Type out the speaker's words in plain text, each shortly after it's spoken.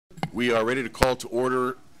We are ready to call to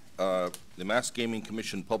order the Mass Gaming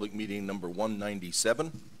Commission Public Meeting number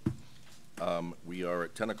 197. We are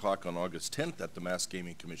at 10 o'clock on August 10th at the Mass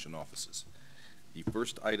Gaming Commission offices. The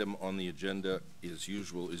first item on the agenda, as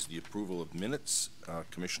usual, is the approval of minutes.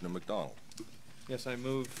 Commissioner McDonald. Yes, I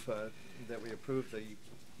move that we approve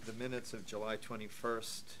the minutes of July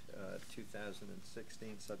 21st,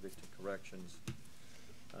 2016, subject to corrections,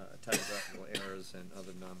 typographical errors, and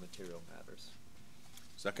other non-material matters.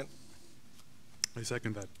 Second? I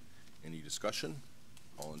second that. Any discussion?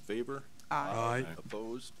 All in favor? Aye.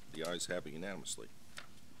 Opposed? The ayes have it unanimously.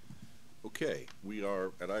 Okay, we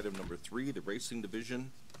are at item number 3, the Racing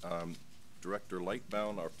Division. Director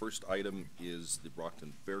Lightbound, our first item is the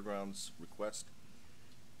Brockton Fairgrounds request.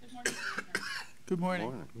 Good morning, Commissioner. Good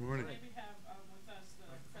morning. Good morning. Today we have with us the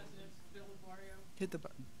President, Bill Ligorio. Hit the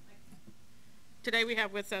button. Today we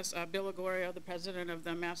have with us Bill Ligorio, the President of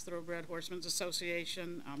the Mass Thoroughbred Horsemen's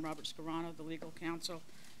Association, Robert Scarano, the Legal Counsel,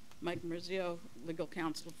 Mike Marizio, Legal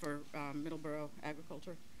Counsel for Middleborough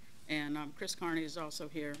Agriculture, and Chris Carney is also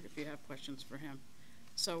here if you have questions for him.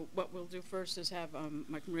 So what we'll do first is have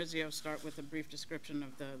Mike Marizio start with a brief description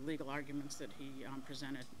of the legal arguments that he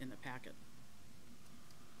presented in the packet.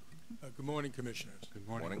 Good morning, Commissioners. Good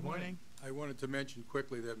morning. Morning. Good morning. I wanted to mention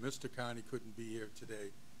quickly that Mr. Carney couldn't be here today.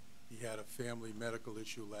 He had a family medical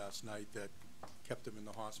issue last night that kept him in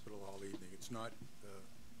the hospital all evening. It's not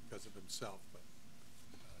because of himself, but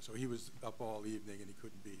so he was up all evening and he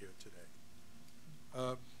couldn't be here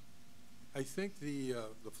today. I think the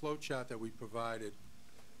flow chart that we provided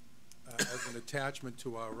as an attachment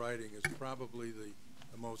to our writing is probably the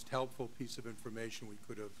most helpful piece of information we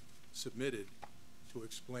could have submitted to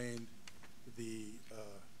explain the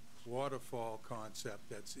waterfall concept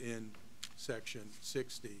that's in Section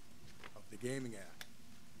 60 of the Gaming Act.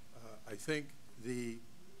 I think the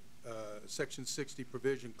Section 60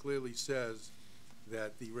 provision clearly says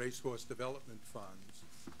that the racehorse development funds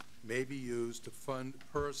may be used to fund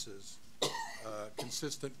purses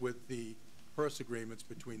consistent with the purse agreements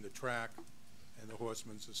between the track and the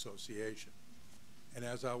Horsemen's Association. And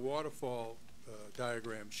as our waterfall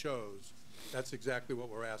diagram shows, that's exactly what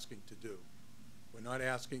we're asking to do. We're not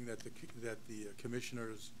asking that the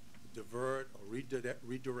commissioners divert or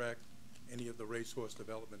redirect any of the racehorse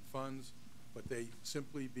development funds, but they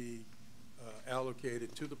simply be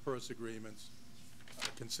allocated to the purse agreements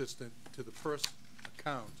consistent to the purse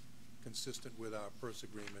account consistent with our purse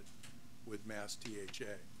agreement with Mass THA.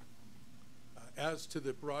 As to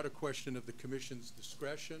the broader question of the Commission's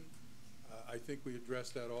discretion, I think we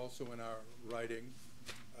addressed that also in our writing.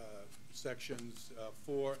 Sections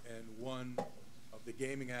 4 and 1 of the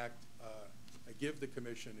Gaming Act give the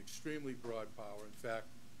Commission extremely broad power. In fact,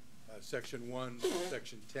 Section 1,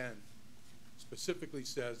 Section 10 specifically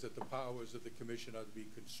says that the powers of the Commission are to be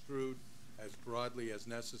construed as broadly as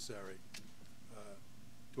necessary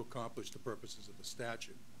to accomplish the purposes of the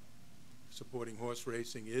statute. Supporting horse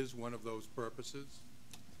racing is one of those purposes,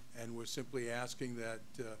 and we're simply asking that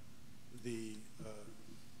the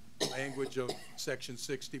language of Section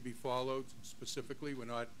 60 be followed specifically. We're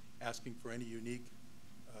not asking for any unique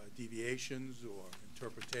deviations or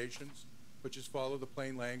interpretations, but just follow the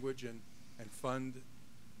plain language and fund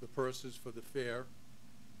the purses for the fair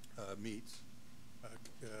meets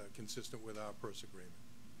consistent with our purse agreement.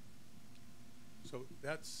 So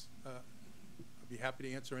that's, I'd be happy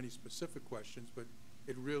to answer any specific questions, but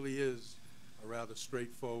it really is a rather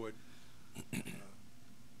straightforward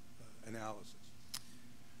analysis.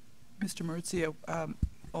 Mr. Marizio,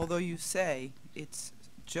 although you say it's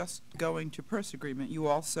just going to purse agreement, you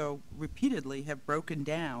also repeatedly have broken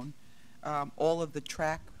down all of the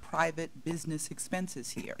track private business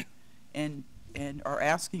expenses here and are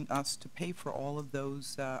asking us to pay for all of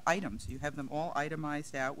those items. You have them all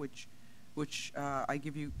itemized out, which I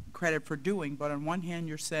give you credit for doing, but on one hand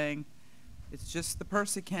you're saying it's just the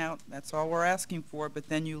purse account, that's all we're asking for, but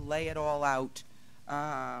then you lay it all out,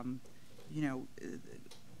 you know,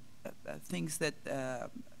 things that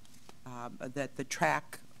that the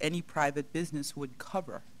track, any private business would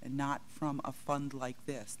cover, and not from a fund like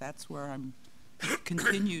this. That's where I'm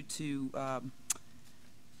continue to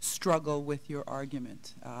struggle with your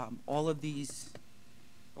argument. All of these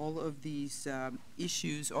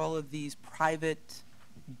issues, all of these private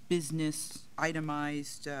business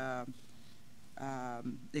itemized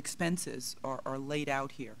expenses are laid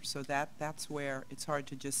out here. So that's where it's hard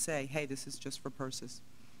to just say, hey, this is just for purses.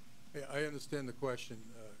 Yeah, I understand the question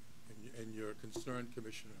and your concern,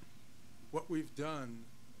 Commissioner. What we've done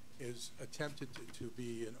is attempted to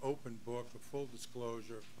be an open book, a full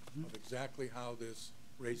disclosure of exactly how this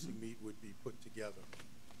racing meet would be put together.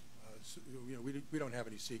 you know, we don't have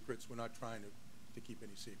any secrets. We're not trying to keep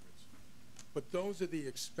any secrets. But those are the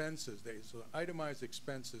expenses, so itemized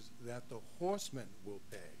expenses that the horsemen will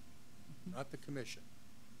pay, not the commission,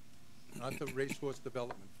 not the racehorse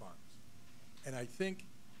development funds. And I think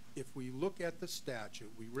if we look at the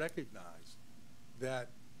statute, we recognize that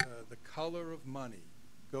the color of money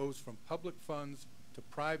goes from public funds to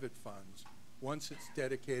private funds once it's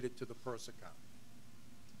dedicated to the purse account.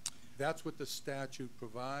 That's what the statute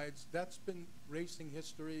provides. That's been racing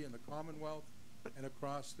history in the Commonwealth and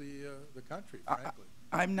across the country, frankly.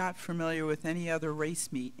 I'm not familiar with any other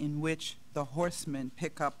race meet in which the horsemen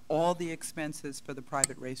pick up all the expenses for the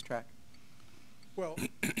private racetrack. Well,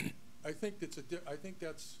 I think that's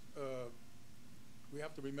we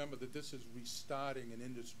have to remember that this is restarting an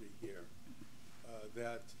industry here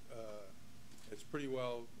that is pretty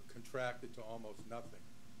well contracted to almost nothing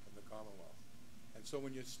in the Commonwealth. And so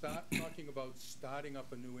when you start talking about starting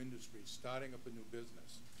up a new industry, starting up a new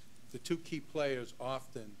business, the two key players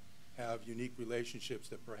often have unique relationships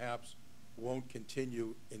that perhaps won't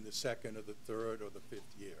continue in the second or the third or the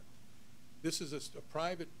fifth year. This is a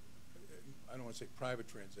private, I don't want to say private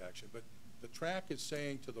transaction, but the track is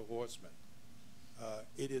saying to the horsemen,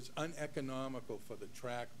 it is uneconomical for the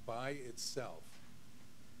track by itself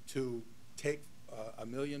to take $1.5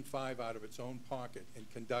 million out of its own pocket and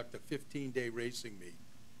conduct a 15-day racing meet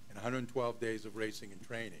and 112 days of racing and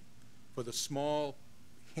training for the small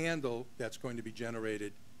handle that's going to be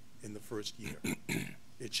generated in the first year.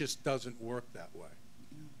 It just doesn't work that way.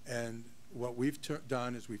 And what we've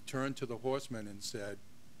done is we've turned to the horsemen and said,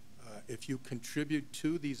 if you contribute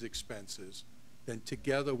to these expenses, then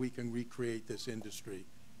together we can recreate this industry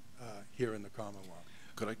here in the Commonwealth.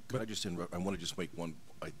 Could I just interrupt? I want to just make one,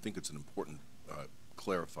 I think it's an important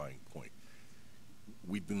clarifying point.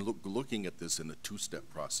 We've been looking at this in a two-step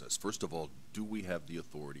process. First of all, do we have the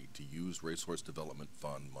authority to use Racehorse Development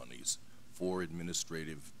Fund monies for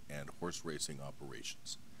administrative and horse racing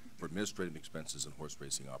operations, for administrative expenses and horse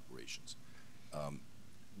racing operations?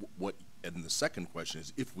 And the second question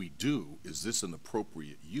is, if we do, is this an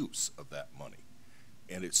appropriate use of that money?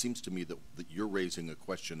 And it seems to me that you're raising a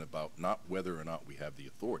question about not whether or not we have the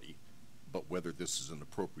authority, but whether this is an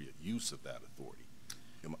appropriate use of that authority.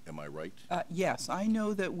 Am I right? Yes, I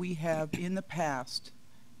know that we have in the past,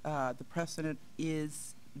 the precedent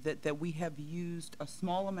is that we have used a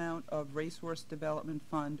small amount of Racehorse Development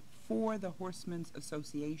Fund for the Horsemen's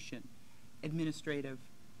Association administrative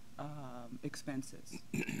expenses.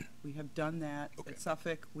 We have done that Okay. at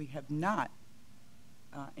Suffolk. We have not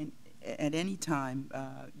at any time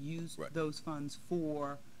used Right. those funds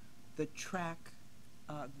for the track,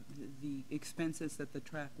 the expenses that the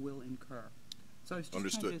track will incur. So I was just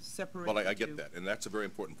Understood. trying to separate Well, I the get two. that, and that's a very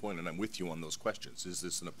important point, and I'm with you on those questions. Is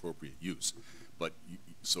this an appropriate use? But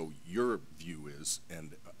so your view is,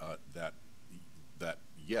 and that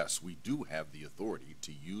yes, we do have the authority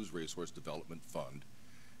to use Racehorse Development Fund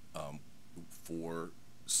for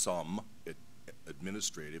some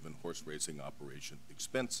administrative and horse racing operation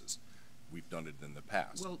expenses. We've done it in the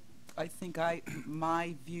past. Well, I think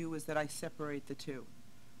my view is that I separate the two.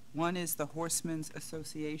 One is the Horsemen's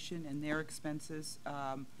Association and their expenses,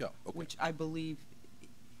 Yeah, okay. which I believe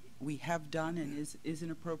we have done and is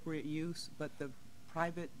an appropriate use, but the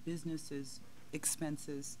private businesses'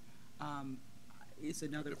 expenses is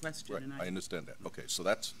another question. Right, And I understand that. Okay, so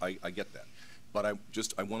that's, I get that. But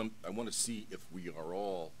I want to see if we are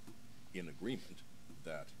all in agreement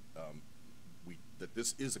that that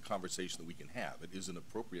this is a conversation that we can have. It is an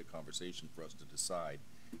appropriate conversation for us to decide,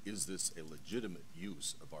 is this a legitimate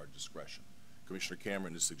use of our discretion? Commissioner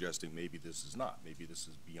Cameron is suggesting maybe this is not. Maybe this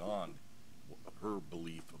is beyond her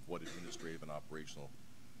belief of what administrative and operational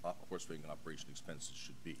horse racing operation expenses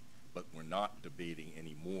should be. But we're not debating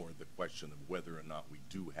anymore the question of whether or not we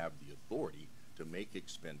do have the authority to make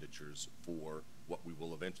expenditures for what we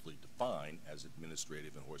will eventually define as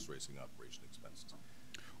administrative and horse racing operation expenses.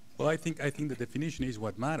 Well, I think the definition is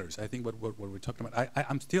what matters. I think what we're talking about.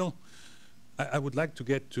 I would like to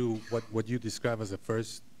get to what you describe as the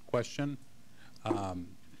first question,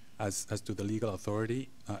 as to the legal authority,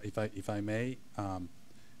 if I may.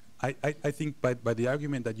 I think by the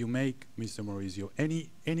argument that you make, Mr. Mauricio,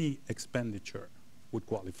 any expenditure would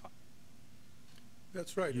qualify.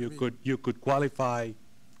 That's right. You could qualify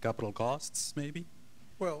capital costs, maybe.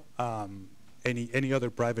 Well, Any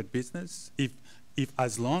other private business, if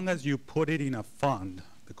as long as you put it in a fund,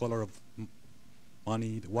 the color of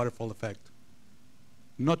money, the waterfall effect,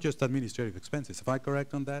 not just administrative expenses. Am I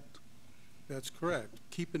correct on that? that's correct.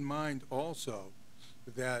 Keep in mind also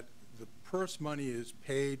that the purse money is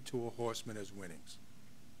paid to a horseman as winnings.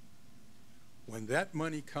 When that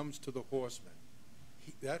money comes to the horseman,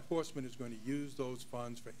 that horseman is going to use those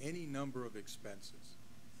funds for any number of expenses.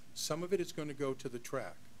 Some of it is going to go to the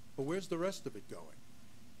track, but where's the rest of it going?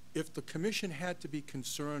 If the commission had to be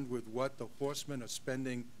concerned with what the horsemen are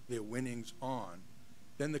spending their winnings on,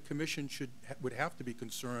 then the commission would have to be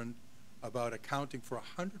concerned about accounting for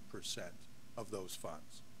 100% of those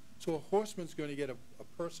funds. So a horseman's going to get a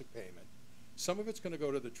PERSIC payment. Some of it's going to go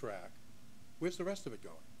to the track. Where's the rest of it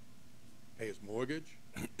going? Pay his mortgage,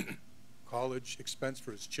 college expense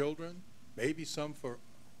for his children, maybe some for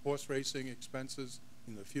horse racing expenses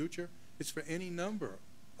in the future. It's for any number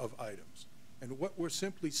of items. And what we're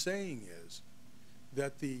simply saying is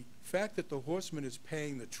that the fact that the horseman is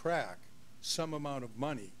paying the track some amount of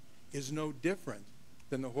money is no different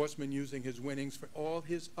than the horseman using his winnings for all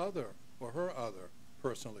his other or her other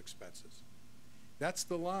personal expenses. That's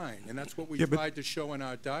the line, and that's what we tried to show in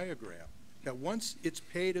our diagram, that once it's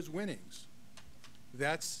paid as winnings,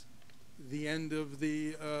 that's the end of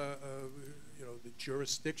the, the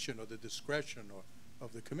jurisdiction or the discretion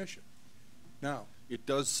of the commission. Now, It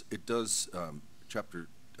does, Chapter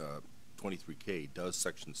 23K does,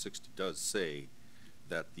 Section 60 does say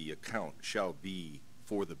that the account shall be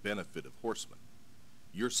for the benefit of horsemen.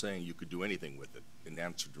 You're saying you could do anything with it. In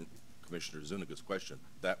answer to Commissioner Zuniga's question,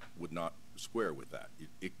 that would not square with that.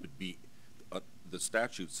 It could be, the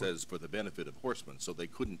statute says for the benefit of horsemen, so they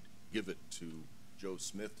couldn't give it to Joe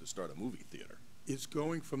Smith to start a movie theater. it's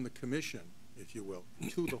going from the commission, if you will,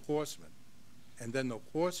 to the horsemen, and then the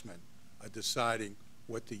horsemen are deciding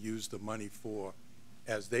what to use the money for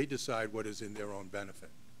as they decide what is in their own benefit.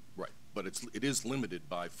 Right, but it is limited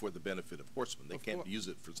by for the benefit of horsemen. They Of can't course. use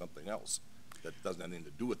it for something else that doesn't have anything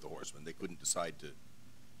to do with the horsemen. They couldn't decide to,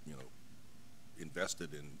 invest it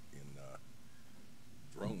in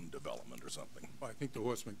drone development or something. Well, I think the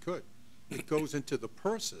horsemen could. It goes into the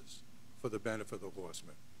purses for the benefit of the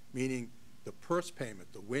horsemen, meaning the purse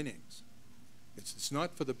payment, the winnings. It's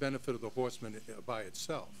not for the benefit of the horseman by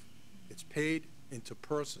itself. It's paid into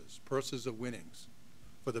purses of winnings,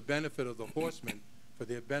 for the benefit of the horsemen, for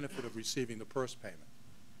their benefit of receiving the purse payment.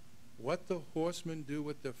 What the horsemen do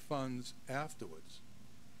with their funds afterwards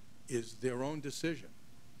is their own decision.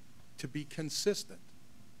 To be consistent,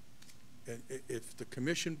 if the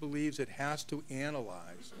commission believes it has to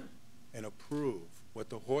analyze and approve what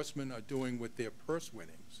the horsemen are doing with their purse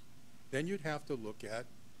winnings, then you'd have to look at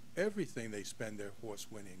everything they spend their purse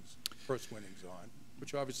winnings on,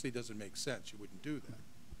 which obviously doesn't make sense. You wouldn't do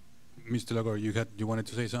that. Mr. Lagor, you wanted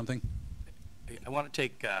to say something? I want to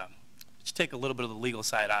just take a little bit of the legal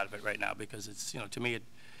side out of it right now, because it's, to me, it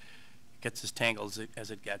gets as tangled as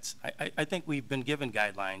it gets. I think we've been given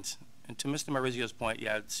guidelines, and to Mr. Maurizio's point,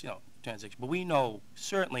 yeah, it's, transaction, but we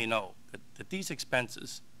certainly know that these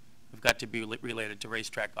expenses have got to be related to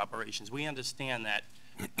racetrack operations. We understand that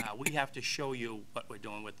we have to show you what we're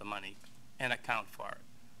doing with the money and account for it.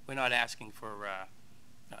 We're not asking for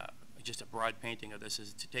just a broad painting of this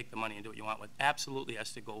is to take the money and do what you want with. Absolutely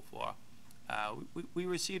has to go for. We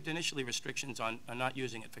received initially restrictions on not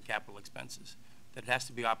using it for capital expenses, that it has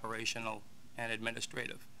to be operational and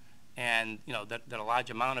administrative. And, that a large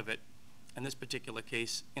amount of it, in this particular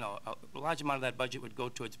case, a large amount of that budget would go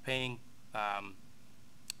towards paying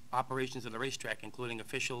operations of the racetrack, including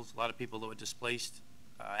officials, a lot of people that were displaced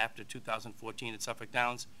after 2014 at Suffolk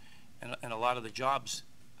Downs, and a lot of the jobs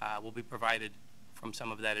will be provided from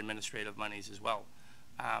some of that administrative monies as well.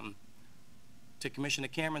 To Commissioner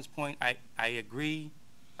Cameron's point, I agree.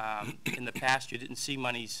 In the past, you didn't see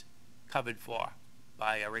monies covered for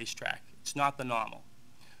by a racetrack. It's not the normal.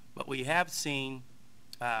 But we have seen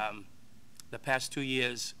the past 2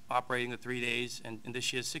 years operating the 3 days and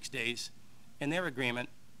this year's 6 days in their agreement,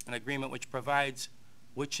 an agreement which provides,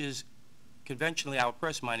 which is conventionally our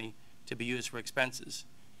purse money to be used for expenses.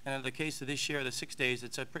 And in the case of this year, the 6 days,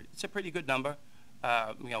 it's a pretty good number.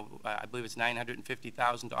 I believe it's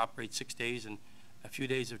 $950,000 to operate 6 days and a few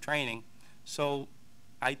days of training. So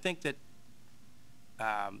I think that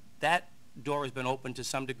that door has been opened to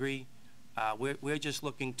some degree. We're just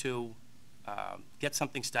looking to get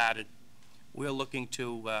something started. We're looking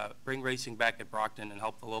to bring racing back at Brockton and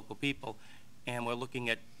help the local people. And we're looking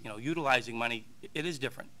at, utilizing money. It is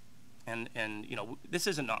different. And this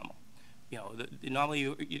isn't normal. Normally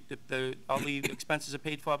all the expenses are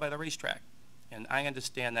paid for by the racetrack. And I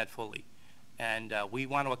understand that fully. And we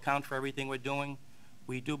want to account for everything we're doing.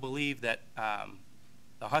 We do believe that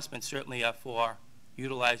the Hussmans certainly are for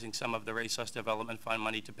utilizing some of the Racehorse Development Fund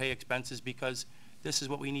money to pay expenses, because this is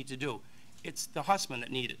what we need to do. It's the Hussmen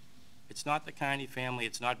that need it. It's not the Carney family.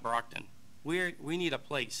 It's not Brockton. We need a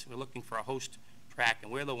place. We're looking for a host track,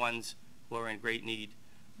 and we're the ones who are in great need.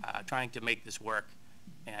 trying to make this work.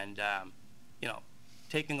 And, you know,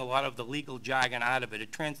 taking a lot of the legal jargon out of it,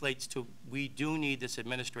 it translates to, we do need this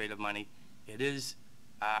administrative money. It is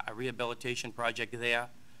a rehabilitation project there,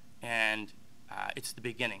 and it's the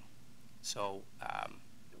beginning. So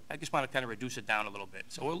I just want to kind of reduce it down a little bit.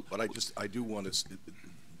 So But I do want to,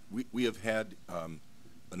 we have had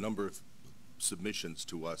a number of submissions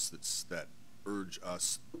to us that urge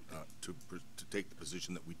us to take the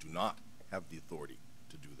position that we do not have the authority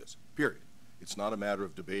to do this, period. It's not a matter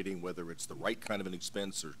of debating whether it's the right kind of an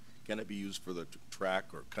expense or can it be used for the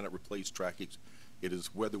track or can it replace track. It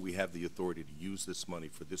is whether we have the authority to use this money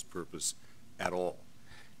for this purpose at all.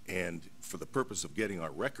 And for the purpose of getting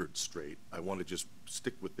our record straight, I want to just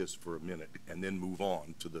stick with this for a minute and then move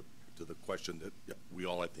on to the question that we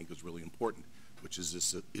all, I think, is really important, which is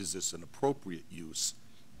this an appropriate use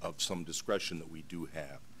of some discretion that we do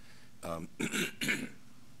have.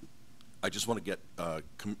 I just want to get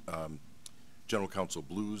General Counsel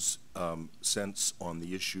Blue's sense on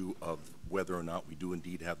the issue of whether or not we do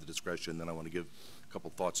indeed have the discretion. Then I want to give a couple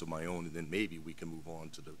thoughts of my own, and then maybe we can move on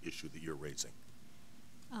to the issue that you're raising.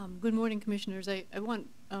 Good morning, Commissioners. I want,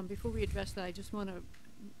 before we address that, I just want to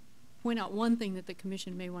point out one thing that the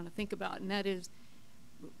Commission may want to think about, and that is,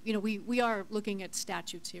 you know, we are looking at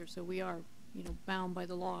statutes here, so we are, you know, bound by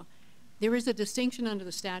the law. There is a distinction under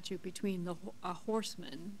the statute between a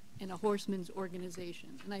horseman and a horseman's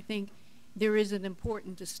organization, and I think there is an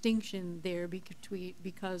important distinction there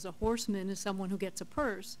because a horseman is someone who gets a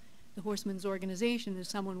purse. The horseman's organization is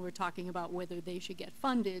someone we're talking about whether they should get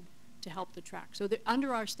funded to help the track. So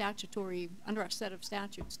under our set of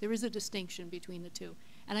statutes, there is a distinction between the two.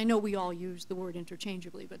 And I know we all use the word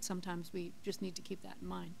interchangeably, but sometimes we just need to keep that in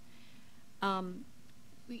mind.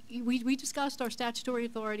 We discussed our statutory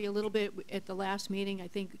authority a little bit at the last meeting. I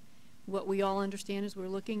think what we all understand is we're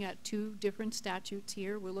looking at two different statutes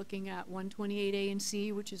here. We're looking at 128A and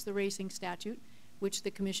C, which is the racing statute, which the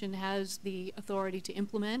Commission has the authority to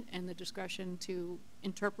implement and the discretion to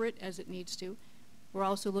interpret as it needs to. We're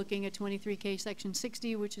also looking at 23K Section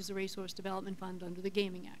 60, which is the Racehorse Development Fund under the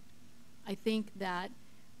Gaming Act. I think that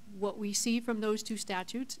what we see from those two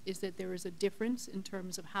statutes is that there is a difference in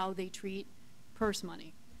terms of how they treat purse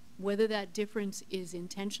money. Whether that difference is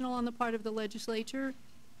intentional on the part of the legislature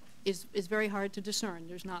is very hard to discern.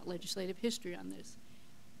 There's not legislative history on this.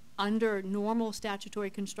 Under normal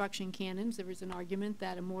statutory construction canons, there is an argument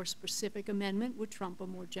that a more specific amendment would trump a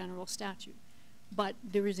more general statute. But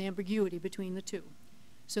there is ambiguity between the two.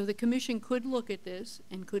 So the Commission could look at this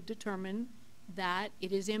and could determine that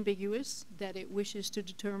it is ambiguous, that it wishes to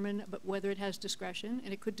determine whether it has discretion,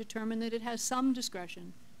 and it could determine that it has some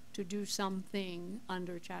discretion to do something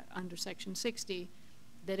under Section 60,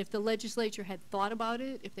 that if the legislature had thought about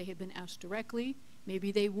it, if they had been asked directly,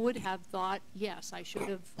 maybe they would have thought, yes, I should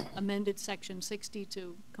have amended Section 60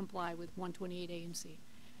 to comply with 128A and C.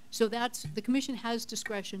 So the Commission has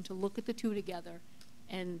discretion to look at the two together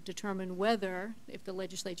and determine whether, if the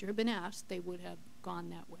legislature had been asked, they would have gone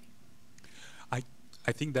that way.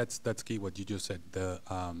 I think that's key what you just said. The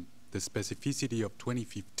specificity of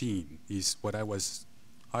 2015 is what I was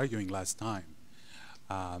arguing last time.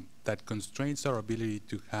 That constrains our ability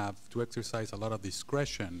to exercise a lot of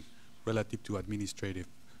discretion relative to administrative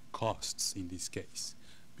costs in this case,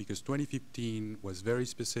 because 2015 was very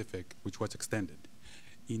specific, which was extended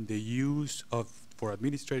in the use for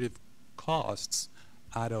administrative costs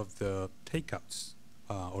out of the takeouts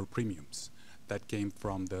or premiums that came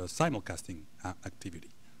from the simulcasting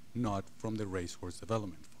activity, not from the Racehorse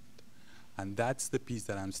Development Fund. And that's the piece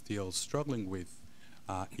that I'm still struggling with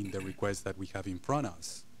in the request that we have in front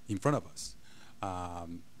of us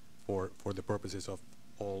for the purposes of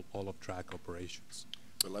all of track operations.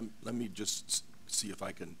 But let me just see if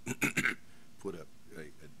I can put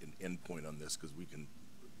an end point on this, because we've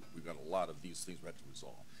got a lot of these things we have to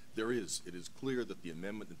resolve. It is clear that the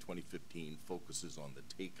amendment in 2015 focuses on the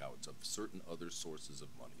takeouts of certain other sources of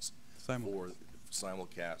monies for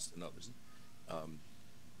simulcast and others.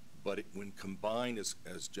 But when combined,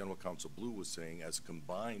 as General Counsel Blue was saying, as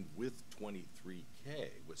combined with 23K,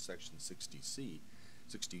 with Section 60C,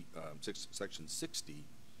 Section 60,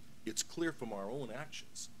 it's clear from our own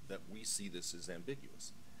actions that we see this as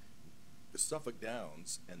ambiguous. The Suffolk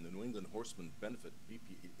Downs and the New England Horsemen Benefit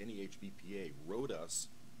NEHBPA wrote us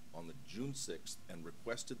on the June 6th and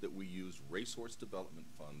requested that we use racehorse development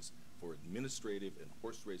funds for administrative and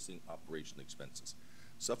horse racing operation expenses.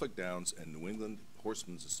 Suffolk Downs and New England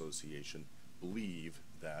Horsemen's Association believe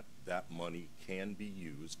that that money can be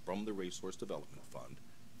used from the Racehorse Development Fund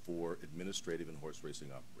for administrative and horse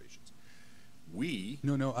racing operations.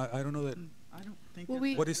 No, I don't know that. I don't think Well, that's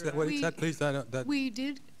we- What is that, what we- exactly is that? We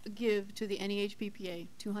did give to the NEHPPA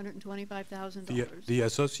 $225,000. The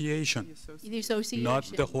association, The association. not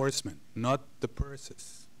the horsemen, not the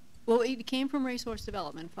purses. Well, it came from Racehorse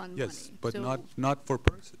Development Fund money. Yes, but so- not for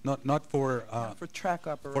purses, not for, for track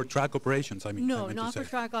operations. for track operations, I mean. I No, meant to not for say.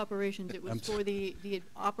 track operations. It I'm was for the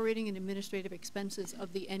operating and administrative expenses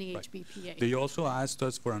of the NEHPPA. They also asked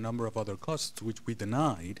us for a number of other costs, which we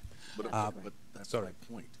denied. But that's sorry. my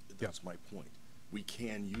point. That's my point. We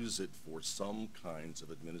can use it for some kinds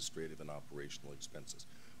of administrative and operational expenses.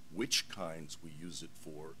 Which kinds we use it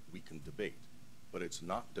for, we can debate. But it's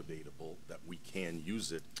not debatable that we can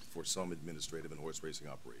use it for some administrative and horse racing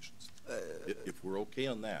operations. If we're okay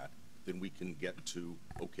on that, then we can get to,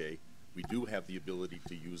 okay, we do have the ability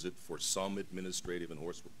to use it for some administrative and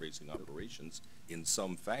horse racing operations in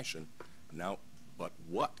some fashion. Now, but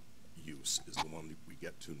what use is the one that we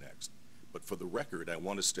get to next. But for the record, I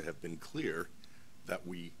want us to have been clear that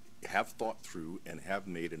we have thought through and have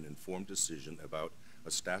made an informed decision about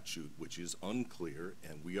a statute which is unclear,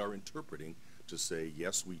 and we are interpreting to say,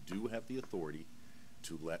 yes, we do have the authority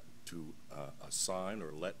to assign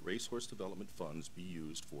or let racehorse development funds be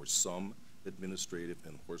used for some administrative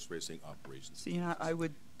and horse racing operations. See, I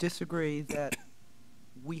would disagree that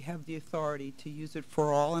we have the authority to use it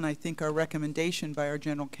for all, and I think our recommendation by our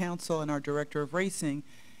general counsel and our director of racing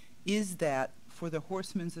is that for the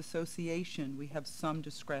Horsemen's Association, we have some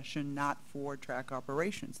discretion, not for track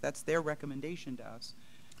operations. That's their recommendation to us.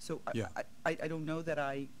 So Yeah. I don't know that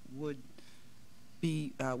I would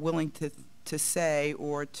be willing to say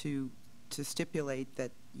or to stipulate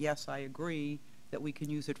that, yes, I agree that we can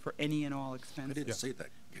use it for any and all I expenses. didn't say that.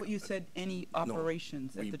 But you said any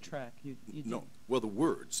operations at the track. You did. No, well, the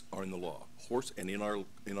words are in the law, horse, and in our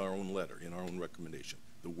own letter, in our own recommendation.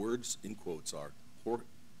 The words in quotes are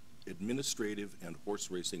administrative and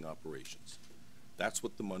horse racing operations. That's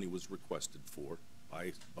what the money was requested for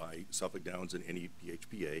by Suffolk Downs and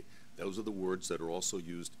NEPHPA. Those are the words that are also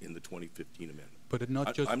used in the 2015 amendment. But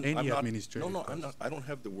not just I'm any not- administrative No, I'm costs. not, I don't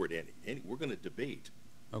have the word any. We're going to debate.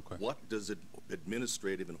 Okay. What does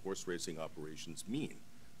administrative and horse racing operations mean?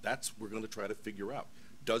 That's, we're going to try to figure out.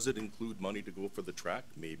 Does it include money to go for the track?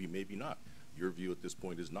 Maybe, maybe not. Your view at this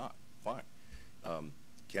point is not. Fine.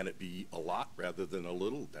 Can it be a lot rather than a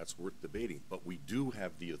little? That's worth debating. But we do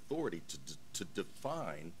have the authority to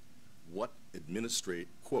define what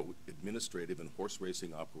quote, administrative and horse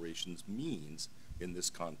racing operations means in this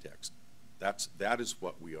context. That is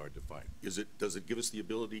what we are defining. Does it give us the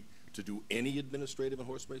ability to do any administrative and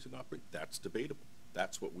horse racing operation? That's debatable.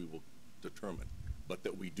 That's what we will determine. But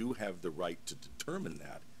that we do have the right to determine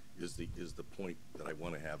that is the point that I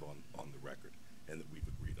want to have on the record, and that we've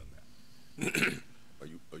agreed on that.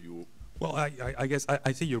 Are you? Well, I guess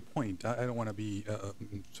I see your point. I don't want to be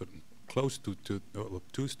sort of close to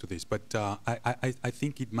obtuse to this, but I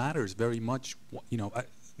think it matters very much,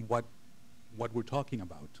 what we're talking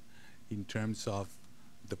about in terms of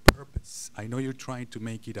the purpose. I know you're trying to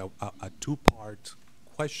make it a two-part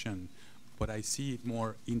question, but I see it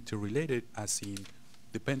more interrelated, as in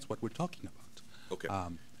depends what we're talking about. Okay.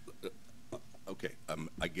 Okay,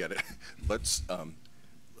 I get it. Let's,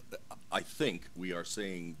 I think we are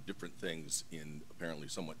saying different things in apparently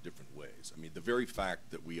somewhat different ways. I mean, the very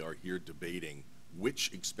fact that we are here debating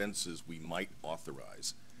which expenses we might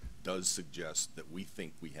authorize does suggest that we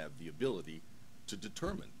think we have the ability to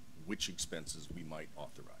determine which expenses we might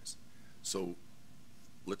authorize. So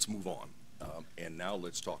let's move on. And now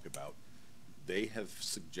let's talk about, they have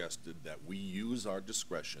suggested that we use our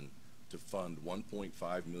discretion to fund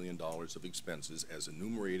 $1.5 million of expenses as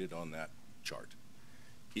enumerated on that chart.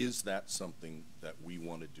 Is that something that we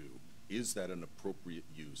want to do? Is that an appropriate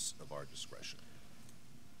use of our discretion?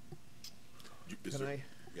 Can I?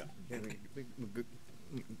 Yeah. Can we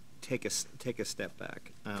take a step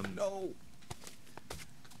back? No.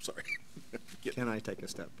 Sorry. Can I take a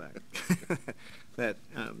step back?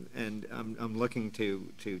 And I'm looking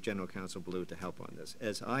to General Counsel Blue to help on this.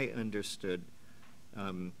 As I understood,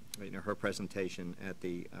 her presentation at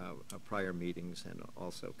the prior meetings, and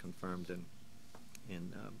also confirmed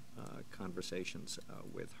in conversations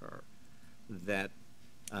with her, that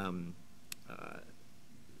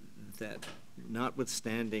that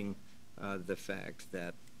notwithstanding the fact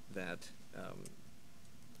that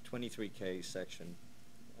 23K section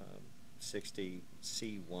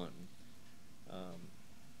 60C1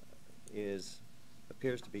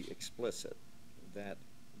 appears to be explicit, that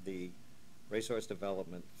the racehorse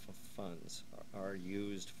development funds are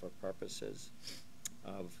used for purposes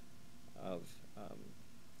of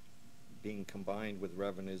being combined with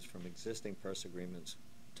revenues from existing purse agreements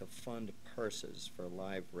to fund purses for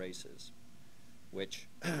live races, which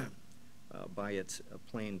by its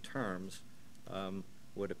plain terms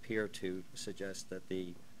would appear to suggest that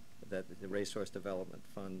the Racehorse Development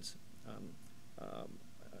Fund's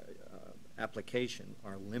application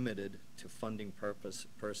are limited to funding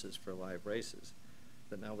purses for live races.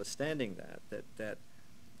 But notwithstanding that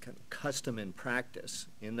kind of custom and practice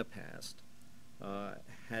in the past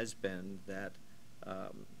has been that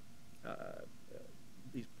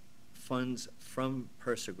these funds from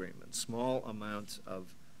purse agreements,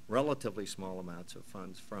 relatively small amounts of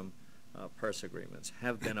funds from purse agreements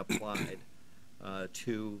have been applied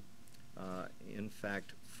to, in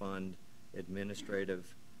fact, fund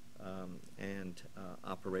administrative and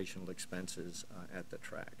operational expenses at the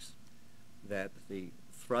tracks. That the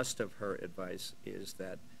thrust of her advice is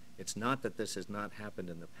that it's not that this has not happened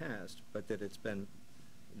in the past, but that it's been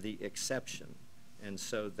the exception, and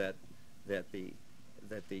so that the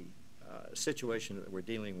situation that we're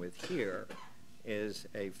dealing with here is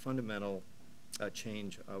a fundamental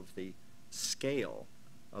change of the scale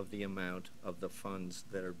of the amount of the funds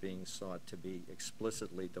that are being sought to be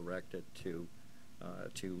explicitly directed to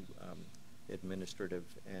administrative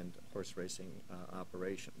and horse racing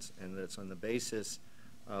operations, and that's on the basis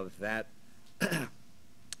of that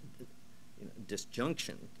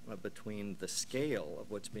disjunction between the scale of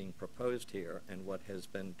what's being proposed here and what has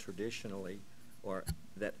been traditionally, or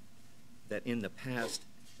that in the past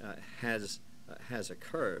has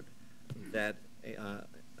occurred, that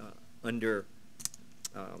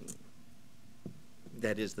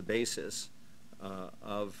that is the basis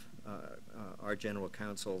of our general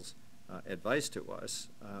counsel's advice to us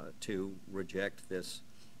to reject this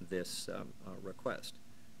request.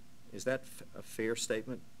 Is that a fair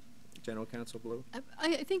statement, General Counsel Blue?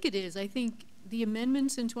 I think it is. I think the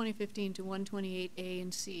amendments in 2015 to 128A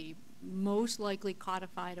and C most likely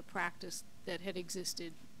codified a practice that had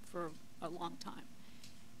existed for a long time.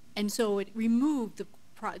 And so it removed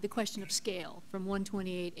the question of scale from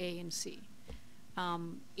 128A and C.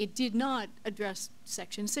 It did not address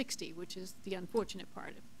Section 60, which is the unfortunate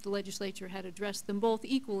part. If the legislature had addressed them both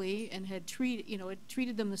equally and had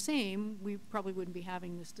treated them the same, we probably wouldn't be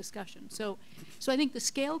having this discussion. So I think the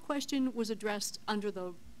scale question was addressed under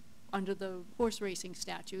the horse racing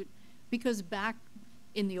statute, because back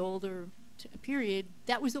in the older period,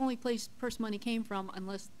 that was the only place purse money came from,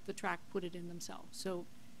 unless the track put it in themselves. So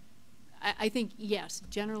I think, yes,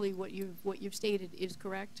 generally what you've stated is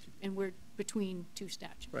correct, and we're between two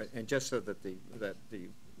statutes. Right, and just so that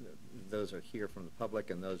those are here from the public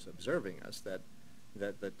and those observing us, that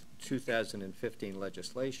the 2015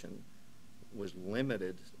 legislation was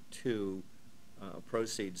limited to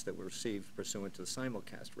proceeds that were received pursuant to the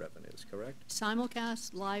simulcast revenues, correct?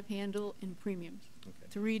 Simulcast, live handle, and premiums. Okay.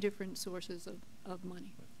 3 different sources of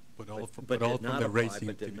money. But all from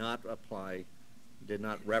did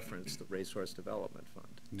not reference the Racehorse Development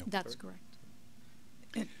Fund. No. That's correct.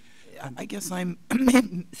 And I guess I'm,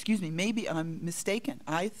 excuse me, maybe I'm mistaken.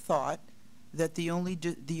 I thought that the only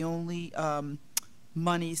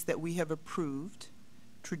monies that we have approved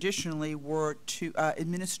traditionally were to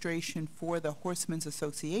administration for the horsemen's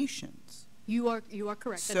associations. You are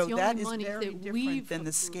correct. So That's the that only is money very that different we've than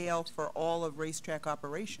the approved. scale for all of racetrack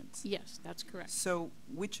operations. Yes, that's correct. So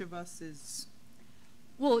which of us is?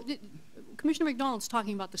 Well, Commissioner McDonald's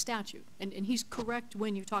talking about the statute, and he's correct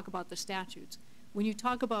when you talk about the statutes. When you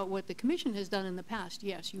talk about what the commission has done in the past,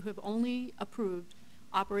 yes, you have only approved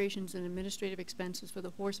operations and administrative expenses for the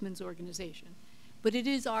horsemen's organization. But it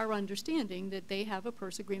is our understanding that they have a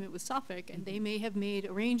purse agreement with Suffolk, and they may have made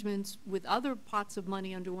arrangements with other pots of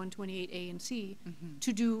money under 128A and C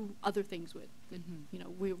to do other things with. You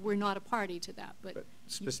know, we're not a party to that, but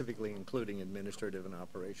specifically including administrative and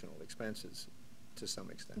operational expenses to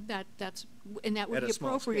some extent. that would At be a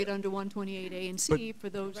small appropriate scale. under 128A and C for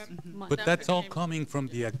those monies. But that's all coming from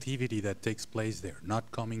the activity that takes place there,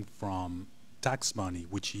 not coming from tax money,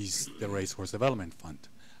 which is the Racehorse Development Fund.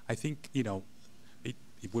 I think, you know,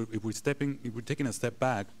 if we're taking a step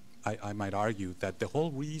back, I might argue that the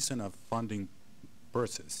whole reason of funding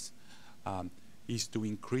purses is to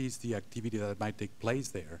increase the activity that might take place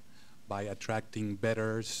there by attracting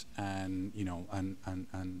bettors and, you know,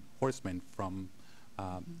 and horsemen from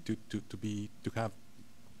to have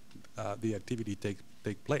the activity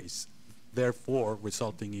take place, therefore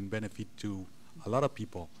resulting in benefit to a lot of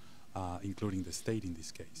people, including the state in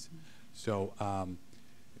this case. So.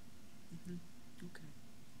 Okay.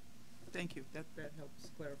 Thank you. That helps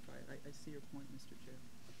clarify. I see your point, Mr. Chair.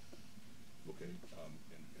 Okay, and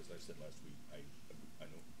as I said last week, I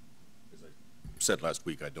know, as I said last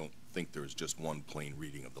week, I don't think there is just one plain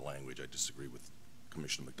reading of the language. I disagree with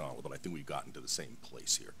Commissioner McDonald, but I think we've gotten to the same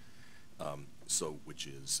place here. Which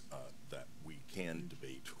is that we can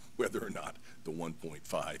debate whether or not the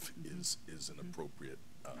 1.5 is an appropriate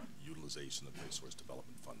utilization of Resource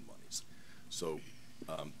Development Fund monies. So,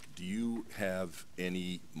 do you have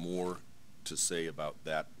any more to say about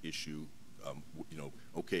that issue?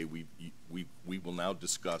 Okay, we will now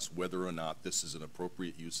discuss whether or not this is an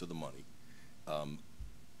appropriate use of the money.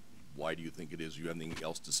 Why do you think it is? Do you have anything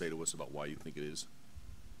else to say to us about why you think it is?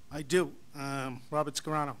 I do. Robert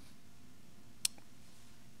Scarano.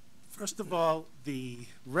 First of all, the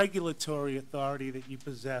regulatory authority that you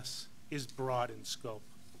possess is broad in scope.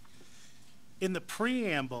 In the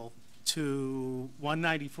preamble to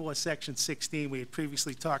 194, Section 16, we had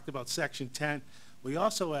previously talked about Section 10. We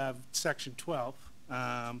also have Section 12,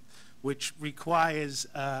 which requires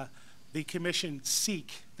the Commission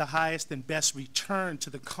seek the highest and best return to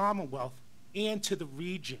the Commonwealth and to the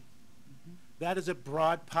region. That is a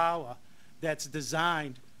broad power that's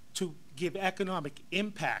designed to give economic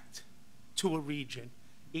impact to a region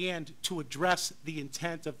and to address the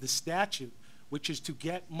intent of the statute, which is to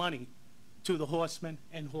get money to the horsemen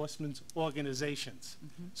and horsemen's organizations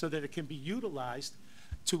so that it can be utilized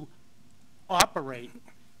to operate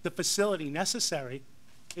the facility necessary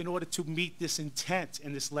in order to meet this intent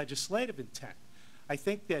and this legislative intent. I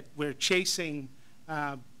think that we're chasing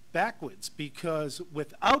backwards, because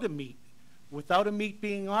without a meet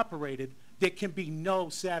being operated, there can be no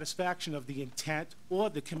satisfaction of the intent or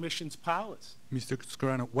the Commission's powers. Mr.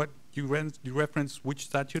 Scarano, what you referenced which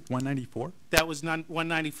statute? 194? That was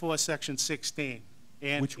 194, Section 16.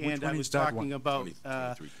 And, Which and one I is was that talking one? about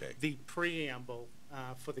 23K. the preamble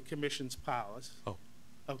for the Commission's powers. Oh,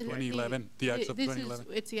 Okay. 2011, the acts of This 2011?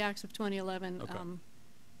 It's the acts of 2011. Okay.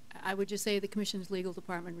 I would just say the Commission's legal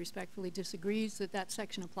department respectfully disagrees that that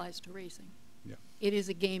section applies to racing. Yeah. It is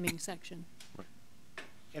a gaming section.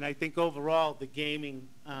 And I think overall, the gaming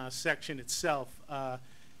section itself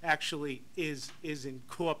actually is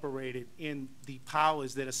incorporated in the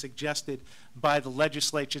powers that are suggested by the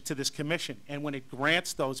legislature to this commission. And when it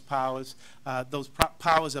grants those powers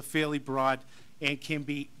are fairly broad and can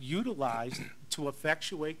be utilized to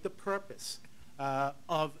effectuate the purpose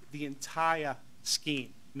of the entire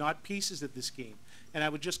scheme, not pieces of the scheme. And I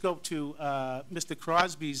would just go to Mr.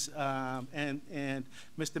 Crosby's and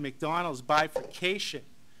Mr. McDonald's bifurcation.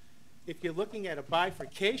 If you're looking at a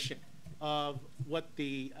bifurcation of what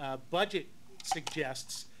the budget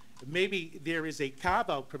suggests, maybe there is a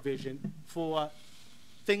carve-out provision for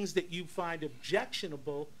things that you find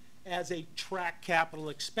objectionable as a track capital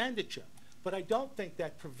expenditure. But I don't think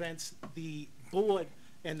that prevents the board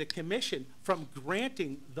and the commission from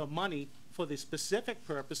granting the money for the specific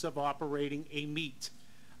purpose of operating a meet.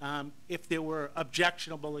 If there were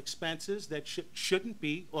objectionable expenses that shouldn't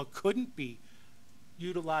be or couldn't be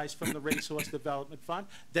utilized from the Racehorse Development Fund,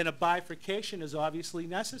 then a bifurcation is obviously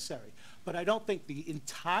necessary. But I don't think the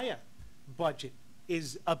entire budget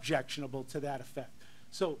is objectionable to that effect.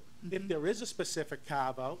 So if there is a specific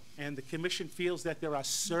carve-out and the commission feels that there are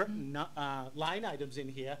certain line items in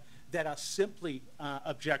here that are simply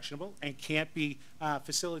objectionable and can't be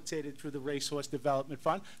facilitated through the Racehorse Development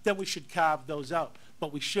Fund, then we should carve those out.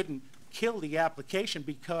 But we shouldn't kill the application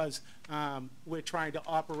because we're trying to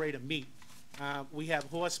operate a meet. We have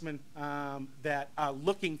horsemen that are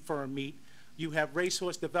looking for a meet. You have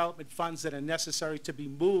racehorse development funds that are necessary to be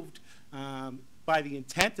moved by the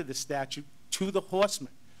intent of the statute to the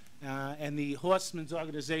horsemen. And the horsemen's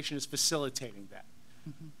organization is facilitating that.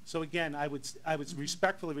 So again, I would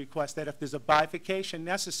respectfully request that if there's a bifurcation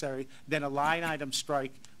necessary, then a line item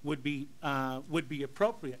strike would be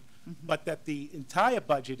appropriate, but that the entire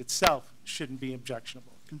budget itself shouldn't be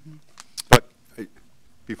objectionable. But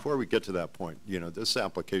before we get to that point, this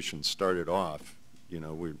application started off,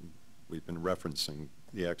 we've been referencing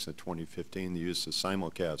the acts of 2015, the use of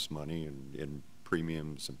simulcast money in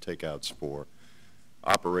premiums and takeouts for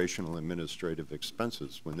operational administrative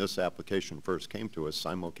expenses. When this application first came to us,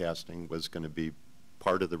 simulcasting was going to be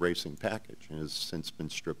part of the racing package and has since been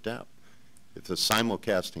stripped out. If the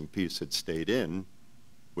simulcasting piece had stayed in,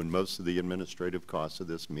 would most of the administrative costs of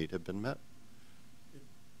this meet have been met?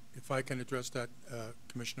 If I can address that,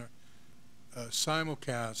 Commissioner,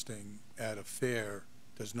 simulcasting at a fair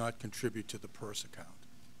does not contribute to the purse account.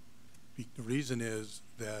 The reason is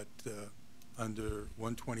that under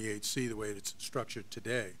 128C, the way it's structured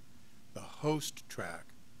today, the host track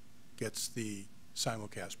gets the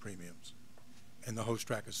simulcast premiums, and the host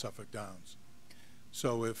track is Suffolk Downs.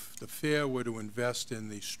 So if the fair were to invest in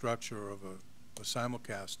the structure of a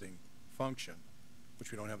simulcasting function,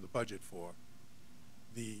 which we don't have the budget for,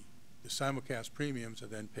 the The simulcast premiums are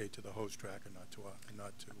then paid to the host track and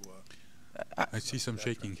not to, I see some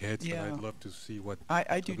shaking heads, but Yeah. I'd love to see what,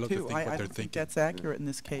 I do I'd love to too. think what I they're don't think thinking. that's accurate in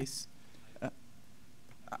this case.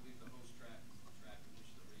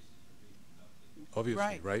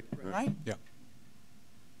 Obviously, right? Right. Yeah.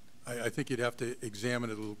 I think you'd have to examine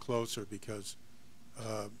it a little closer because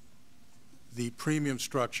the premium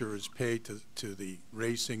structure is paid to the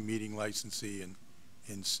racing meeting licensee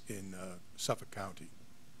in Suffolk County.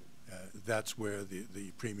 That's where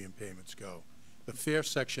the premium payments go. The fare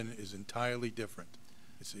section is entirely different.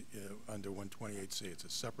 It's under 128C. It's a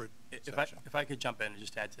separate section. If I could jump in and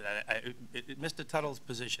just add to that, Mr. Tuttle's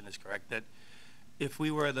position is correct, that if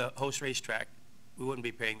we were the host racetrack, we wouldn't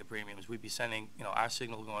be paying the premiums. We'd be sending, our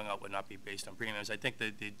signal going out would not be based on premiums. I think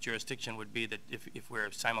that the jurisdiction would be that if we're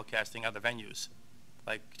simulcasting other venues,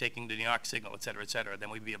 like taking the New York signal, et cetera, then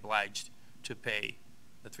we'd be obliged to pay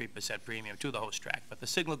the 3% premium to the host track. But the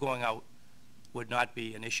signal going out would not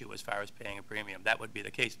be an issue as far as paying a premium. That would be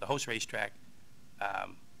the case. The host racetrack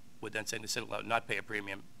would then send the signal out, not pay a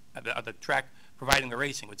premium. The track providing the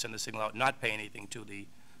racing would send the signal out, not pay anything to the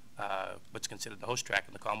what's considered the host track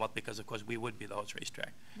in the Commonwealth, because of course we would be the host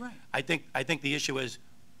racetrack. Right. I think the issue is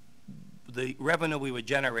the revenue we would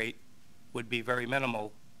generate would be very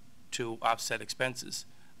minimal to offset expenses.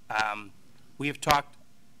 We have talked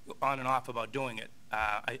on and off about doing it.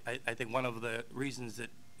 I think one of the reasons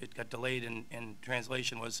that it got delayed in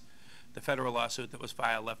translation was the federal lawsuit that was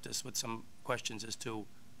filed left us with some questions as to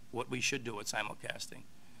what we should do with simulcasting.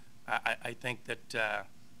 I think that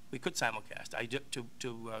we could simulcast.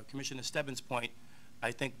 To Commissioner Stebbins' point,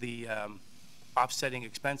 I think the offsetting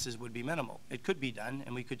expenses would be minimal. It could be done,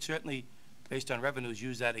 and we could certainly, based on revenues,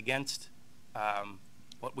 use that against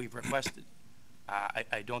what we've requested.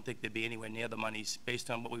 I don't think there'd be anywhere near the monies based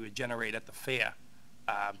on what we would generate at the fair,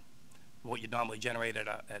 what you'd normally generate at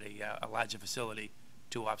a larger facility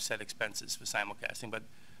to offset expenses for simulcasting. But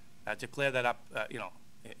to clear that up,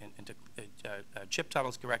 and Chip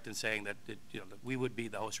Tuttle's correct in saying that that we would be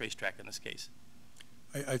the host racetrack in this case.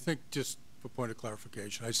 I think, just for point of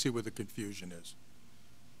clarification, I see where the confusion is.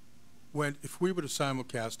 If we were to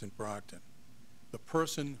simulcast in Brockton, the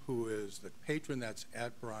person who is the patron that's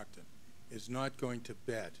at Brockton is not going to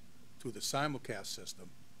bet through the simulcast system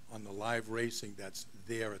on the live racing that's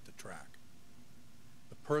there at the track.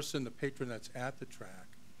 The patron that's at the track,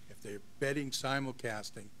 if they're betting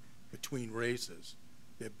simulcasting between races,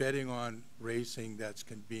 they're betting on racing that's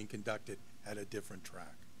being conducted at a different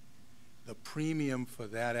track. The premium for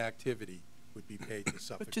that activity would be paid to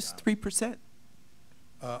Suffolk But just County. 3%.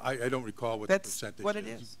 I don't recall what the percentage is. That's what it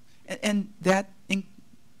is. And that,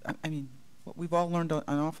 I mean, we've all learned an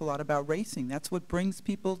awful lot about racing. That's what brings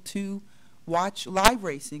people to watch live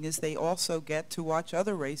racing, is they also get to watch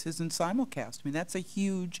other races in simulcast. I mean, that's a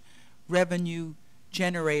huge revenue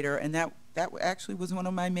generator, and that actually was one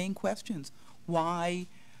of my main questions. Why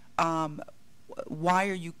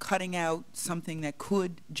are you cutting out something that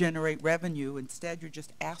could generate revenue? Instead, you're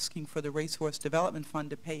just asking for the Racehorse Development Fund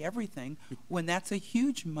to pay everything, when that's a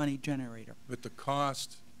huge money generator. But the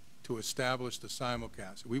cost to establish the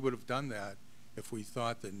simulcast, we would have done that if we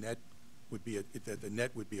thought the net would be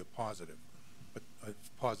a positive, but a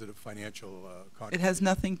positive financial contribution. It has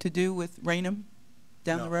nothing to do with Raynham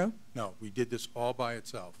down the road? No, we did this all by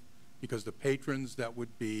itself, because the patrons that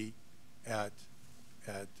would be at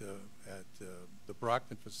the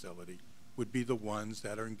Brockton facility would be the ones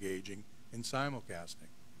that are engaging in simulcasting.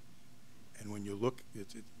 And when you look,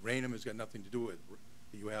 Raynham has got nothing to do with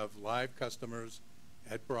it. You have live customers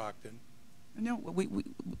at Brockton. No,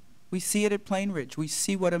 we see it at Plain Ridge. We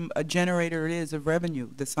see what a generator it is of revenue,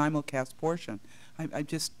 the simulcast portion.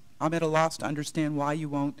 I'm at a loss to understand why you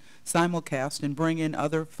won't simulcast and bring in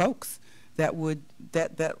other folks that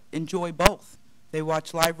enjoy both. They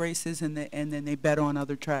watch live races and then they bet on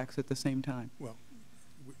other tracks at the same time. Well,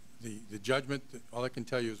 the judgment, all I can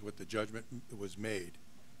tell you is what the judgment was made,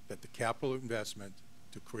 that the capital investment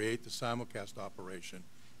to create the simulcast operation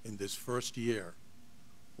in this first year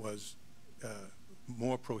was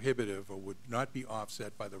more prohibitive, or would not be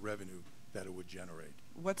offset by the revenue that it would generate.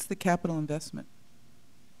 What's the capital investment?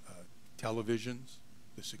 Televisions,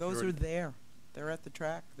 the security. Those are there. They're at the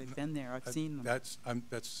track. They've been there. I've seen them.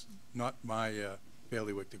 That's not my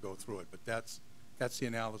bailiwick to go through it, but that's the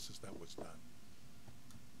analysis that was done.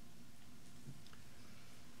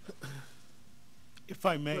 If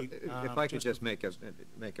I may. If I could just make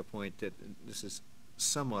a point that this is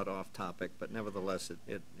somewhat off topic, but nevertheless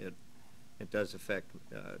it does affect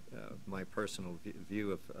my personal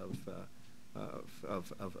view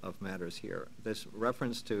of matters here. This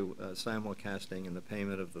reference to simulcasting and the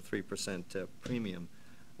payment of the 3% premium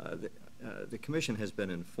the commission has been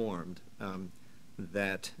informed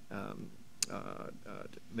that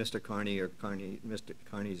Mr. Carney or Mr.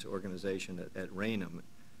 Carney's organization at Raynham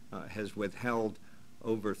has withheld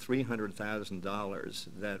over $300,000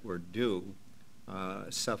 that were due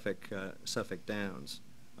Suffolk Downs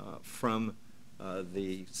from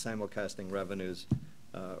the simulcasting revenues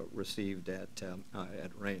received at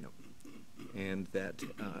Raynham, and that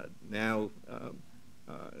now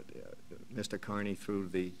Mr. Carney through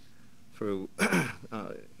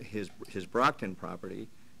his Brockton property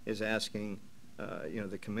is asking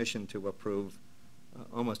the commission to approve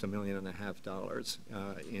almost $1.5 million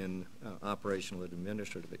in operational and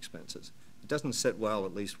administrative expenses. It doesn't sit well,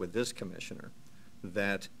 at least with this commissioner,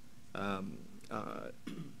 that the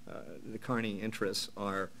Carney interests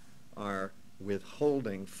are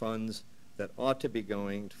withholding funds that ought to be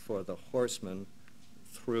going for the horsemen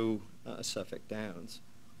through Suffolk Downs,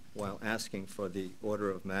 while asking for the order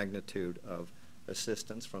of magnitude of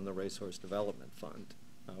assistance from the Racehorse Development Fund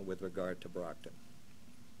with regard to Brockton.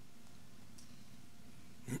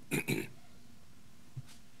 If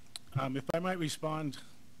I might respond,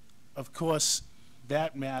 of course,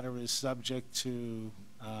 that matter is subject to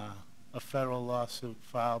a federal lawsuit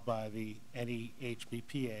filed by the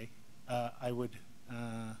NEHBPA. I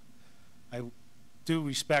do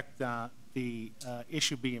respect the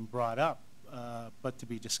issue being brought up, but to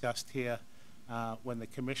be discussed here when the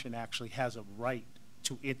commission actually has a right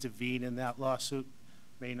to intervene in that lawsuit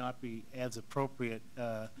may not be as appropriate.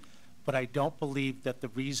 But I don't believe that the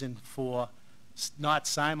reason for not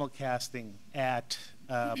simulcasting at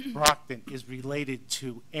Brockton is related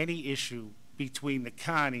to any issue between the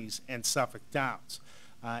Carneys and Suffolk Downs.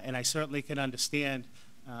 And I certainly can understand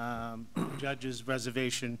the judge's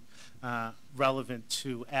reservation relevant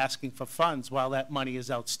to asking for funds while that money is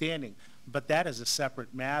outstanding. But that is a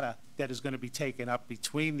separate matter that is going to be taken up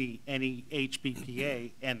between the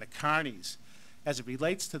NEHBPA and the Carneys. As it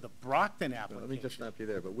relates to the Brockton application. Well, let me just stop you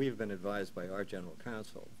there, but we've been advised by our general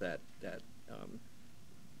counsel that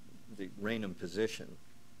the Raynham position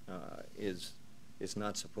is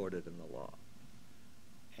not supported in the law.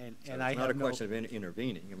 And So I it's not have a no, question of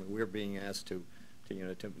intervening. I mean, we're being asked to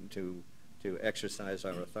exercise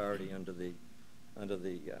our authority under the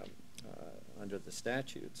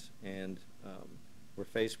statutes, and we're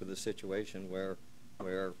faced with a situation where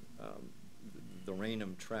the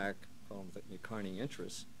Raynham track, the Carney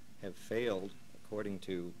interests, have failed, according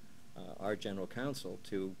to our general counsel,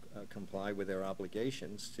 to comply with their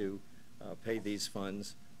obligations to pay these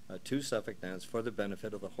funds to Suffolk Downs for the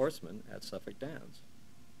benefit of the horsemen at Suffolk Downs.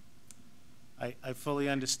 I fully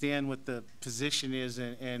understand what the position is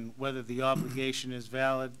and whether the obligation is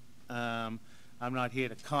valid. I'm not here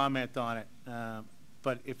to comment on it.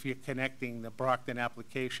 But if you're connecting the Brockton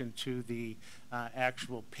application to the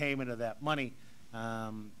actual payment of that money,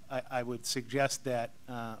 I would suggest that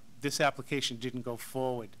this application didn't go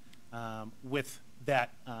forward with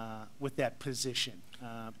that position.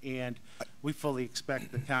 And we fully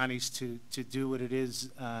expect the counties to do what it is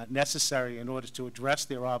necessary in order to address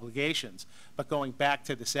their obligations. But going back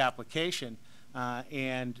to this application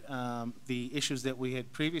and the issues that we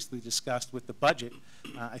had previously discussed with the budget,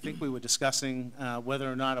 I think we were discussing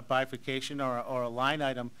whether or not a bifurcation or a line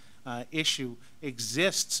item issue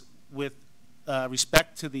exists with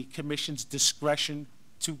respect to the commission's discretion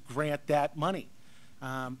to grant that money.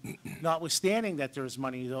 Notwithstanding that there is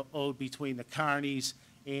money owed between the Carneys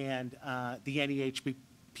and the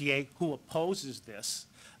NEHBPA, who opposes this.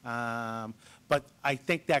 But I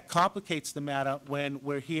think that complicates the matter when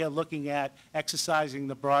we're here looking at exercising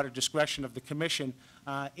the broader discretion of the commission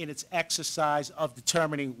in its exercise of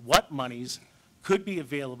determining what monies could be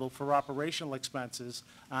available for operational expenses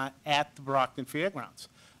at the Brockton Fairgrounds.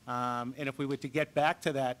 And if we were to get back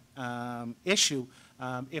to that issue,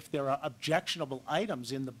 if there are objectionable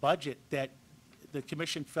items in the budget that the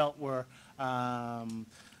commission felt were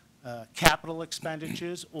capital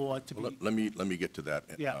expenditures or to Well, be... let me get to that.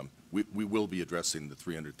 Yeah. We will be addressing the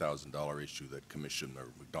 $300,000 issue that Commissioner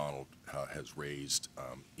McDonald has raised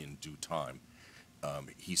in due time.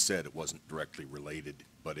 He said it wasn't directly related,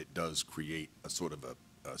 but it does create a sort of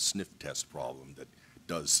a sniff test problem that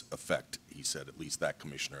does affect, he said, at least that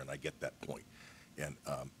commissioner, and I get that point. And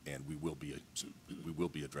we will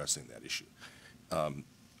be addressing that issue.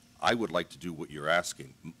 I would like to do what you're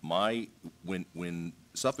asking. When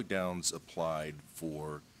Suffolk Downs applied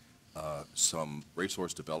for some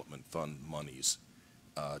Racehorse Development Fund monies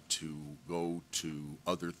to go to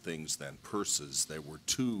other things than purses, there were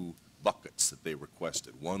two buckets that they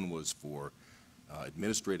requested. One was for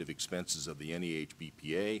administrative expenses of the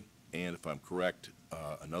NEHBPA, and if I'm correct,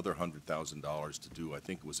 another $100,000 to do, I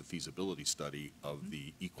think it was a feasibility study of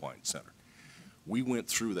the equine center. We went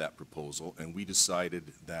through that proposal and we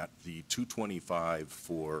decided that the 225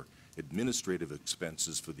 for administrative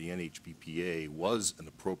expenses for the NHPPA was an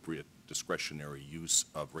appropriate discretionary use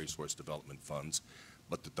of racehorse development funds,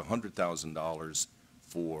 but that the $100,000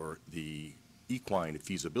 for the equine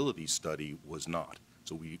feasibility study was not.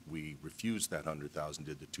 So we refused that 100,000,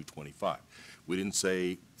 did the 225. We didn't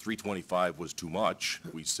say 325 was too much.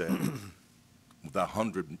 We said the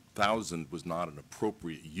 100,000 was not an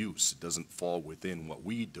appropriate use. It doesn't fall within what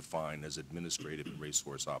we define as administrative and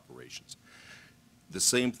racehorse operations. The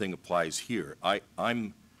same thing applies here.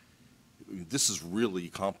 This is really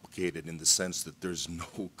complicated in the sense that there's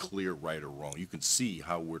no clear right or wrong. You can see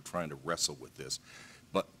how we're trying to wrestle with this.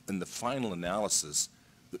 But in the final analysis,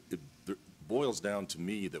 it boils down to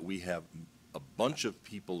me that we have a bunch of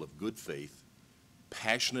people of good faith,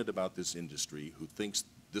 passionate about this industry, who thinks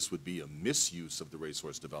this would be a misuse of the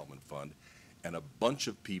Racehorse Development Fund, and a bunch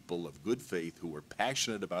of people of good faith who are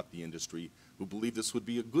passionate about the industry who believe this would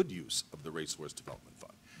be a good use of the Racehorse Development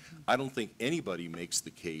Fund. I don't think anybody makes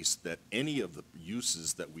the case that any of the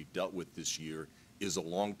uses that we've dealt with this year is a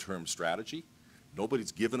long-term strategy.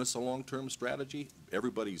 Nobody's given us a long-term strategy.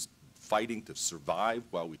 Everybody's fighting to survive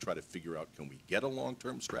while we try to figure out, can we get a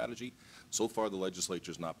long-term strategy? So far, the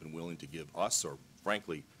legislature's not been willing to give us, or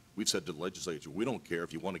frankly, we've said to the legislature, we don't care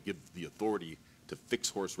if you want to give the authority to fix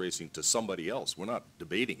horse racing to somebody else. We're not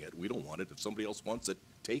debating it. We don't want it. If somebody else wants it,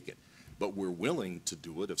 take it. But we're willing to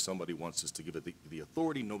do it if somebody wants us to give it the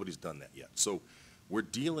authority. Nobody's done that yet. So we're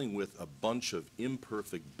dealing with a bunch of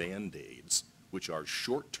imperfect Band-Aids, which are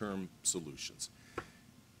short-term solutions.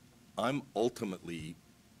 I'm ultimately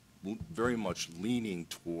very much leaning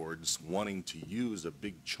towards wanting to use a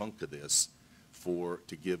big chunk of this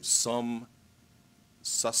to give some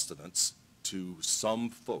sustenance to some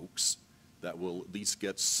folks that will at least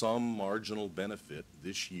get some marginal benefit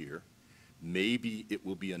this year. Maybe it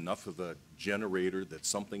will be enough of a generator that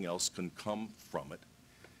something else can come from it.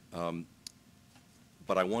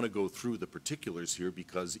 But I want to go through the particulars here,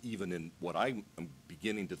 because even in what I'm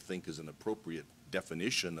beginning to think is an appropriate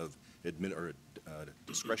definition of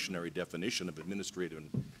discretionary definition of administrative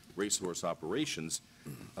and racehorse operations,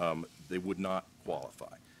 they would not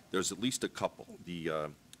qualify. There's at least a couple. The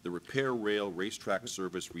repair rail racetrack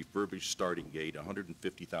service refurbished starting gate,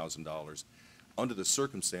 $150,000. Under the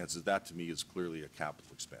circumstances, that to me is clearly a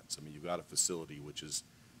capital expense. I mean, you've got a facility which is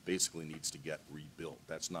basically needs to get rebuilt.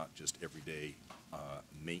 That's not just everyday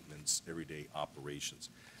maintenance, everyday operations.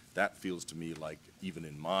 That feels to me like, even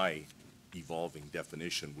in my evolving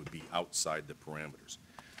definition, would be outside the parameters.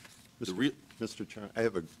 Mr. Chairman, I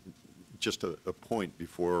have just a point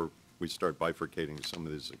before we start bifurcating some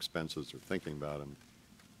of these expenses or thinking about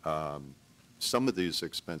them. Some of these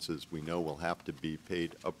expenses we know will have to be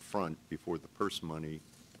paid up front before the purse money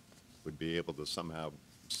would be able to somehow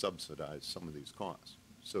subsidize some of these costs.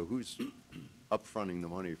 So who's upfronting the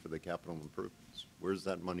money for the capital improvements? Where's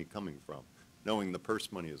that money coming from? Knowing the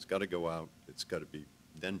purse money has got to go out, it's got to be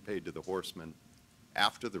then paid to the horsemen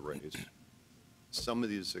after the race. Some of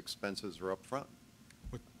these expenses are up front.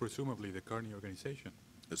 But presumably the Carney organization.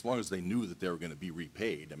 As long as they knew that they were going to be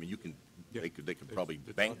repaid, I mean, you can, Yeah. they could probably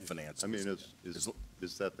It's bank obvious. finance. I mean, this.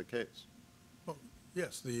 is that the case? Well,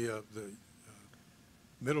 yes, the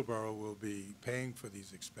Middleborough will be paying for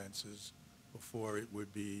these expenses before it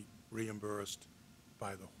would be reimbursed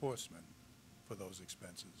by the horsemen for those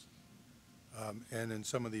expenses. And in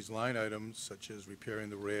some of these line items, such as repairing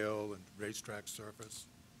the rail and racetrack surface,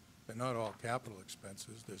 they're not all capital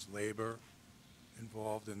expenses. There's labor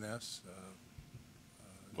involved in this.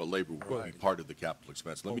 Well, labor will be Right. part of the capital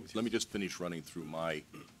expense. Let me Always. just finish running through my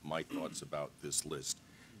thoughts about this list.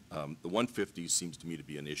 The 150 seems to me to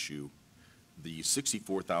be an issue. The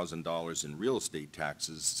 $64,000 in real estate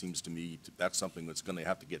taxes seems to me that's something that's going to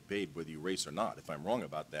have to get paid whether you race or not. If I'm wrong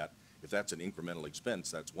about that, if that's an incremental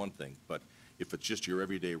expense, that's one thing. But if it's just your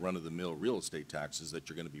everyday run-of-the-mill real estate taxes that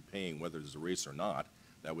you're going to be paying whether there's a race or not,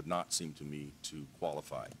 that would not seem to me to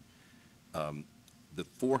qualify. The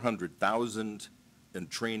 $400,000 in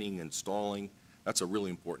training, installing, that's a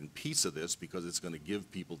really important piece of this because it's going to give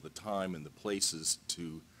people the time and the places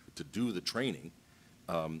to do the training.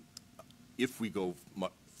 If we go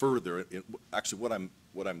further, actually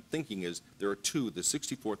what I'm thinking is there are two, the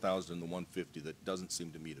 $64,000 and the $150 that doesn't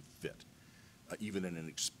seem to me to fit, even in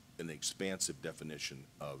an expansive definition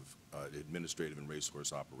of administrative and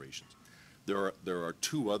racehorse operations. There are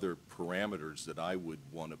two other parameters that I would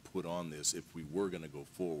want to put on this if we were going to go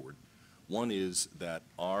forward. One is that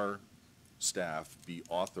our staff be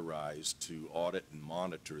authorized to audit and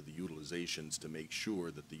monitor the utilizations to make sure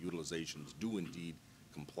that the utilizations do indeed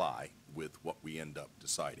comply with what we end up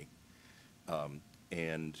deciding.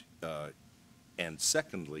 And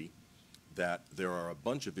secondly, that there are a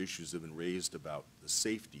bunch of issues that have been raised about the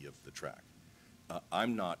safety of the track.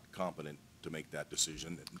 I'm not competent to make that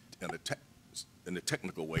decision in a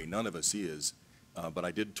technical way. None of us is. But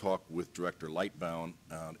I did talk with Director Lightbound,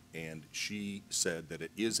 and she said that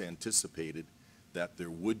it is anticipated that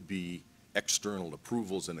there would be external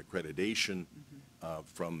approvals and accreditation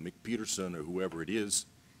from McPeterson or whoever it is,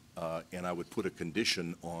 and I would put a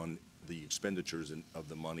condition on the expenditures of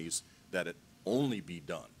the monies that it only be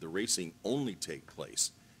done, the racing only take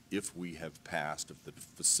place if we have passed, if the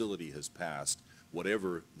facility has passed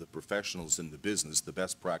whatever the professionals in the business, the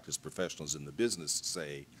best practice professionals in the business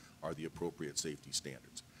say are the appropriate safety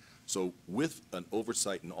standards. So with an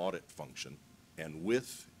oversight and audit function and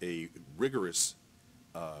with a rigorous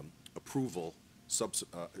approval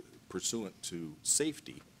pursuant to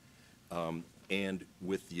safety, and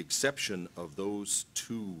with the exception of those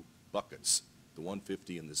two buckets, the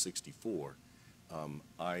 150 and the 64,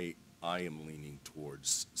 I am leaning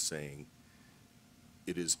towards saying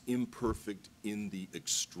it is imperfect in the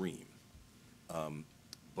extreme.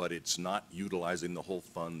 But it's not utilizing the whole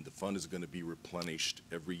fund. The fund is going to be replenished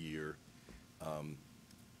every year.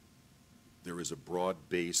 There is a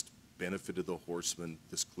broad-based benefit to the horsemen.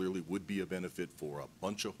 This clearly would be a benefit for a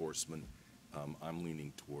bunch of horsemen. I'm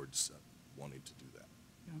leaning towards wanting to do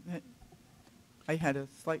that. I had a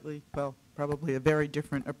slightly, well, probably a very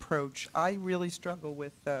different approach. I really struggle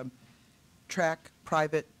with track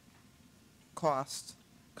private costs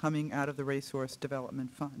coming out of the Racehorse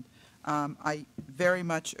Development Fund. I very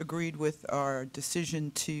much agreed with our decision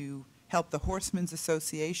to help the Horsemen's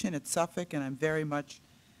Association at Suffolk, and I'm very much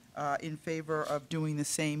in favor of doing the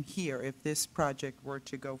same here if this project were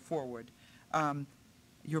to go forward.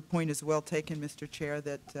 Your point is well taken, Mr. Chair,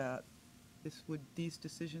 that these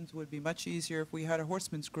decisions would be much easier if we had a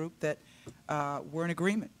horsemen's group that were in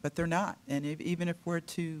agreement, but they're not. And even if we're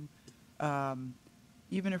to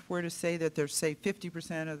say that there's, say,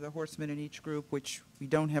 50% of the horsemen in each group, which we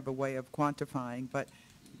don't have a way of quantifying, but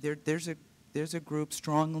there's a group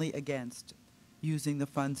strongly against using the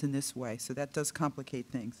funds in this way, so that does complicate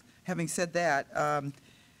things. Having said that,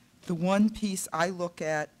 the one piece I look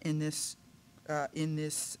at in this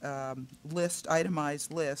list,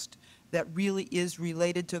 itemized list, that really is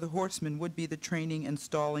related to the horsemen would be the training and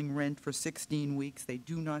stalling rent for 16 weeks. They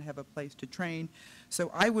do not have a place to train.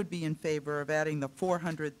 So I would be in favor of adding the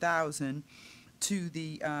 $400,000 to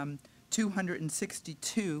the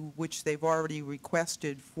 262, which they've already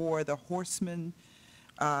requested for the horsemen,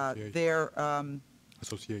 their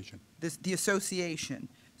Association. the association.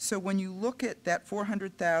 So when you look at that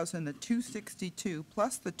 400,000, the 262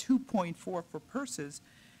 plus the 2.4 for purses,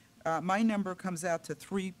 my number comes out to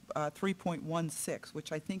 3.16,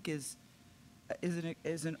 which I think is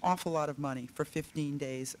an awful lot of money for 15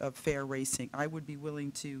 days of fair racing. I would be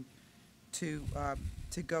willing to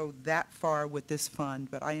go that far with this fund,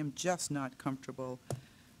 but I am just not comfortable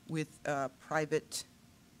with private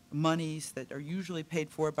monies that are usually paid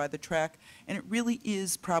for by the track. And it really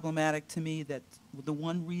is problematic to me that the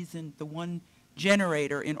one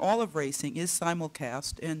generator in all of racing is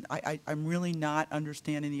simulcast, and I'm really not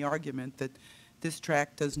understanding the argument that this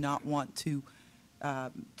track does not want to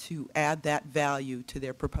add that value to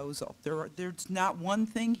their proposal. There's not one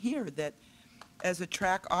thing here that, as a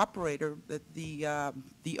track operator, that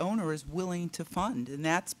the owner is willing to fund, and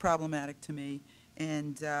that's problematic to me.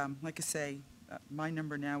 And like I say, my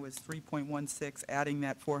number now is 3.16, adding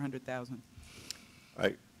that 400,000.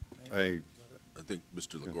 I think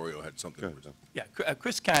Mr. Ligorio had something. Yeah,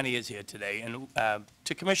 Chris Connie is here today, and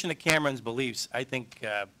to Commissioner Cameron's beliefs, I think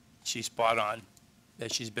she's spot on,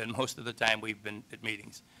 as she's been most of the time we've been at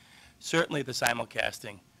meetings. Certainly the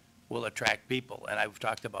simulcasting will attract people, and I've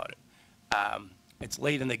talked about it. It's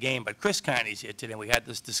late in the game, but Chris Connie's here today, and we had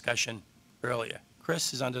this discussion earlier.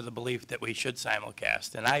 Chris is under the belief that we should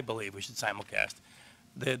simulcast, and I believe we should simulcast.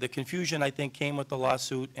 The confusion, I think, came with the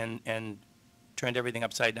lawsuit and turned everything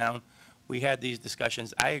upside down. We had these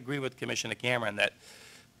discussions. I agree with Commissioner Cameron that,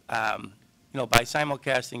 by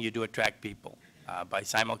simulcasting, you do attract people. By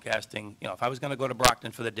simulcasting, if I was going to go to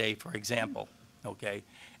Brockton for the day, for example, okay,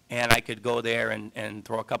 and I could go there and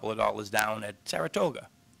throw a couple of dollars down at Saratoga,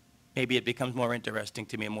 maybe it becomes more interesting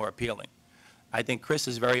to me and more appealing. I think Chris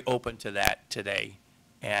is very open to that today,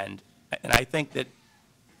 and I think that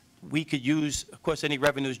we could use, of course, any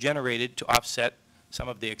revenues generated to offset some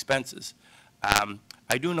of the expenses.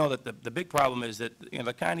 I do know that the big problem is that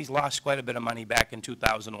the county's lost quite a bit of money back in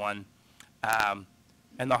 2001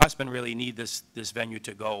 And the Husband really need this venue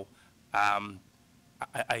to go.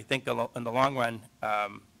 I think in the long run,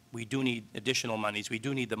 we do need additional monies. We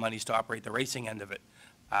do need the monies to operate the racing end of it.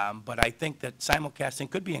 But I think that simulcasting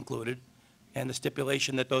could be included, and the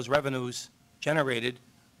stipulation that those revenues generated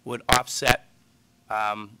would offset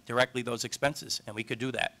directly those expenses, and we could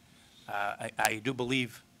do that. I do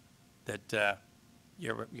believe that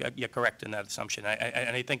you're correct in that assumption.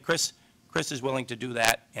 And I think Chris is willing to do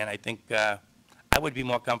that, and I think I would be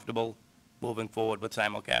more comfortable moving forward with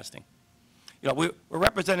simulcasting. You know, we're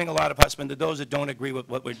representing a lot of husbands. There's those that don't agree with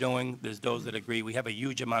what we're doing. There's those that agree. We have a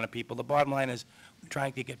huge amount of people. The bottom line is we're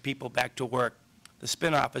trying to get people back to work. The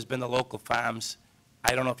spinoff has been the local farms.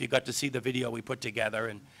 I don't know if you got to see the video we put together,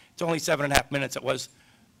 and it's only 7.5 minutes. It was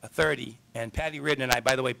 30. And Patty Ridden and I,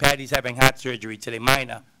 by the way, Patty's having heart surgery today,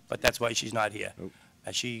 minor, but that's why she's not here.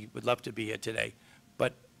 She would love to be here today.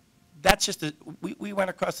 But that's just, we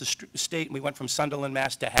went across the state, and we went from Sunderland,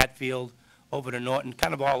 Mass. To Hatfield, over to Norton,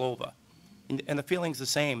 kind of all over. And the feeling's the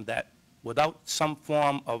same, that without some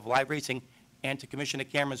form of live racing, and to Commissioner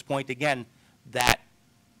Cameron's point again, that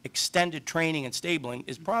extended training and stabling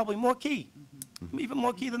is probably more key, even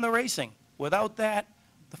more key than the racing. Without that,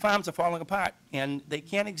 the farms are falling apart, and they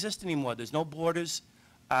can't exist anymore. There's no borders.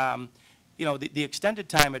 You know, the extended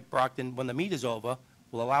time at Brockton, when the meet is over,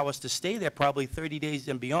 will allow us to stay there probably 30 days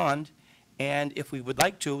and beyond, and if we would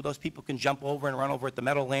like to, those people can jump over and run over at the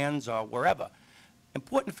Meadowlands or wherever.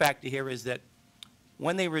 Important factor here is that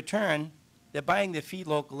when they return, they're buying their feed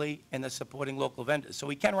locally and they're supporting local vendors. So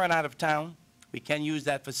we can run out of town, we can use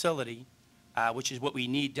that facility, which is what we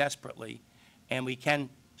need desperately, and we can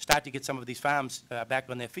start to get some of these farms back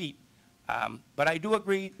on their feet. But I do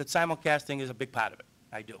agree that simulcasting is a big part of it.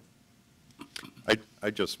 I do. I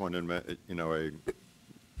just wanted to, you know,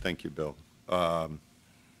 thank you, Bill.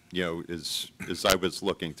 You know, as I was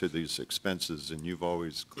looking through these expenses, and you've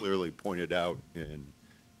always clearly pointed out in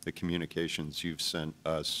the communications you've sent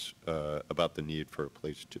us about the need for a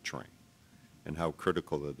place to train and how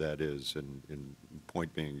critical that is, and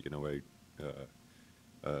point being, you know, I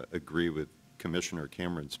agree with Commissioner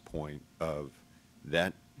Cameron's point of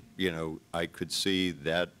that, you know, I could see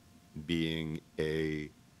that being a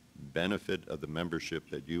benefit of the membership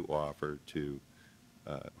that you offer to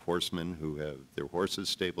horsemen who have their horses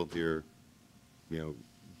stabled here, you know,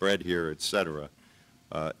 bred here, et cetera,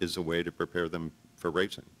 is a way to prepare them for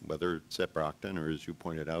racing, whether it's at Brockton or, as you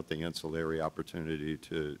pointed out, the ancillary opportunity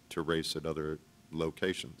to race at other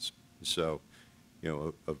locations. So, you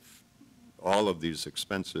know, of all of these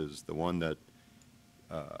expenses, the one that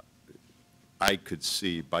I could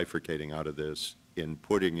see bifurcating out of this in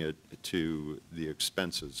putting it to the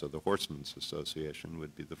expenses of the Horsemen's Association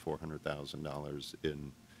would be the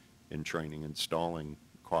 $400,000 in training and stalling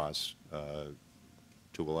costs to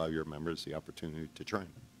allow your members the opportunity to train.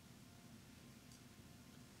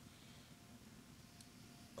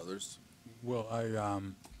 Others? Well,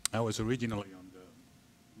 I was originally on the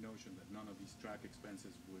notion that none of these track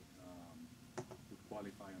expenses would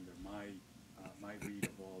qualify under my read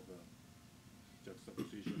of all the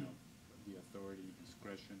juxtaposition of the authority,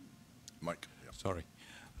 discretion. Mike. Yeah. Sorry.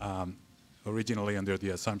 Originally under the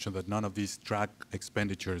assumption that none of these track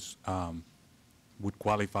expenditures would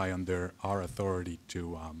qualify under our authority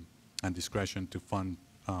to and discretion to fund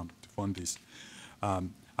this.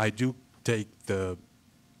 I do take the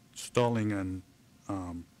stalling and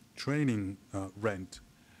training rent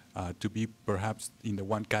to be perhaps in the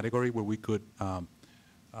one category where we could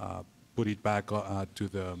put it back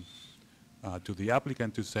to the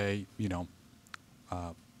applicant to say, you know,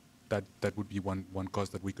 that would be one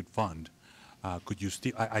cost that we could fund. Could you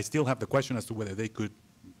still? I still have the question as to whether they could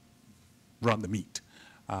run the meet,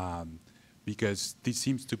 because this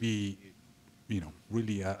seems to be, you know,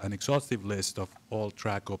 really an exhaustive list of all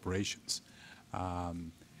track operations,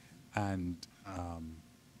 and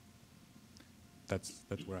that's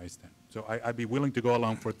where I stand. So I'd be willing to go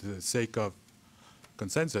along for the sake of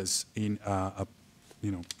consensus in,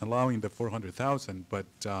 you know, allowing the 400,000, but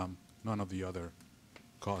none of the other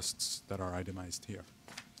costs that are itemized here,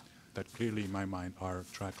 that clearly in my mind are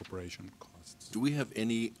track operation costs. Do we have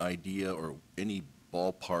any idea or any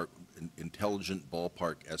ballpark, intelligent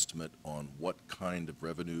ballpark estimate on what kind of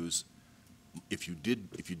revenues, if you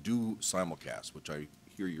do simulcast, which I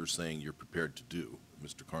hear you're saying you're prepared to do,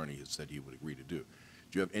 Mr. Carney has said he would agree to do.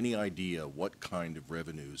 Do you have any idea what kind of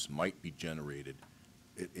revenues might be generated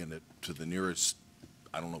to the nearest,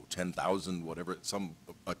 I don't know, 10,000, whatever, some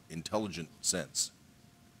intelligent sense?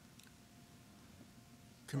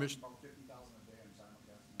 Commissioner. About 50,000 a day in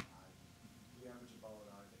simulcasting. We average about,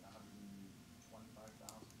 I think,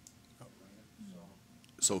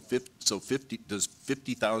 125,000. So So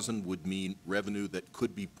 50,000 would mean revenue that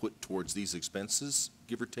could be put towards these expenses,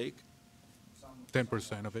 give or take?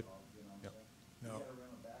 10% of it. Yep. You gotta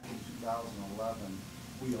remember, back in 2011,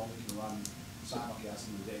 we only can run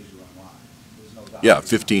simulcast in the days you run live. There's no doubt. Yeah,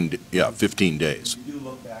 15 days. If you do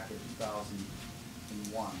look back at 2001,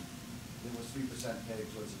 there was 3% paid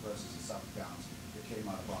towards the versus the Suffolk County. It came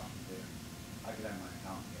out of Boston there. I could have my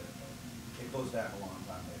account get it, but it goes back a long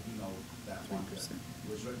time. There. You know that one. It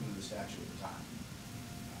was written in the statute at the time.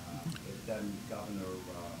 Then Governor,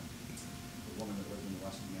 the woman that lived in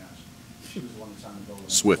Western Mass, she was the one that signed the bill.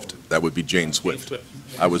 Swift, that would be Jane Swift.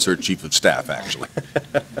 I was her chief of staff, actually.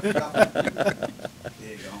 There you go.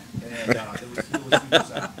 And there was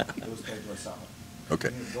 3%. It was paid by Suffolk. Okay.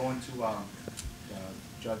 And going to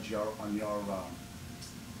Judge, on your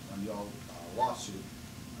lawsuit.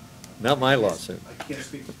 Not my lawsuit. I can't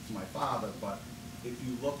speak to my father, but if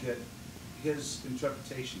you look at his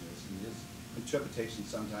interpretation is, and his interpretation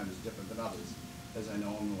sometimes is different than others, as I know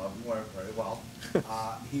him and love him very well,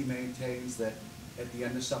 he maintains that at the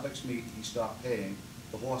end of Suffolk's meet, he stopped paying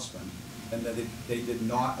the horsemen, and that they did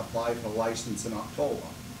not apply for a license in October.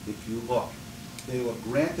 If you look, they were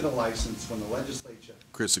granted a license when the legislature.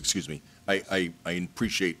 Chris, excuse me. I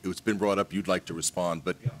appreciate, it's been brought up, you'd like to respond,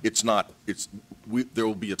 but Yeah. it's not, there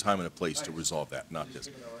will be a time and a place to resolve that, not this. Just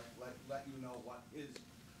figured I'd let you know what is.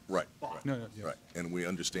 Right, spot. No, no, yeah. right. And we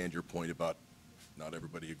understand your point about not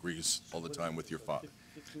everybody agrees all the time with your father.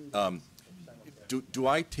 Do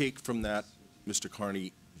I take from that, Mr.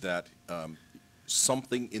 Carney, that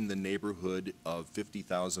something in the neighborhood of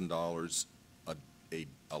 $50,000 a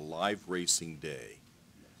live racing day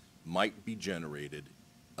might be generated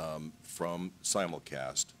from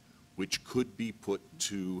simulcast, which could be put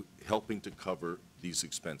to helping to cover these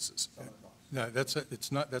expenses? No, that's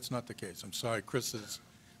not the case. I'm sorry, Chris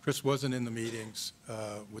wasn't in the meetings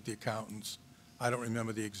with the accountants. I don't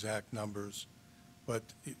remember the exact numbers, but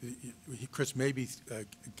Chris may be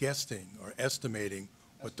guessing or estimating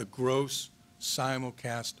what the gross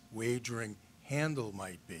simulcast wagering handle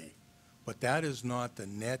might be, but that is not the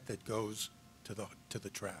net that goes to the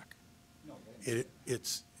track. No,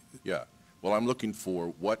 It's Yeah. Well, I'm looking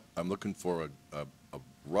for a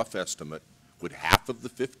rough estimate. Would half of the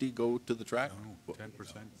 50 go to the track? No,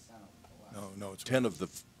 10%. no, it's 10 of the,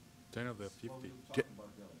 10 of the 50. Well, we were talking about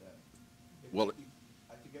it the other day. Well,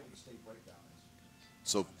 I forget what the state breakdown is.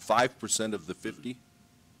 so 5% of the 50?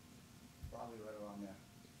 Probably right around there.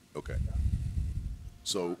 Okay.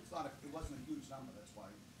 So, It's not, it wasn't a huge number, that's why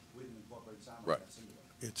we didn't incorporate Right. simulcast into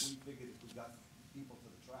it. It's- We figured if we got people to the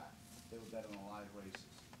track, they would bet on the live races,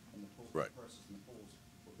 and the pool, Right. purses and the pools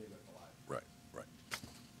were bigger for live. right, right.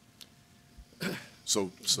 So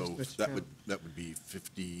Mr. that would be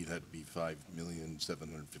 50, that'd be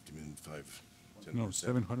 5,750,000, No,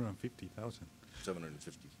 750,000.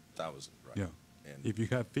 750,000, right? Yeah. And If you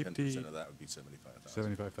have 50, 10% of that would be 75,000.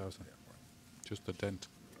 75,000. Yeah, right. Just a dent.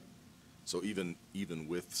 So even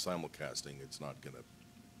with simulcasting, it's not going to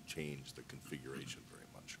change the configuration very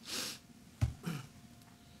much.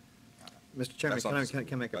 Mr. Chairman, That's not can I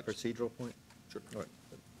something make a much. procedural point? Sure. All right.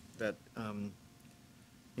 That,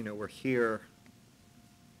 we're here,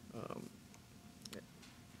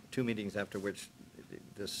 2 meetings after which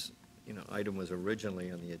this, item was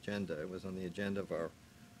originally on the agenda. It was on the agenda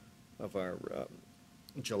of our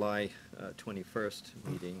July 21st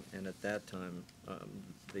meeting, and at that time,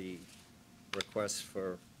 the request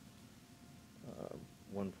for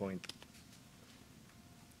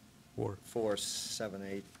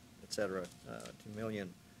 1.478, et cetera, 2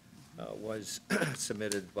 million, was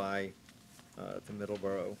submitted by the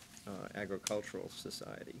Middleborough Agricultural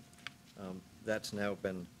Society. That's now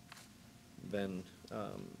been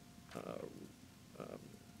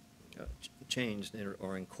changed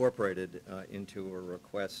or incorporated into a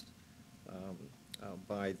request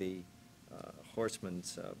by the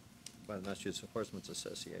by the Massachusetts Horsemen's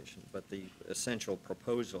Association. But the essential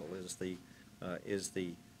proposal is the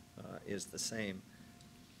same.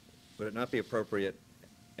 Would it not be appropriate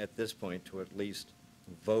at this point to at least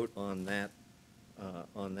vote on that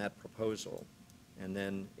proposal? And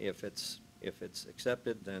then if it's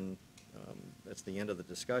accepted, then that's the end of the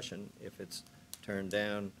discussion. If it's turned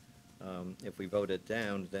down, if we vote it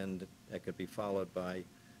down, then that could be followed by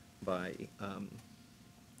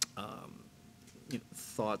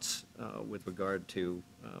thoughts with regard to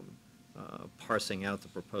parsing out the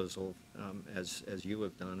proposal as you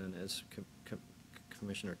have done and as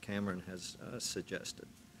Commissioner Cameron has suggested.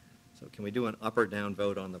 So can we do an up or down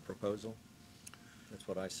vote on the proposal? That's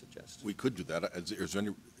what I suggest. We could do that. Is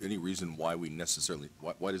there any reason why we necessarily,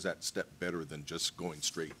 why is that step better than just going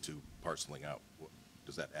straight to parceling out?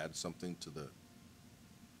 Does that add something to the,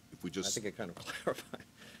 if we I just, think it kind of clarified.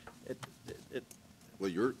 It, well,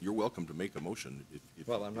 you're welcome to make a motion if.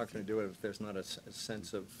 well, I'm not going to do it if there's not a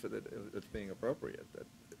sense of it being appropriate.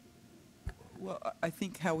 Well, I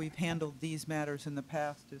think how we've handled these matters in the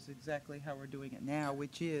past is exactly how we're doing it now,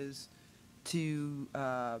 which is to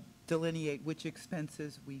delineate which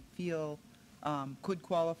expenses we feel could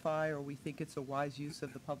qualify, or we think it's a wise use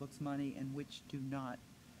of the public's money, and which do not.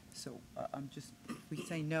 So I'm just, if we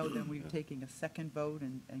say no, then we're taking a second vote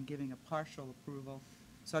and giving a partial approval.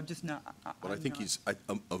 So I'm just not, But I I'm think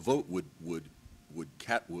not- a vote would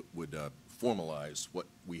formalize what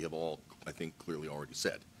we have all, I think, clearly already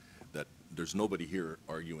said, that there's nobody here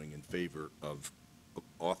arguing in favor of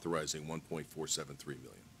authorizing 1.473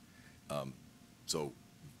 million. So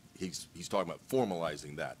he's talking about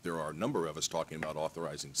formalizing that. There are a number of us talking about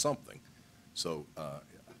authorizing something. So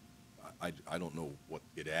I don't know what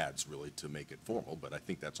it adds really to make it formal, but I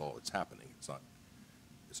think that's all that's happening.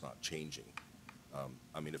 It's not changing.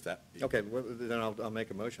 I mean, if that. Okay, well, then I'll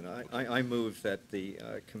make a motion. I move that the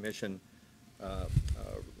commission,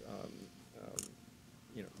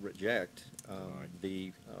 reject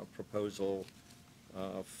the proposal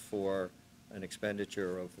for an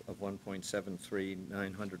expenditure of 1.73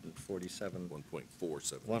 947.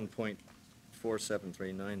 1.47.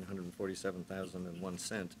 1.473 947,001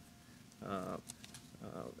 cent,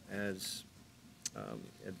 as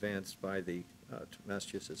advanced by the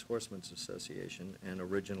Massachusetts Horsemen's Association and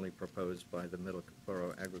originally proposed by the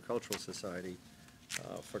Middleborough Agricultural Society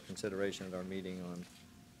for consideration at our meeting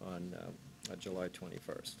on July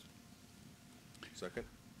 21st. Second?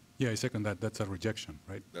 Yeah, I second that. That's a rejection,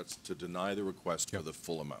 right? That's to deny the request for Yep. the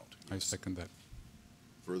full amount. I Yes. second that.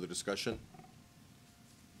 Further discussion?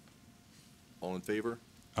 All in favor?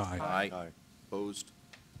 Aye. Aye. Opposed?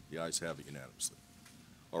 The ayes have it unanimously.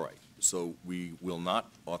 All right, so we will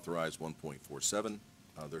not authorize 1.47.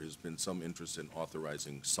 There has been some interest in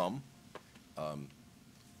authorizing some.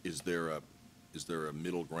 Is there a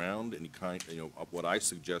middle ground, any kind, what I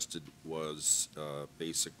suggested was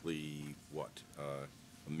basically, what,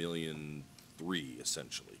 $1.3 million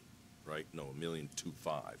essentially, right? No, $1.25 million.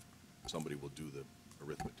 Somebody will do the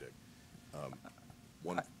arithmetic.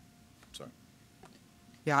 Sorry.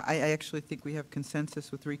 Yeah, I actually think we have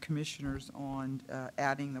consensus with three commissioners on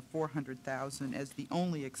adding the 400,000 as the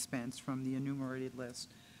only expense from the enumerated list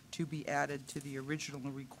to be added to the original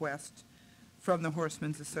request from the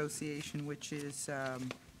Horsemen's Association, which is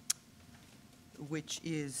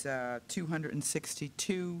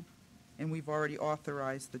 262, and we've already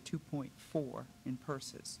authorized the 2.4 in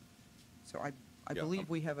purses. So I Yeah, believe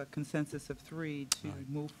we have a consensus of three to Right.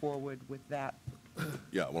 move forward with that.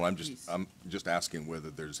 Yeah, well, I'm Please. just asking whether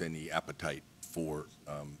there's any appetite for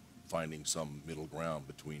finding some middle ground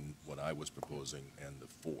between what I was proposing and the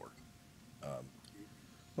 4.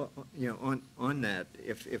 Well, on that,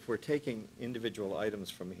 if we're taking individual items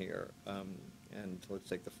from here, and let's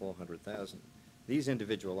take the 400,000, these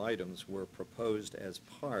individual items were proposed as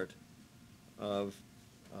part of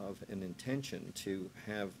an intention to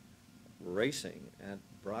have racing at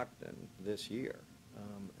Brockton this year,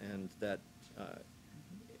 and that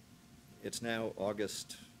it's now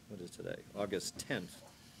August, what is today? August 10th.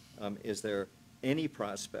 Is there any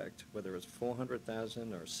prospect, whether it's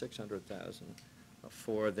 400,000 or 600,000,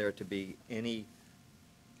 for there to be any,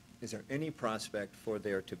 is there any prospect for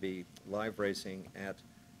there to be live racing at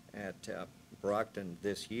Brockton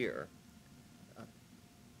this year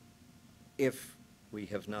if we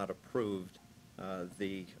have not approved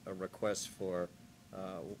the request for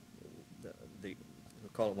we'll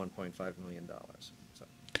call it $1.5 million? So,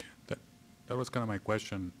 That was kind of my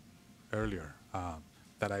question earlier,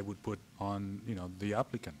 that I would put on, the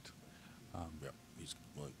applicant. Yeah, he's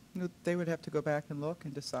willing. They would have to go back and look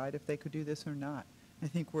and decide if they could do this or not. I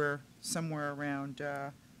think we're somewhere around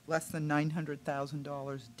less than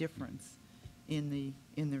 $900,000 difference in the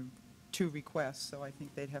two requests, so I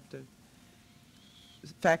think they'd have to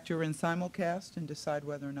factor in simulcast and decide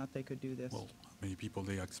whether or not they could do this. Well, how many people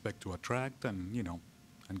they expect to attract and,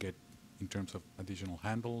 and get in terms of additional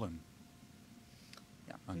handle and,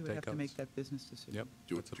 Yeah, on we would have to takeouts. make that business decision. yep.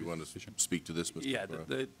 Do that's a you want to decision. speak to this, Mr. Yeah,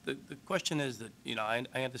 Burrow? the question is that,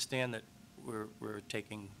 I understand that we're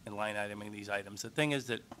taking and line iteming these items. The thing is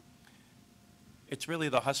that it's really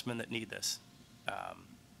the Husman that need this.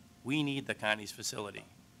 We need the county's facility.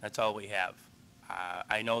 That's all we have.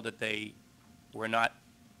 I know that they were not,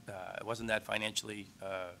 it wasn't that financially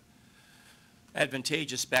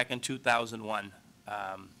advantageous back in 2001.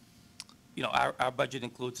 Our budget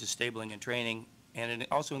includes the stabling and training, and it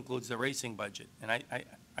also includes the racing budget. And I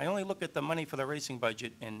only look at the money for the racing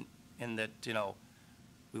budget in that,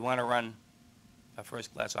 We want to run a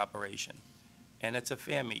first-class operation. And it's a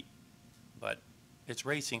fair meet, but it's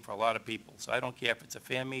racing for a lot of people. So I don't care if it's a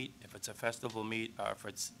fair meet, if it's a festival meet, or if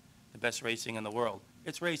it's the best racing in the world.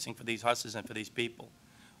 It's racing for these horses and for these people.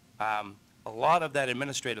 A lot of that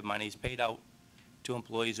administrative money is paid out to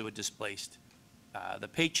employees who are displaced. The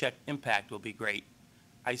paycheck impact will be great.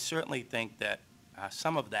 I certainly think that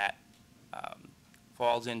some of that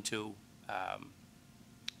falls into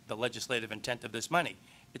the legislative intent of this money.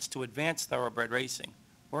 It's to advance thoroughbred racing.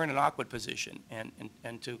 We're in an awkward position,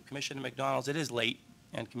 and to Commissioner McDonald's, it is late,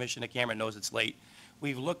 and Commissioner Cameron knows it's late.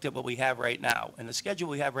 We've looked at what we have right now, and the schedule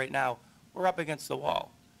we have right now, we're up against the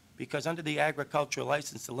wall, because under the agricultural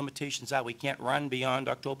license, the limitations are we can't run beyond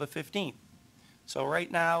October 15th. So right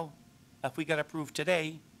now, if we got approved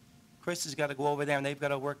today, Chris has got to go over there, and they've got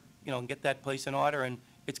to work, you know, and get that place in order, and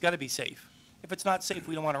it's got to be safe. If it's not safe,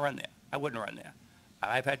 we don't want to run there. I wouldn't run there.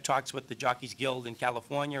 I've had talks with the Jockeys Guild in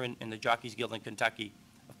California and the Jockeys Guild in Kentucky.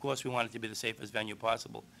 Of course, we want it to be the safest venue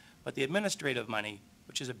possible. But the administrative money,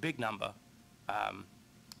 which is a big number,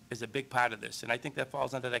 is a big part of this. And I think that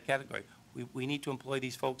falls under that category. We need to employ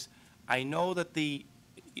these folks. I know that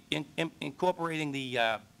incorporating the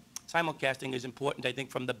simulcasting is important, I think,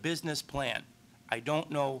 from the business plan. I don't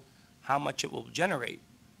know how much it will generate,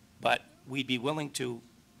 but we'd be willing to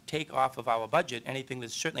take off of our budget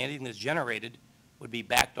certainly anything that's generated would be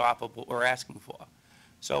backed off of what we're asking for.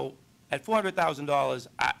 So at $400,000,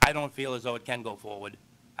 I don't feel as though it can go forward,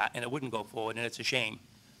 and it wouldn't go forward, and it's a shame.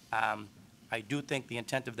 I do think the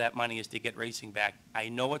intent of that money is to get racing back. I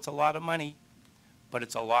know it's a lot of money, but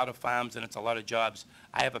it's a lot of farms and it's a lot of jobs.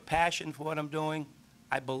 I have a passion for what I'm doing.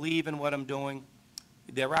 I believe in what I'm doing.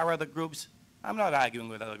 There are other groups. I'm not arguing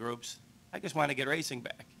with other groups. I just want to get racing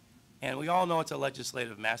back. And we all know it's a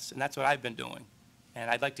legislative mess, and that's what I've been doing. And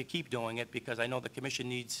I'd like to keep doing it because I know the commission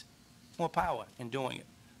needs more power in doing it.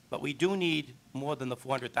 But we do need more than the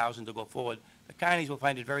 $400,000 to go forward. The counties will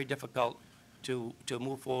find it very difficult to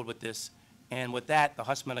move forward with this. And with that, the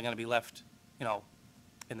Hussmen are going to be left, you know,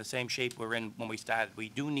 in the same shape we're in when we started. We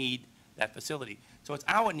do need that facility. So it's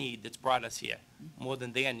our need that's brought us here more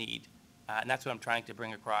than their need. And that's what I'm trying to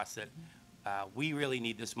bring across, that we really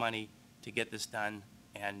need this money to get this done.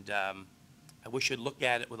 And I wish you'd look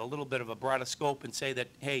at it with a little bit of a broader scope and say that,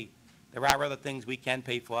 hey, there are other things we can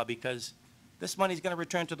pay for because this money is going to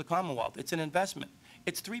return to the Commonwealth. It's an investment.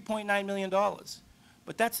 It's $3.9 million.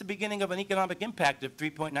 But that's the beginning of an economic impact of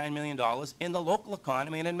 $3.9 million in the local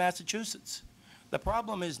economy and in Massachusetts. The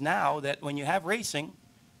problem is now that when you have racing,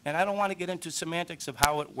 and I don't want to get into semantics of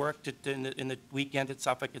how it worked in the weekend at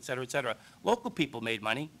Suffolk, et cetera, local people made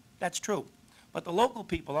money. That's true. But the local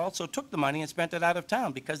people also took the money and spent it out of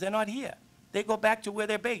town because they're not here. They go back to where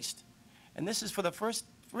they're based. And this is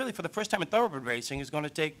really for the first time in thoroughbred racing, is going to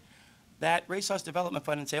take that Racehorse Development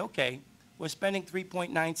Fund and say, okay, we're spending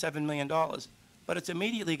 $3.97 million, but it's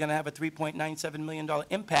immediately going to have a $3.97 million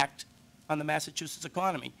impact on the Massachusetts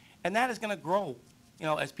economy. And that is going to grow, you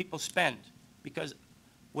know, as people spend. Because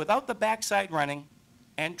without the backside running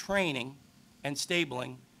and training and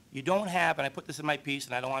stabling, you don't have, and I put this in my piece,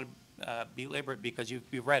 and I don't want to belabor it because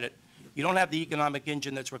you've read it, you don't have the economic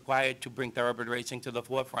engine that's required to bring thoroughbred racing to the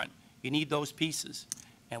forefront. You need those pieces.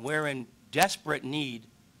 And we're in desperate need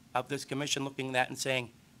of this commission looking at that and saying,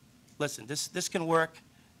 listen, this can work,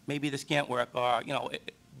 maybe this can't work, or, you know,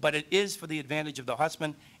 but it is for the advantage of the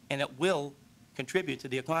Hussmen, and it will contribute to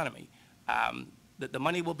the economy. The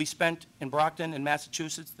money will be spent in Brockton and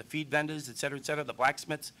Massachusetts, the feed vendors, et cetera, the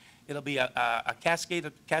blacksmiths. It'll be a cascade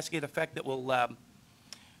effect that will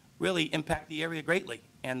really impact the area greatly.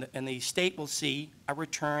 And the state will see a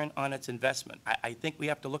return on its investment. I think we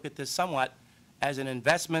have to look at this somewhat as an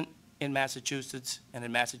investment in Massachusetts and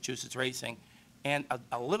in Massachusetts racing, and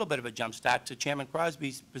a little bit of a jump start to Chairman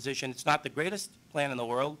Crosby's position. It's not the greatest plan in the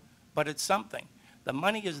world, but it's something. The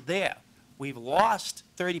money is there. We've lost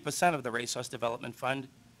 30% of the Racehorse Development Fund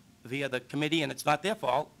via the committee, and it's not their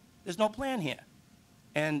fault. There's no plan here.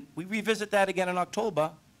 And we revisit that again in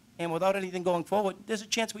October, and without anything going forward, there's a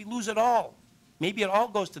chance we lose it all. Maybe it all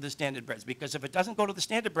goes to the standard breds, because if it doesn't go to the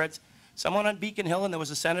standard breds, someone on Beacon Hill, and there was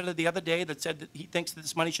a senator the other day that said that he thinks that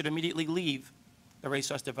this money should immediately leave the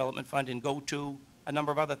Racehorse Development Fund and go to a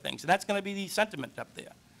number of other things. And that's going to be the sentiment up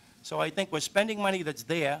there. So I think we're spending money that's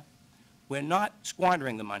there. We're not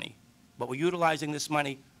squandering the money, but we're utilizing this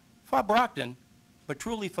money for Brockton, but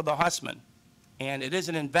truly for the Hussmen. And it is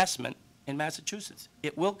an investment in Massachusetts.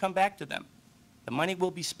 It will come back to them. The money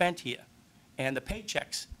will be spent here, and the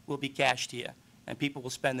paychecks will be cashed here, and people will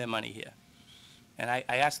spend their money here. And I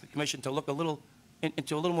asked the commission to look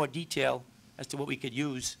into a little more detail as to what we could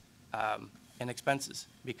use in expenses,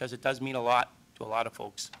 because it does mean a lot to a lot of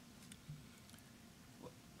folks.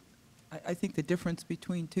 I think the difference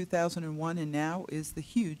between 2001 and now is the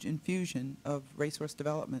huge infusion of racehorse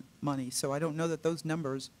development money. So I don't know that those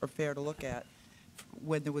numbers are fair to look at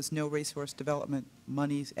when there was no racehorse development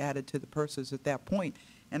monies added to the purses at that point.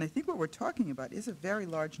 And I think what we're talking about is a very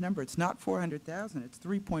large number. It's not 400,000, it's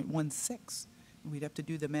 3.16. We'd have to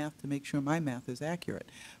do the math to make sure my math is accurate.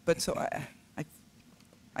 But so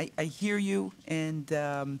I hear you, and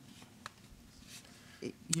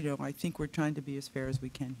you know, I think we're trying to be as fair as we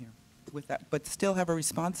can here with that, but still have a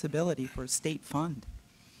responsibility for a state fund.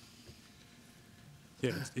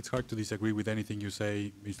 Yeah, it's hard to disagree with anything you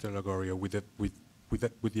say, Mr. Lagorio,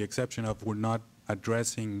 with the exception of we're not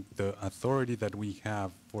addressing the authority that we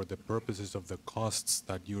have for the purposes of the costs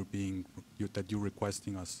that you're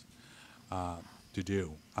requesting us to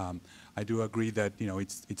do. I do agree that, you know,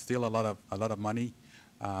 it's still a lot of money.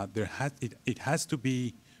 It has to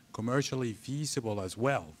be commercially feasible as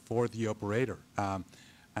well for the operator,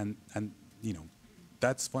 and you know,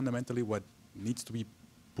 that's fundamentally what needs to be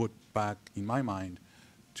put back in my mind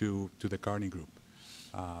to the Carney Group.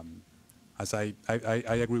 As I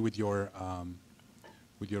agree with your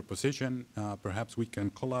position, perhaps we can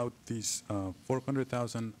call out these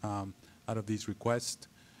 400,000 out of these requests.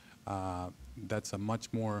 That's a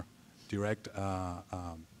much more direct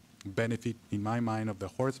benefit in my mind of the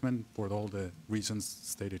horsemen for all the reasons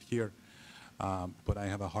stated here. But I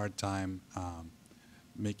have a hard time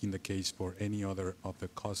making the case for any other of the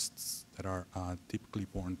costs that are typically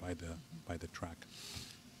borne by the track.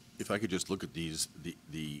 If I could just look at these,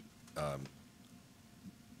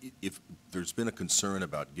 if there's been a concern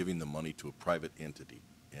about giving the money to a private entity,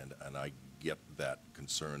 and I get that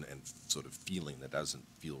concern and sort of feeling that doesn't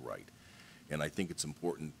feel right. And I think it's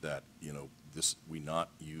important that, you know, we not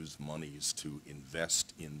use monies to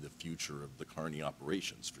invest in the future of the Carney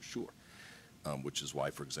operations, for sure, which is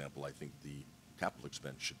why, for example, I think the capital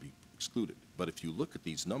expense should be excluded. But if you look at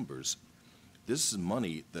these numbers, this is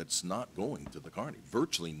money that's not going to the Carney.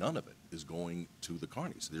 Virtually none of it is going to the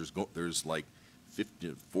Carneys. There's like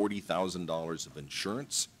 $40,000 of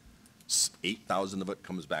insurance. 8,000 of it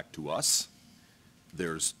comes back to us.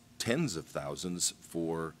 There's tens of thousands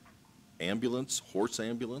for ambulance, horse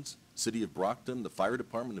ambulance. City of Brockton, the fire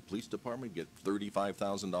department, the police department get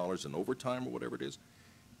 $35,000 in overtime or whatever it is.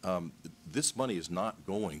 This money is not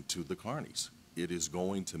going to the Carneys. It is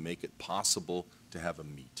going to make it possible to have a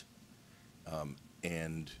meet.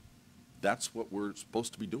 And that's what we're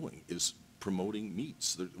supposed to be doing, is promoting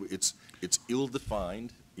meets. It's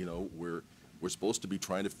ill-defined, you know, we're supposed to be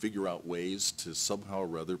trying to figure out ways to somehow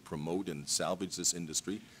or other promote and salvage this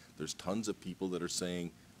industry. There's tons of people that are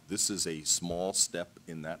saying this is a small step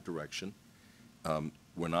in that direction.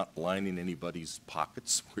 We're not lining anybody's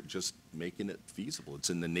pockets. We're just making it feasible. It's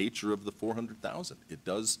in the nature of the 400,000. It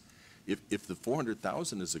does, if the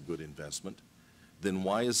 400,000 is a good investment, then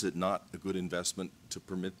why is it not a good investment to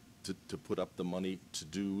permit to put up the money to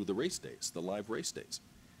do the race days, the live race days?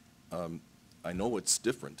 I know it's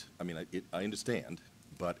different. I mean, I understand,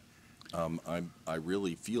 but I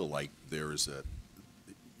really feel like there is a,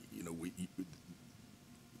 you know,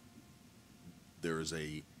 there is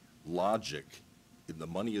a logic. The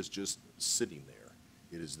money is just sitting there.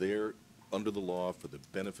 It is there under the law for the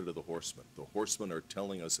benefit of the horsemen. The horsemen are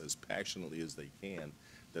telling us as passionately as they can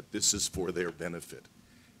that this is for their benefit.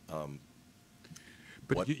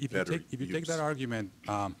 But if you take that argument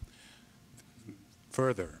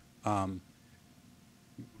further,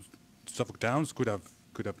 Suffolk Downs could have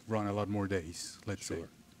run a lot more days, let's say,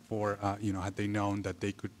 for you know, had they known that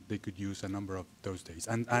they could use a number of those days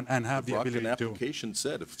and have the ability to. The application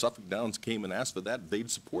said if Suffolk Downs came and asked for that, they'd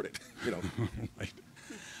support it. You know. Right.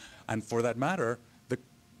 And for that matter,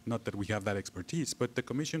 not that we have that expertise, but the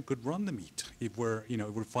commission could run the meet if we're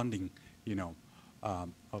funding, you know, all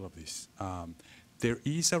of this. There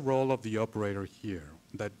is a role of the operator here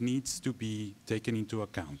that needs to be taken into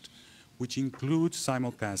account, which includes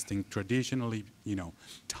simulcasting, traditionally, you know,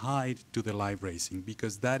 tied to the live racing,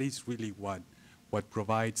 because that is really what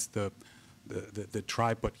provides the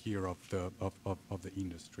tripod here of the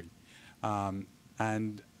industry.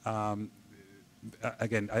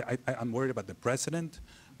 Again, I'm worried about the precedent.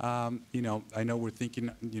 You know, I know we're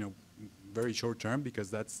thinking, you know, very short term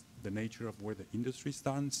because that's the nature of where the industry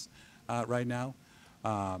stands right now.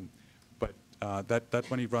 But that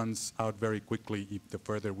money runs out very quickly if the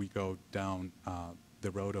further we go down the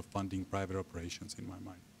road of funding private operations, in my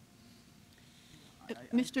mind.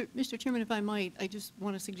 Mr. Chairman, if I might, I just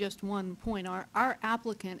want to suggest one point. Our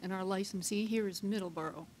applicant and our licensee here is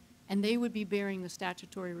Middleborough, and they would be bearing the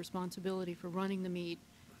statutory responsibility for running the meet,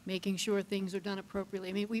 making sure things are done appropriately.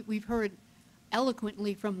 I mean, we've heard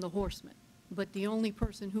eloquently from the horsemen, but the only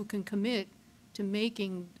person who can commit to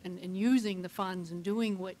making and using the funds and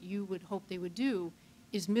doing what you would hope they would do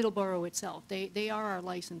is Middleborough itself. They are our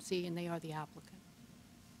licensee and they are the applicant.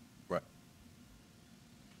 Right.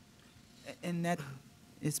 And that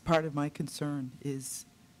is part of my concern, is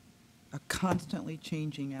a constantly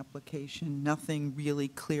changing application, nothing really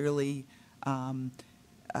clearly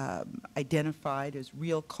identified as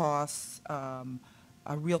real costs,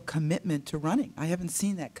 a real commitment to running. I haven't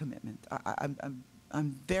seen that commitment.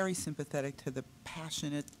 I'm very sympathetic to the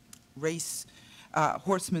passionate race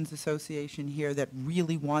horsemen's association here that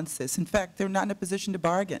really wants this. In fact, they're not in a position to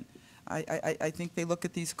bargain. I think they look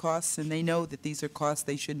at these costs and they know that these are costs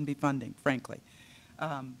they shouldn't be funding, frankly.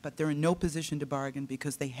 But they're in no position to bargain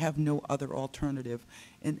because they have no other alternative.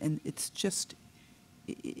 And it's just,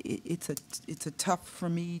 it's a tough for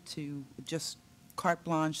me to just carte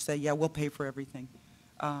blanche say, yeah, we'll pay for everything.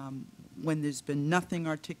 When there's been nothing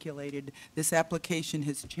articulated. This application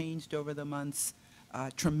has changed over the months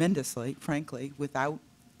tremendously, frankly, without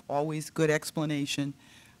always good explanation.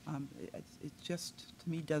 It just, to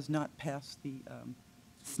me, does not pass the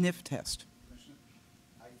sniff test. Commissioner,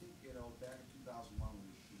 I think, back in 2001,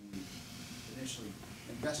 when we initially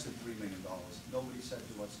invested $3 million, nobody said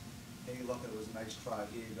to us, hey, look, it was a nice try,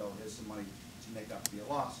 here you go, here's some money to make up for your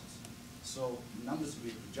losses. So the numbers that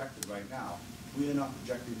we projected right now, we are not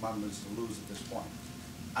projecting numbers to lose at this point.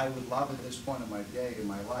 I would love at this point of my day, in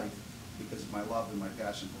my life, because of my love and my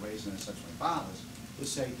passion for racing and such my father's, to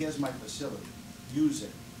say, here's my facility, use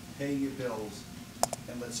it, pay your bills,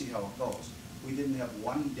 and let's see how it goes. We didn't have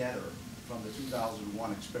one debtor from the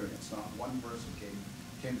 2001 experience. Not one person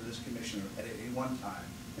came to this commissioner at any one time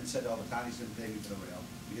and said, oh, the counties didn't pay me for the rail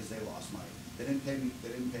because they lost money. They didn't pay me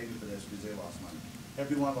for this because they lost money.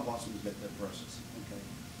 Every one of the horsemen get their purses, okay?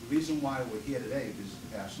 The reason why we're here today is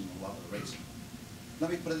the passion and love of the racing. Let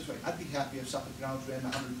me put it this way, I'd be happy if Suffolk County ran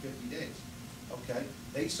 150 days, okay?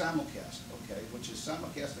 They simulcast, okay, which is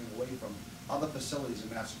simulcasting away from other facilities in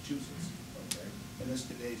Massachusetts, okay, in this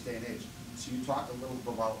today's day and age. So you talk a little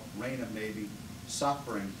bit about Raina maybe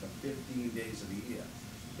suffering for 15 days of the year.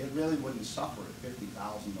 It really wouldn't suffer at $50,000 a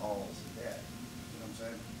day, you know what I'm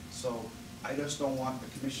saying? So I just don't want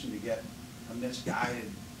the commission to get a misguided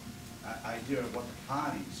idea of what the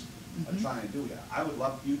counties are trying to do here. I would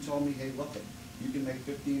love, you told me, hey, look, you can make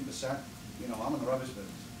 15%. You know, I'm in the rubbish business.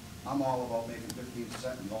 I'm all about making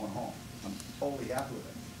 15% and going home. I'm totally happy with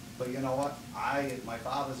it. But you know what? At my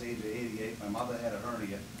father's age of 88, my mother had a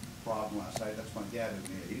hernia problem last night. That's my dad in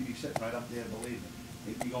there. He'd be sitting right up there, believe me.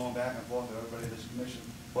 He'd be going back and forth with everybody in this commission,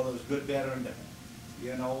 whether it was good, bad, or indifferent.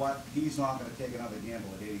 You know what? He's not going to take another gamble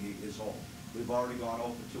at 88 years old. We've already gone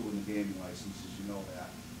 0 for 2 in the gaming licenses, you know that.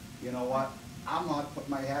 You know what? I'm not putting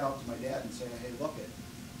my hat out to my dad and saying, hey, look it.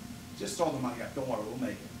 Just throw the money up. Don't worry, we'll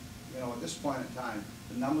make it. You know, at this point in time,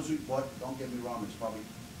 the numbers we put, don't get me wrong, there's probably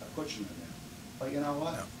a cushion in there. But you know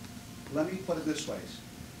what? No. Let me put it this way.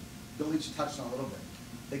 Billy just touched on a little bit.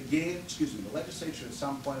 The legislature at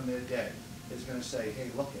some point in their day is going to say,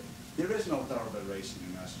 hey, look it. There is no thoroughbred racing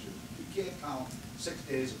in Massachusetts. You can't count 6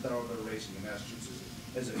 days of thoroughbred racing in Massachusetts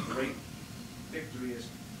as a great victorious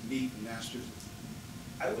meet in Massachusetts.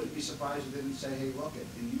 I wouldn't be surprised if they didn't say, hey, look it.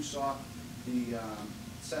 And you saw the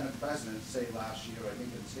Senate President say last year, I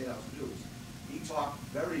think in the State House News, he talked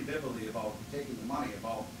very vividly about taking the money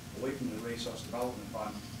away from the Racehorse Development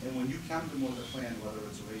Fund, and when you come to them with a plan, whether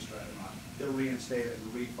it's a racetrack or not, they'll reinstate it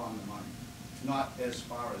and refund the money. Not as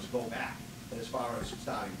far as go back, but as far as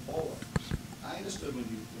starting forward. I understood when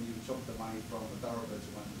you took the money from the thoroughbreds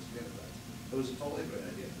and went to the standardbreds. It was a totally great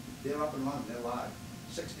idea. They're up and running, they're live.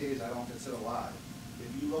 6 days I don't consider live.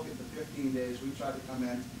 If you look at the 15 days, we tried to come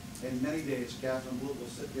in, and many days, Catherine Blue will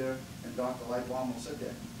sit there, and Dr. Lightbaum will sit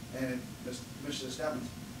there. And Commissioner Stebbins,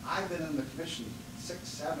 I've been in the commission 6,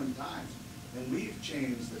 7 times, and we've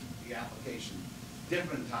changed the application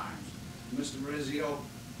different times. Mr. Marizio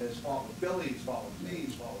has fought with Billy, he's fought with me,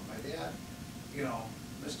 he's fought with my dad. You know,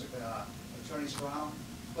 Mr. Attorney Brown,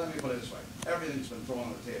 let me put it this way, everything's been thrown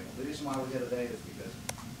on the table. The reason why we're here today is because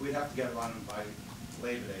we have to get it running by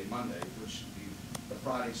Labor Day, Monday, which should be the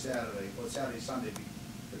Friday, Saturday, well, Saturday, Sunday,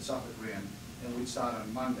 that Suffolk ran, and we'd start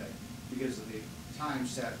on Monday because of the time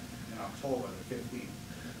set in October the 15th.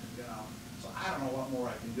 You know, so I don't know what more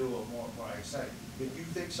I can do or more what I say. If you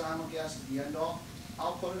think simulcast is the end all,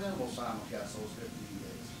 I'll put it in. We'll simulcast those 15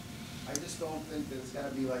 days. I just don't think that it's got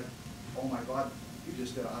to be like, oh my God, you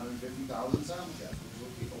just did 150,000 simulcasts. Which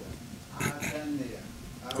will people in. I've been there.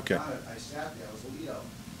 I've done it. I sat there. I was a leader.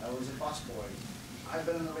 I was a busboy. I've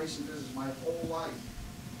been in the racing business my whole life.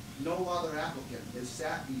 No other applicant has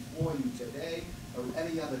sat before you today or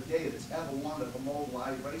any other day that's ever wanted to promote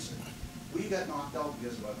live racing. We got knocked out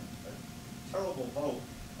because of a terrible vote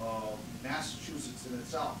of Massachusetts in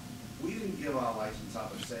itself. We didn't give our license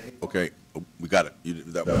up and say. Okay, we got it.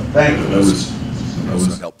 Thank you. That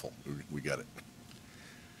was helpful. We got it.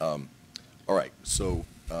 All right, so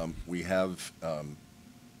we have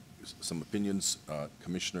some opinions.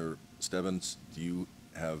 Commissioner Stebbins, do you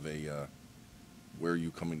have a, where are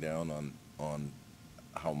you coming down on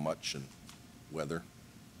how much and whether?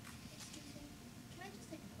 Can I just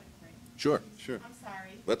take a quick break? Sure, sure. I'm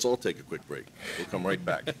sorry. Let's all take a quick break. We'll come right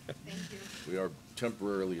back. Thank you. We are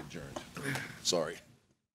temporarily adjourned. Sorry.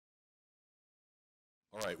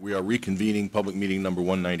 All right, we are reconvening public meeting number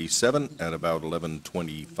 197 at about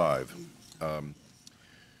 11:25.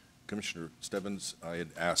 Commissioner Stebbins, I had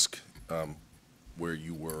asked where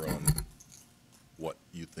you were on what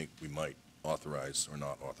you think we might authorize or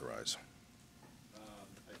not authorize.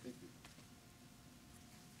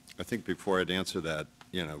 I think before I'd answer that,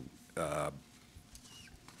 you know,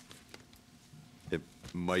 it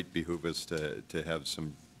might behoove us to have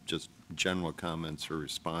some just general comments or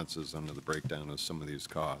responses under the breakdown of some of these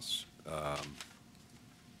costs.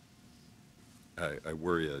 I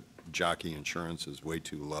worry that jockey insurance is way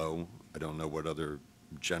too low. I don't know what other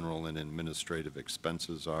general and administrative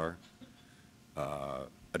expenses are.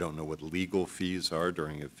 I don't know what legal fees are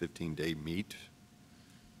during a 15-day meet.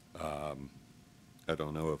 I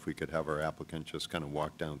don't know if we could have our applicant just kind of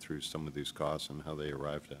walk down through some of these costs and how they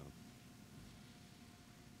arrived at.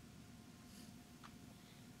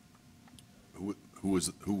 Who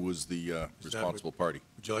was the responsible party?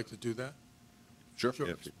 Would you like to do that? Sure.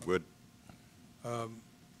 If you would.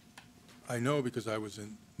 I know because I was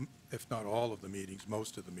in, if not all of the meetings,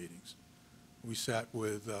 most of the meetings. We sat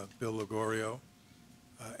with Bill Ligorio,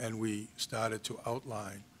 and we started to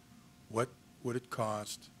outline what would it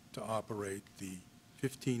cost to operate the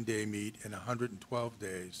 15-day meet and 112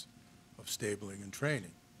 days of stabling and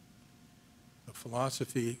training. The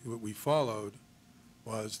philosophy that we followed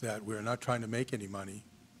was that we're not trying to make any money,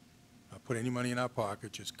 put any money in our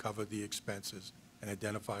pocket, just cover the expenses and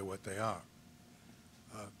identify what they are.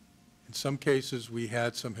 In some cases, we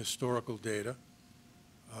had some historical data,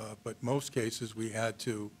 but most cases we had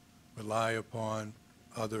to rely upon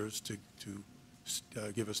others to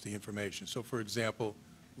give us the information. So, for example,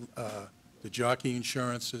 the jockey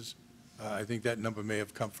insurances, I think that number may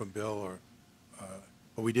have come from Bill,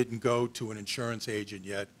 but we didn't go to an insurance agent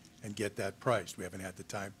yet and get that priced. We haven't had the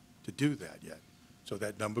time to do that yet. So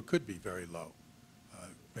that number could be very low,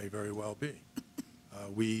 may very well be.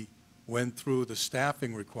 We went through the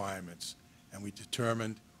staffing requirements, and we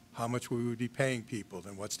determined how much we would be paying people,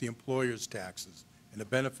 and what's the employer's taxes and the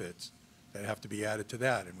benefits that have to be added to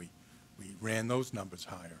that, and we ran those numbers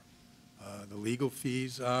higher. The legal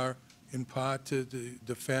fees are in part to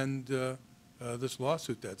defend this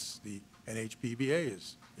lawsuit that's the NHPBA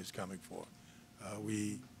is coming for.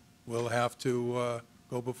 We will have to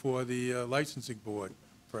go before the licensing board,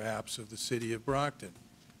 perhaps, of the city of Brockton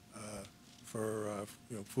for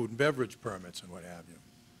you know, food and beverage permits and what have you.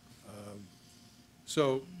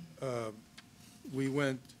 So we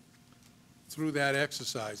went through that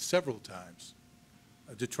exercise several times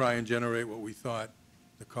to try and generate what we thought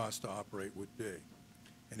the cost to operate would be.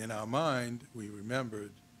 And in our mind, we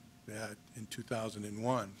remembered that in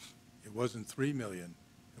 2001, it wasn't $3 million,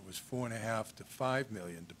 it was $4.5 to $5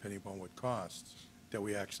 million, depending upon what costs, that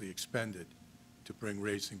we actually expended to bring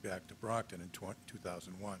racing back to Brockton in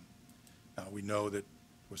 2001. Now, we know that there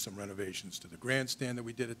were some renovations to the grandstand that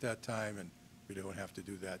we did at that time, and we don't have to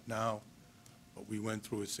do that now, but we went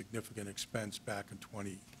through a significant expense back in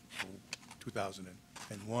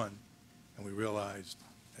 2001, and we realized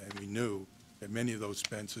and we knew that many of those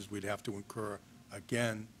expenses we'd have to incur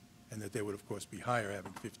again, and that they would, of course, be higher,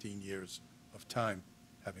 having 15 years of time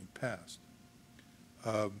having passed.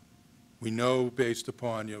 We know, based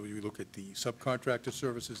upon, you know, we look at the subcontractor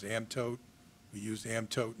services, AmTote. We use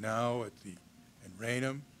AmTote now in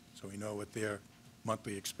Raynham, so we know what their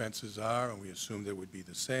monthly expenses are, and we assume they would be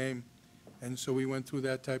the same. And so we went through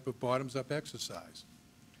that type of bottoms-up exercise.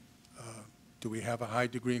 Do we have a high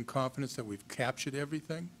degree of confidence that we've captured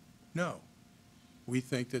everything? No. We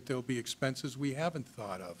think that there'll be expenses we haven't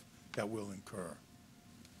thought of that we'll incur.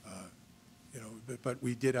 You know, but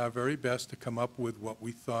we did our very best to come up with what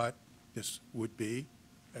we thought this would be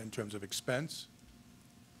in terms of expense.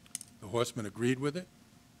 The horsemen agreed with it,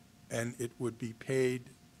 and it would be paid,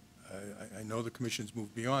 I know the commission's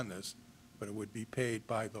moved beyond this, but it would be paid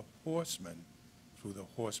by the horsemen through the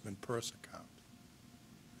horseman purse account.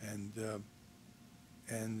 And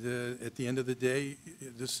at the end of the day,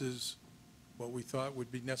 this is what we thought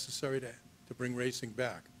would be necessary to to bring racing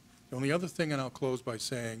back. The only other thing, and I'll close by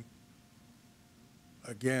saying,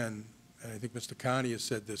 again, and I think Mr. Carney has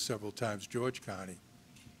said this several times, George Carney,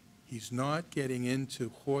 he's not getting into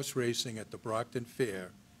horse racing at the Brockton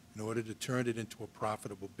Fair in order to turn it into a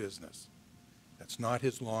profitable business. That's not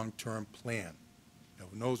his long-term plan. No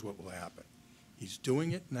one knows what will happen. He's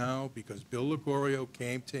doing it now because Bill Ligorio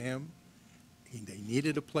came to him. They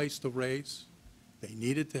needed a place to race. They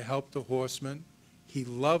needed to help the horsemen. He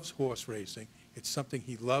loves horse racing. It's something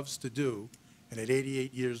he loves to do. And at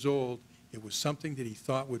 88 years old, it was something that he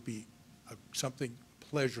thought would be something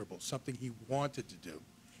pleasurable, something he wanted to do.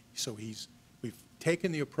 So we've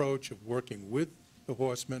taken the approach of working with the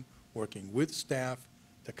horsemen, working with staff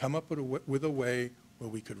to come up with a way where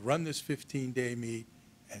we could run this 15-day meet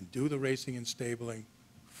and do the racing and stabling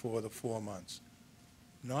for the 4 months.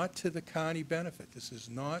 Not to the Carney benefit. This is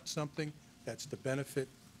not something that's to benefit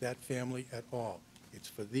that family at all. It's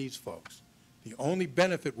for these folks. The only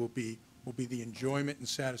benefit will be the enjoyment and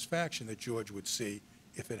satisfaction that George would see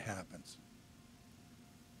if it happens.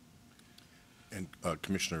 And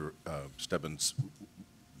Commissioner Stebbins,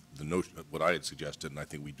 the notion, what I had suggested, and I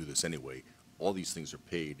think we do this anyway, all these things are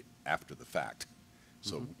paid after the fact.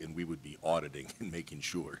 So, and we would be auditing and making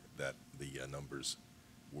sure that the numbers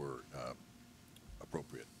were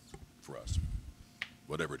appropriate for us,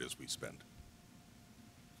 whatever it is we spend.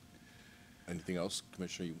 Anything else,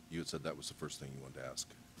 Commissioner? You had said that was the first thing you wanted to ask.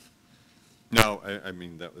 No, I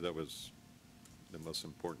mean, that was the most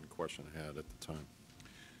important question I had at the time.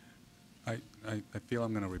 I feel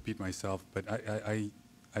I'm going to repeat myself, but I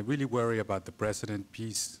really worry about the precedent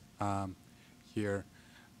piece here.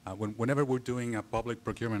 Whenever we're doing a public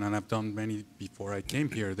procurement, and I've done many before I came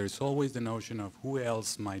here, there's always the notion of who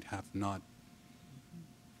else might have done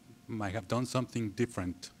something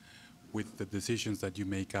different with the decisions that you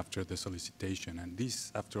make after the solicitation. And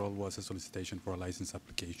this, after all, was a solicitation for a license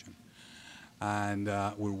application. And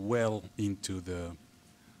we're well into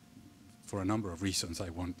for a number of reasons, I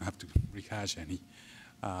won't have to rehash any,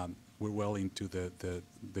 we're well into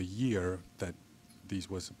the year that this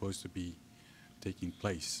was supposed to be taking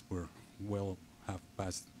place. We're well have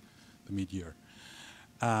past the mid-year.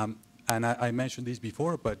 And I mentioned this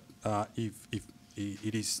before, but if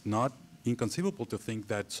it is not inconceivable to think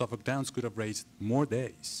that Suffolk Downs could have raised more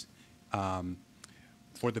days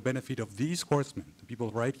for the benefit of these horsemen, the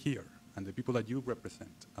people right here, and the people that you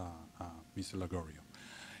represent, Mr. Ligorio,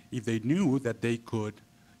 if they knew that they could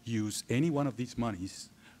use any one of these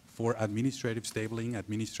monies for administrative stabling,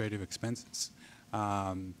 administrative expenses.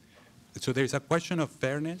 So there's a question of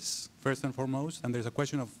fairness, first and foremost, and there's a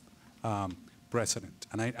question of precedent.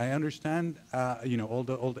 And I understand, all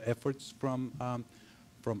the efforts from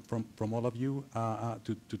all of you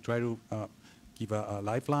to try to give a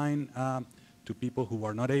lifeline to people who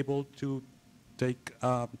are not able to take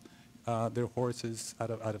their horses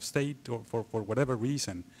out of state or for whatever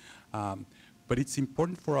reason. But it's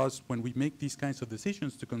important for us when we make these kinds of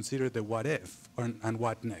decisions to consider the what if and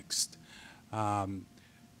what next. And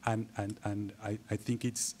I think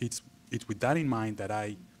it's with that in mind that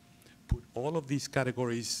I put all of these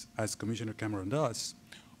categories, as Commissioner Cameron does,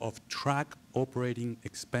 of track operating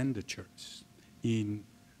expenditures in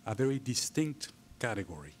a very distinct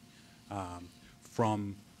category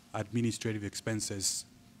from administrative expenses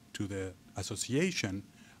to the association,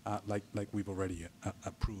 like we've already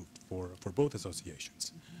approved for both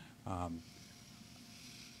associations.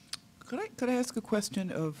 Could I ask a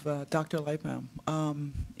question of Dr. Lightbaum?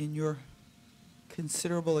 In your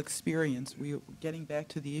considerable experience, getting back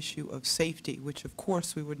to the issue of safety, which of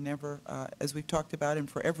course we would never, as we've talked about, and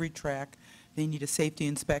for every track, they need a safety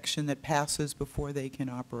inspection that passes before they can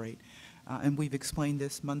operate. And we've explained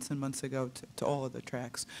this months and months ago to all of the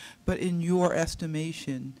tracks. But in your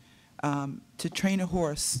estimation, to train a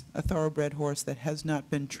horse, a thoroughbred horse that has not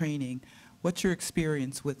been training, what's your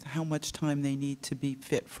experience with how much time they need to be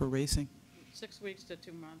fit for racing? 6 weeks to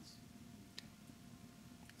 2 months,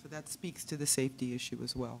 So that speaks to the safety issue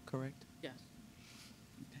as well, correct? yes.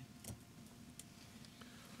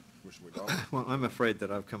 Commissioner McDonald? Well, I'm afraid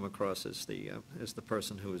that I've come across as the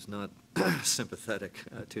person who is not sympathetic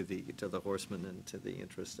to the horsemen and to the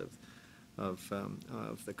interest of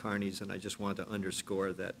the Carneys, and I just want to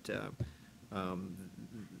underscore that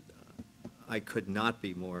I could not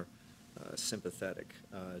be more sympathetic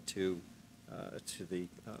to the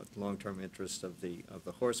long-term interest of the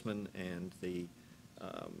horsemen and the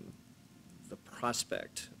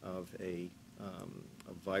prospect of a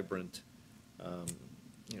vibrant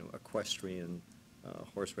equestrian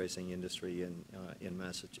horse racing industry in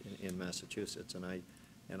Massachusetts, and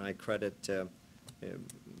I credit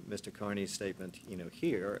Mr. Carney's statement,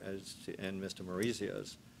 here, and Mr.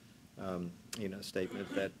 Maurizio's,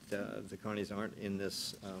 statement that the Carneys aren't in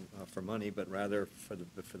this for money, but rather for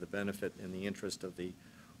the benefit and the interest of the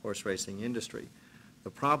horse racing industry. The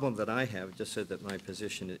problem that I have, just so that my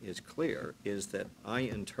position is clear, is that I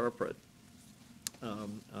interpret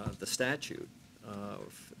the statute,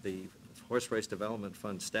 the Horse Race Development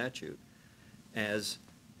Fund statute, as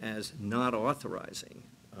not authorizing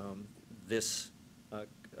this,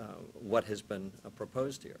 what has been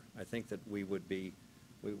proposed here. I think that we would be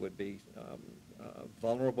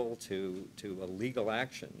vulnerable to a legal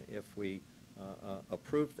action if we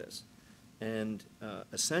approve this. And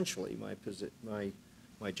essentially,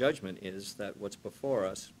 my judgment is that what's before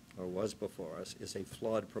us, or was before us, is a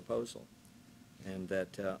flawed proposal, and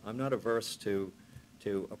that I'm not averse to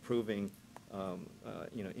approving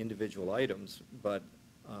individual items, but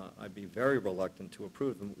I'd be very reluctant to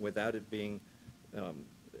approve them without it being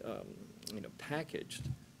packaged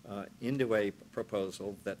into a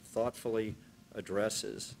proposal that thoughtfully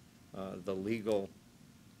addresses the legal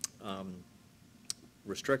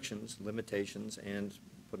restrictions, limitations, and,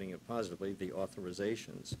 putting it positively, the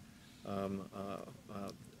authorizations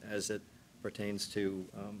as it pertains to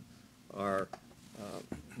our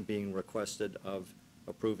being requested of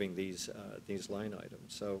approving these line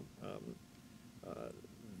items. So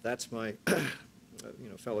that's my,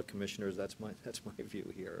 fellow commissioners, that's my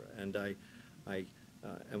view here, and I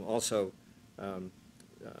am also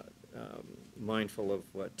mindful of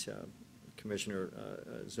what Commissioner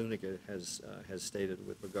Zuniga has stated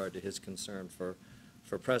with regard to his concern for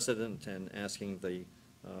precedent and asking the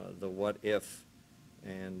what if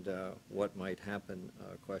and what might happen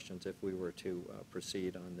questions if we were to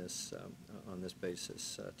proceed on this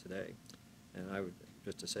basis today. And I would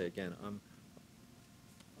just to say again,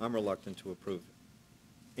 I'm reluctant to approve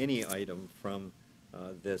any item from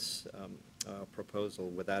this proposal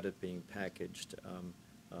without it being packaged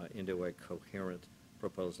into a coherent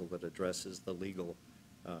proposal that addresses the legal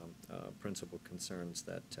principal concerns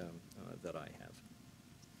that I have.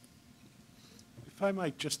 If I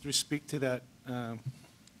might just speak to that,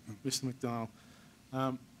 Mr. McDonald,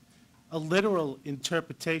 a literal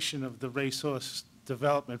interpretation of the Racehorse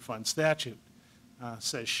Development Fund statute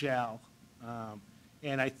says shall,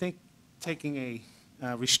 and I think taking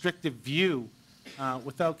a restrictive view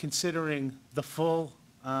without considering the full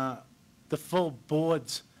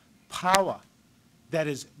board's power that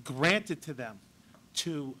is granted to them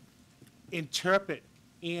to interpret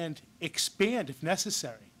and expand, if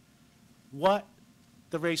necessary, what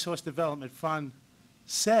the Racehorse Development Fund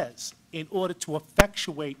says in order to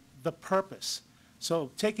effectuate the purpose.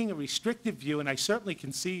 So taking a restrictive view, and I certainly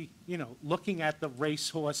can see, looking at the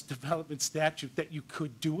Racehorse Development Statute, that you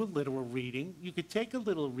could do a literal reading, you could take a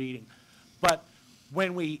little reading, but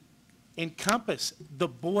when we encompass the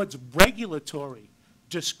board's regulatory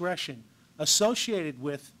discretion associated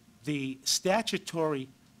with the statutory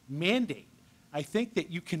mandate, I think that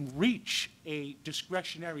you can reach a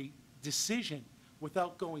discretionary decision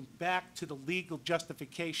without going back to the legal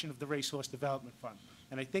justification of the Racehorse Development Fund.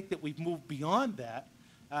 And I think that we've moved beyond that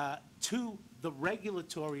to the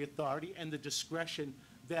regulatory authority and the discretion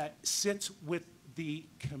that sits with the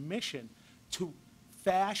commission to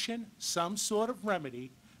fashion some sort of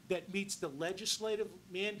remedy that meets the legislative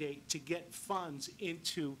mandate to get funds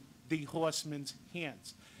into the horsemen's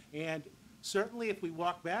hands. And certainly if we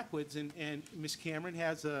walk backwards, and Ms. Cameron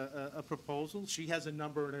has a proposal, she has a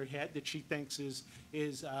number in her head that she thinks is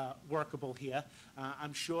workable here.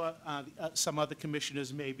 I'm sure some other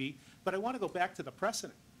commissioners may be, but I want to go back to the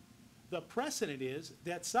precedent. The precedent is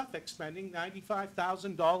that Suffolk's spending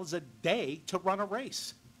 $95,000 a day to run a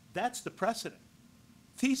race. That's the precedent.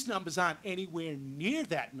 These numbers aren't anywhere near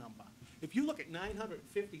that number. If you look at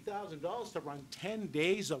 $950,000 to run 10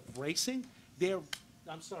 days of racing,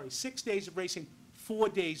 6 days of racing, 4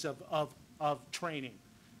 days of training.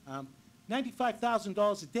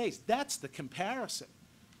 $95,000 a day, that's the comparison.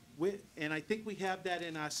 And I think we have that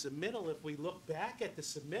in our submittal. If we look back at the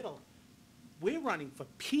submittal, we're running for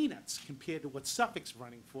peanuts compared to what Suffolk's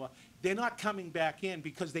running for. They're not coming back in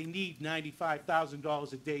because they need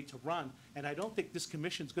 $95,000 a day to run, and I don't think this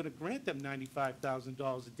commission's going to grant them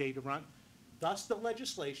 $95,000 a day to run. Thus the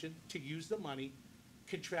legislation to use the money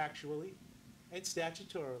contractually and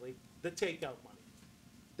statutorily, the takeout money.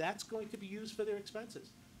 That's going to be used for their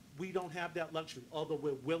expenses. We don't have that luxury, although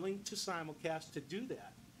we're willing to simulcast to do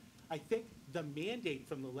that. I think the mandate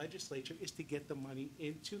from the legislature is to get the money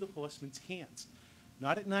into the horsemen's hands.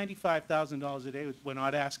 Not at $95,000 a day, we're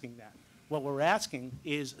not asking that. What we're asking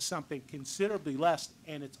is something considerably less,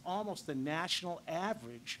 and it's almost the national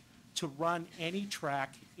average to run any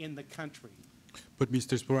track in the country. But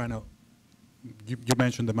Mr. Sporano, you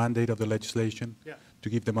mentioned the mandate of the legislation Yeah. to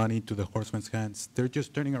give the money to the horsemen's hands. They're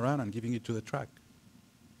just turning around and giving it to the track.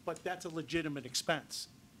 But that's a legitimate expense.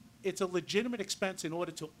 It's a legitimate expense in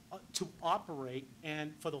order to operate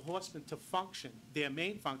and for the horsemen to function. Their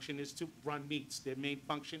main function is to run meets. Their main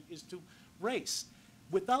function is to race.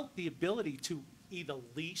 Without the ability to either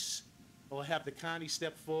lease or have the county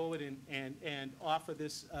step forward and offer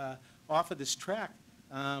this track,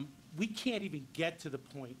 we can't even get to the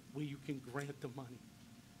point where you can grant the money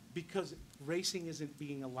because racing isn't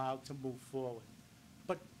being allowed to move forward.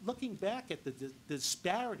 But looking back at the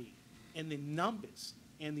disparity in the numbers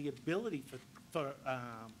and the ability for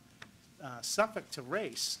Suffolk to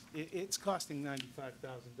race, it's costing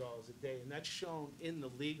 $95,000 a day, and that's shown in the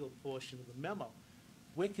legal portion of the memo.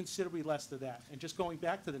 We're considerably less than that. And just going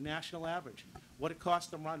back to the national average, what it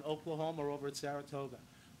costs to run Oklahoma or over at Saratoga,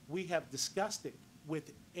 we have discussed it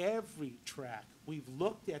with every track. We've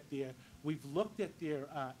looked at their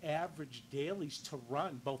average dailies to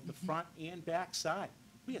run both the front and back side.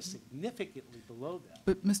 We are significantly below that.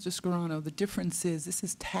 But Mr. Scarano, the difference is this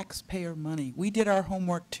is taxpayer money. We did our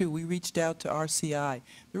homework too. We reached out to RCI.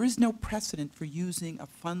 There is no precedent for using a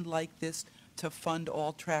fund like this to fund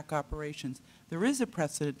all track operations. There is a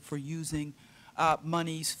precedent for using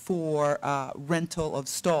monies for rental of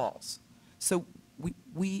stalls. So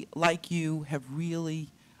we, like you, have really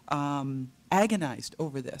agonized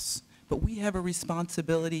over this. But we have a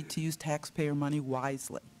responsibility to use taxpayer money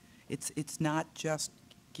wisely. It's not just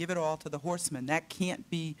give it all to the horsemen. That can't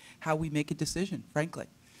be how we make a decision, frankly.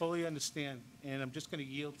 Fully understand, and I'm just going to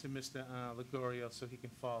yield to Mr. Ligorio so he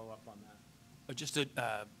can follow up on that. Just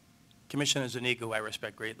Commissioner Zuniga, who I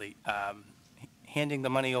respect greatly, handing the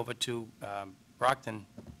money over to Brockton,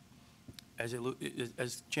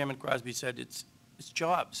 as Chairman Crosby said, it's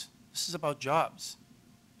jobs. This is about jobs.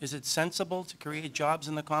 Is it sensible to create jobs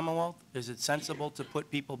in the Commonwealth? Is it sensible to put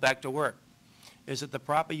people back to work? Is it the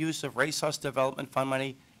proper use of racehorse development fund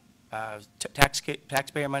money,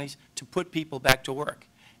 taxpayer monies, to put people back to work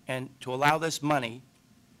and to allow this money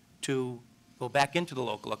to go back into the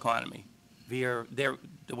local economy via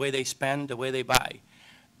the way they spend, the way they buy?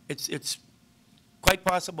 It's quite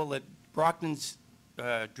possible that Brockton's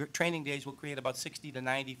training days will create about 60 to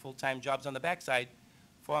 90 full-time jobs on the backside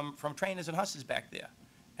from trainers and horses back there.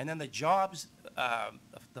 And then the jobs,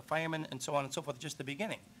 the firemen and so on and so forth, just the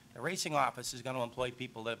beginning. The racing office is going to employ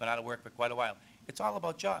people that have been out of work for quite a while. It's all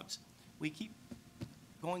about jobs. We keep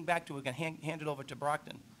going back to we're going to hand it over to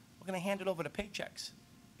Brockton. We're going to hand it over to paychecks.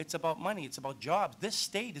 It's about money. It's about jobs. This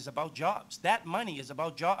state is about jobs. That money is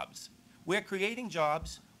about jobs. We're creating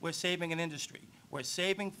jobs. We're saving an industry. We're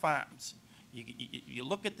saving farms. You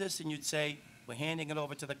look at this and you'd say, we're handing it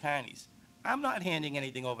over to the counties. I'm not handing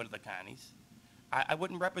anything over to the counties. I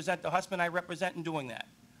wouldn't represent the husband I represent in doing that.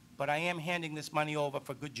 But I am handing this money over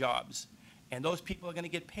for good jobs. And those people are going to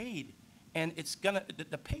get paid. And it's going to,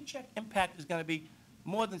 the paycheck impact is going to be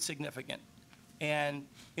more than significant. And,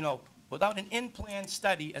 you know, without an in-plan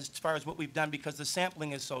study as far as what we've done, because the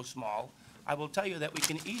sampling is so small, I will tell you that we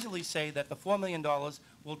can easily say that the $4 million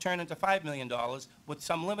will turn into $5 million with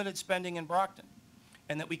some limited spending in Brockton.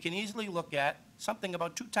 And that we can easily look at something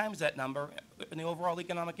about 2 times that number in the overall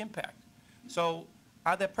economic impact. So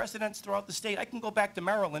are there precedents throughout the state? I can go back to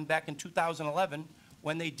Maryland back in 2011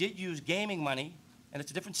 when they did use gaming money, and it's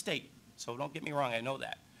a different state, so don't get me wrong, I know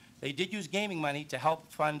that. They did use gaming money to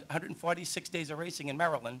help fund 146 days of racing in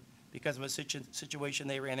Maryland because of a situation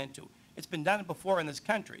they ran into. It's been done before in this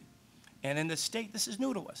country. And in this state, this is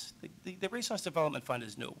new to us. The Racehorse Development Fund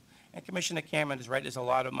is new. And Commissioner Cameron is right, there's a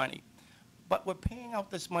lot of money. But we're paying out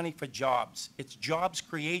this money for jobs. It's jobs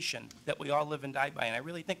creation that we all live and die by. And I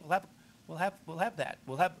really think we'll have that.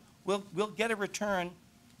 We'll get a return,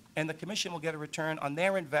 and the commission will get a return on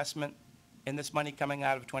their investment in this money coming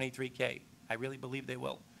out of 23K. I really believe they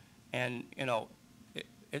will. And, you know,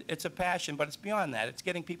 it's a passion, but it's beyond that. It's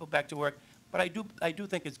getting people back to work. But I do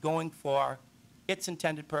think it's going for its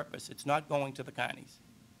intended purpose. It's not going to the counties.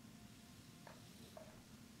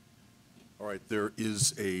 All right, there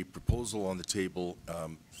is a proposal on the table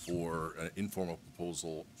for an informal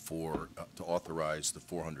proposal for to authorize the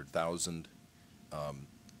 400,000.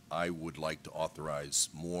 I would like to authorize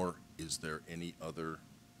more. Is there any other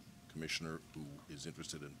commissioner who is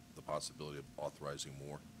interested in the possibility of authorizing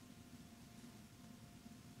more?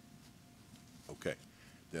 Okay,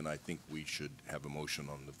 then I think we should have a motion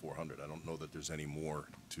on the 400. I don't know that there's any more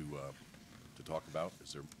to talk about.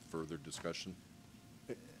 Is there further discussion?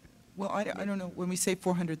 Well, I don't know, when we say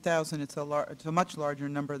 400,000, it's a much larger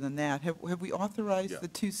number than that. Have we authorized Yeah. the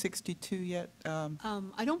 262 yet?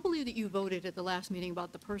 I don't believe that you voted at the last meeting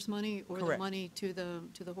about the purse money or the Correct. money to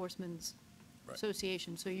the Horsemen's Right.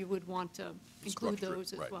 Association, so you would want to include Structure it,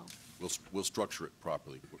 those as right. well. We'll structure it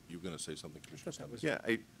properly. You were going to say something, Commissioner Simmons? Yeah,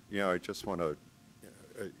 I just want to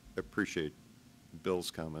appreciate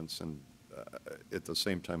Bill's comments, and at the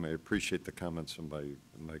same time, I appreciate the comments from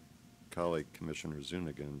my colleague, Commissioner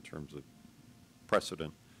Zuniga, in terms of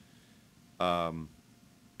precedent. I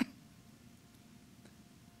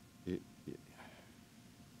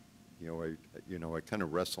kind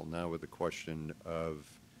of wrestle now with the question of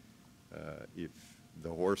if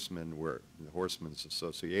the Horsemen's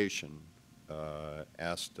Association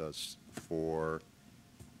asked us for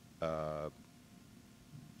an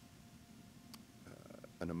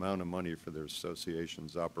amount of money for their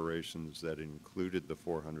association's operations that included the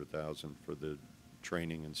 400,000 for the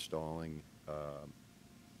training, installing,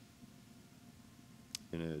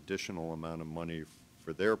 an additional amount of money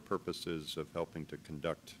for their purposes of helping to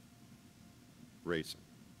conduct racing.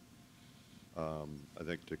 I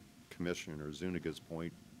think to Commissioner Zuniga's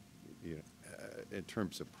point, in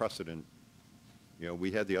terms of precedent,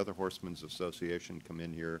 we had the other Horsemen's Association come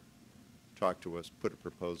in here, talk to us, put a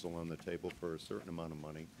proposal on the table for a certain amount of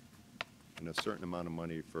money, and a certain amount of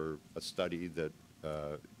money for a study that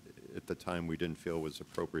at the time we didn't feel was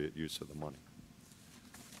appropriate use of the money.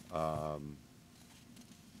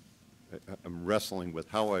 I'm wrestling with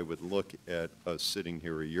how I would look at us sitting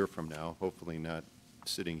here a year from now, hopefully not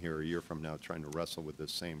sitting here a year from now trying to wrestle with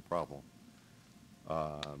this same problem.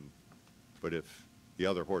 But if the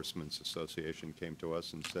other Horsemen's Association came to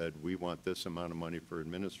us and said, we want this amount of money for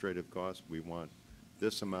administrative costs, we want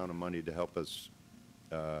this amount of money to help us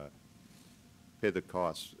pay the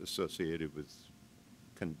costs associated with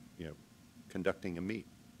conducting a meet.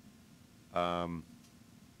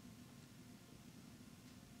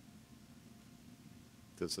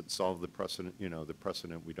 Does it solve the precedent? The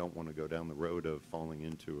precedent, we don't want to go down the road of falling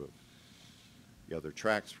into the other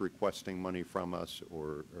tracks requesting money from us,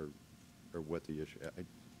 or what the issue.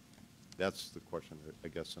 That's the question that I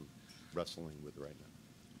guess I'm wrestling with right now.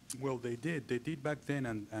 Well, they did back then,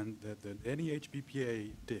 and the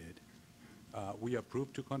NEHBPA did. We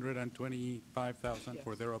approved 225,000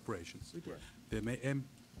 for their operations. We did. The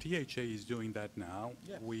MTHA is doing that now.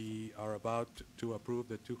 Yes. We are about to approve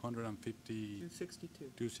the 262.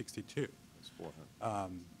 262, It's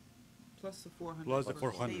 400. plus the 400 Plus the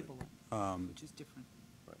for 400. stabling, which is different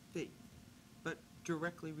Right. fee, but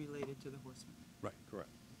directly related to the Horsemen. Right. Correct.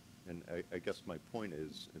 And I guess my point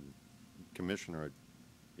is, and Commissioner,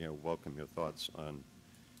 welcome your thoughts on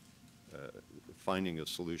finding a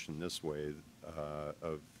solution this way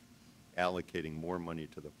of allocating more money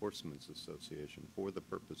to the Horsemen's Association for the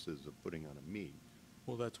purposes of putting on a meet.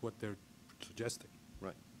 Well, that's what they're suggesting.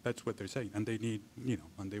 Right. That's what they're saying, and they need,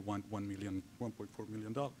 and they want $1.4 million.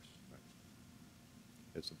 Right.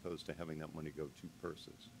 As opposed to having that money go to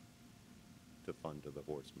purses to fund to the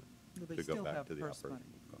Horsemen, Well, they to go still back have to the purse operating.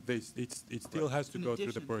 money. It still has to In go through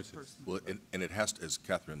the addition to purses. purse money. Well, and it has to, as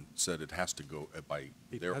Catherine said, it has to go by,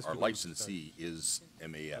 It our has to go to licensee is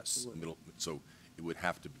MAS, so it would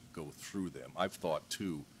have to go through them. I've thought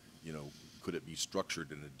too, could it be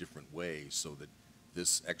structured in a different way so that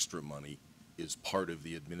this extra money is part of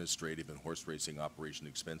the administrative and horse racing operation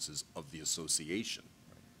expenses of the association,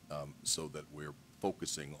 so that we're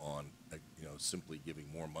focusing on, simply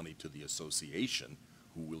giving more money to the association,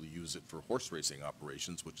 who will use it for horse racing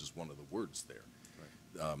operations, which is one of the words there.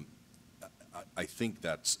 I think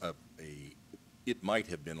that's it might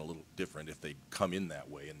have been a little different if they'd come in that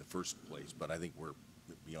way in the first place, but I think we're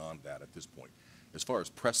beyond that at this point. As far as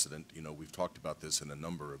precedent, we've talked about this in a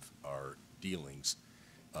number of our dealings.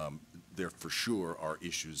 There for sure are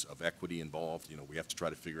issues of equity involved. We have to try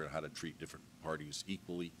to figure out how to treat different parties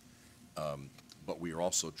equally. But we are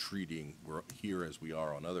also we're here as we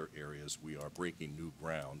are on other areas, we are breaking new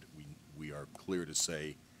ground. We are clear to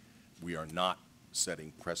say we are not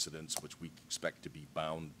setting precedents which we expect to be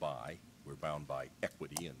bound by. We're bound by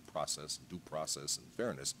equity and process, and due process and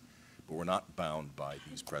fairness, but we're not bound by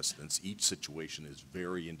these precedents. Each situation is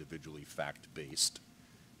very individually fact-based.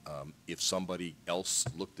 If somebody else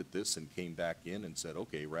looked at this and came back in and said,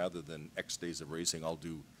 okay, rather than X days of racing, I'll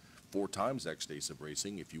do 4 times X days of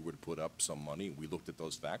racing, if you were to put up some money, and we looked at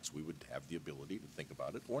those facts, we would have the ability to think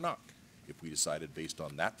about it or not. If we decided based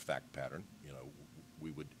on that fact pattern,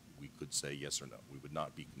 we could say yes or no. We would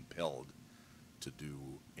not be compelled to do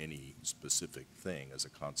any specific thing as a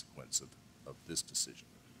consequence of this decision.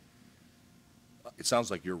 It sounds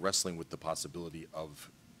like you're wrestling with the possibility of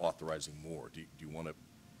authorizing more. Do you want to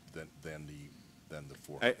than the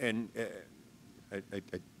 400. I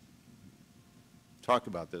talk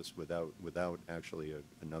about this without actually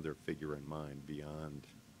another figure in mind beyond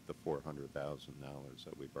the $400,000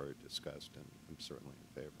 that we've already discussed, and I'm certainly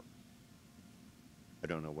in favor. I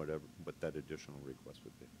don't know what that additional request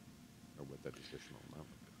would be, or what that additional amount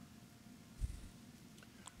would be.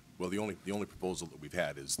 Well, the only proposal that we've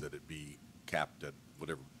had is that it be capped at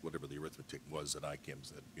whatever the arithmetic was at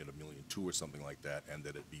ICAM's, at $1.2 million or something like that, and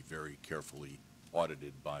that it be very carefully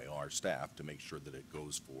audited by our staff to make sure that it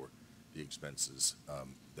goes for the expenses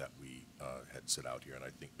that we had set out here. And I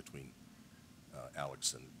think between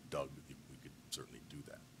Alex and Doug, we could certainly do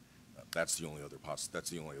that. That's the only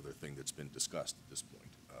other thing that's been discussed at this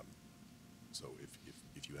point. So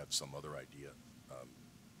if you have some other idea,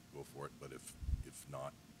 go for it. But if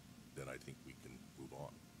not, then I think we can move on.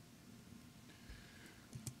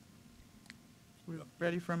 We're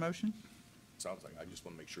ready for a motion? Sounds like, I just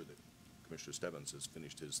want to make sure that Commissioner Stebbins has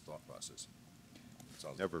finished his thought process.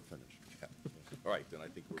 Sounds Never finished. Yeah. All right, then I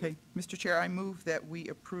think we're. Okay, Mr. Chair, I move that we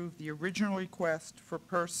approve the original request for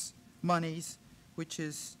purse monies, which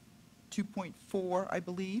is 2.4, I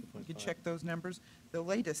believe. We can check those numbers. The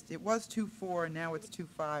latest, it was 2.4, and now it's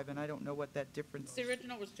 2.5, and I don't know what that difference. The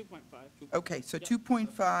original was 2.5. Okay, so Yep.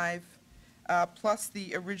 2.5, plus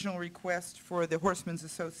the original request for the Horsemen's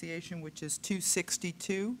Association, which is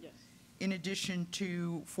 262. Yes. In addition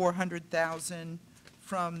to 400,000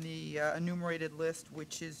 from the enumerated list,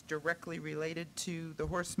 which is directly related to the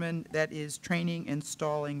horsemen, that is training,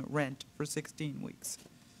 installing, rent for 16 weeks.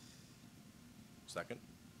 Second?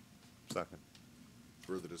 Second.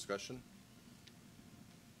 Further discussion?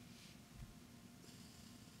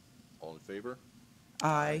 All in favor?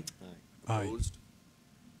 Aye. Aye. Opposed?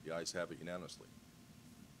 The ayes have it unanimously.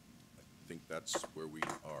 I think that's where we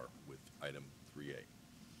are with item 3A.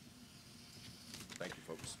 Thank you,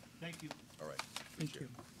 folks. Thank you. All right. Thank you.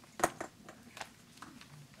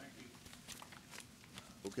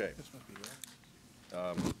 Okay.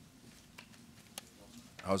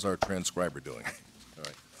 How's our transcriber doing? All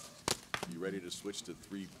right. You ready to switch to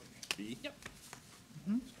 3B? Yep.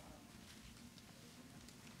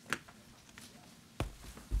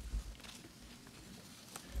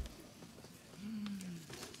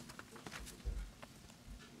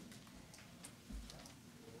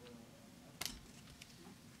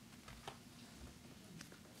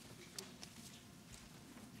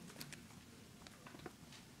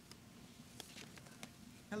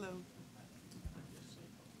 Hello.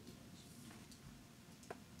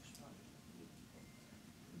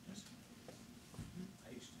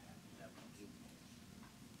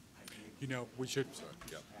 You know, we should,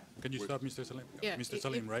 Yeah. can you stop, Mr. Salim? Yeah, Mr. if-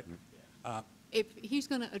 Salim, right? If he's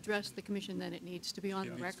going to address the commission, then it needs to be on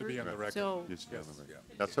It the needs to record. be on the record. So, Needs to be on the Yeah.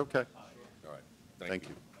 record. That's okay. All right. Thank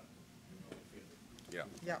you. Yeah.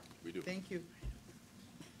 Yeah. We do. Thank you.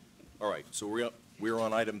 All right, so we're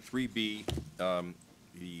on item 3B,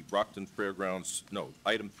 the Brockton Fairgrounds, no,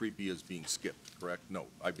 item 3B is being skipped, correct? No,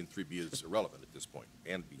 item 3B is irrelevant at this point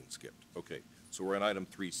and being skipped. Okay, so we're on item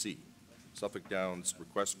 3C, Suffolk Downs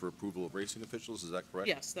request for approval of racing officials, is that correct?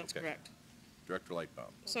 Yes, that's Okay. correct. Director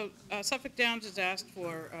Lightbaum. So Suffolk Downs has asked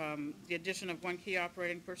for the addition of 1 key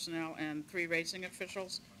operating personnel and 3 racing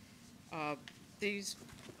officials. These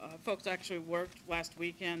folks actually worked last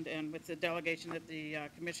weekend, and with the delegation that the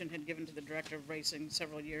commission had given to the director of racing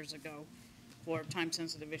several years ago for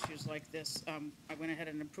time-sensitive issues like this, I went ahead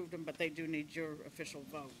and approved them, but they do need your official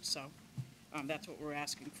vote. So that's what we're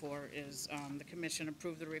asking for, is the commission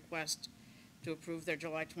approve the request to approve their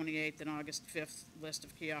July 28th and August 5th list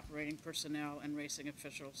of key operating personnel and racing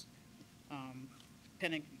officials,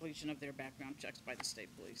 pending completion of their background checks by the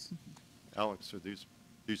state police. Alex, are these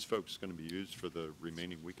folks going to be used for the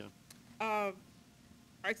remaining weekend? One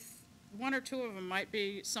or two of them might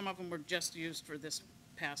be, some of them were just used for this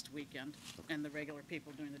past weekend, and the regular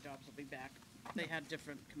people doing the jobs will be back. They had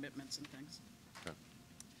different commitments and things. Okay.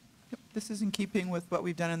 Yep, this is in keeping with what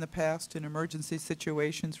we've done in the past in emergency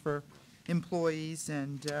situations for employees,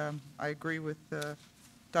 and I agree with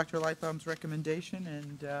Dr. Lightbaum's recommendation,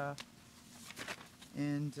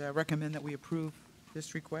 and recommend that we approve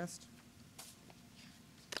this request.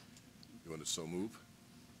 You want to so move?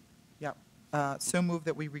 Yep. So move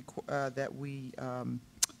that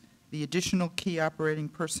the additional key operating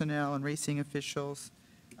personnel and racing officials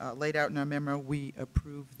laid out in our memo, we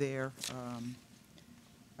approve their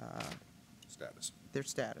Status.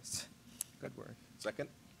 status. Good word. Second?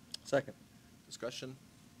 Second. Discussion?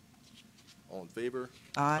 All in favor?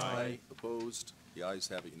 Aye. Opposed? The ayes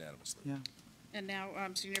have it unanimously. Yeah. And now,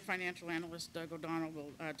 Senior Financial Analyst Doug O'Donnell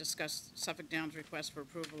will discuss Suffolk Downs' request for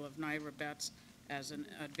approval of Naira Betts as an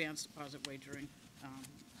advanced deposit wagering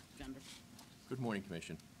vendor. Good morning,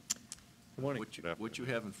 Commission. Good morning. What you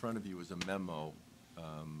have in front of you is a memo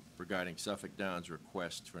regarding Suffolk Downs'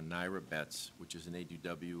 request for Naira Bets, which is an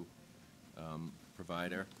ADW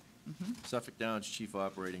provider. Suffolk Downs Chief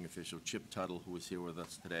Operating Official Chip Tuttle, who is here with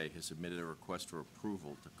us today, has submitted a request for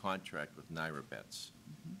approval to contract with Naira Bets.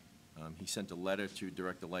 He sent a letter to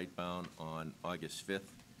Director Lightbound on August 5th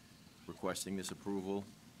requesting this approval,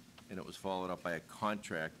 and it was followed up by a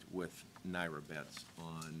contract with Naira Bets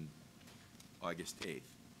on August 8th.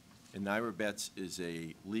 And Naira Bets is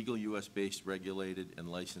a legal U.S.-based regulated and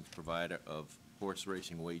licensed provider of horse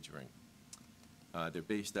racing wagering. They're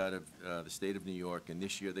based out of the state of New York, and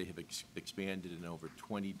this year they have expanded in over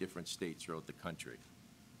 20 different states throughout the country.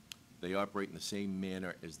 They operate in the same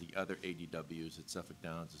manner as the other ADWs that Suffolk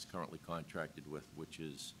Downs is currently contracted with, which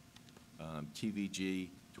is TVG,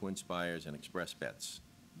 Twin Spires, and Express Bets.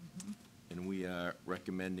 And we are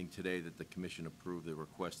recommending today that the Commission approve the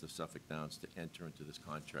request of Suffolk Downs to enter into this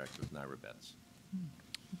contract with Naira Bets.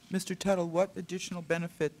 Mr. Tuttle, what additional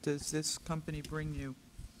benefit does this company bring you?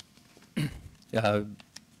 All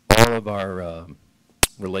of our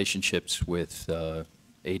relationships with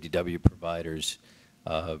ADW providers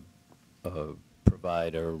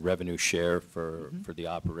provide a revenue share for the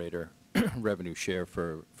operator, revenue share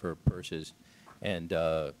for purses, and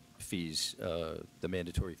fees, the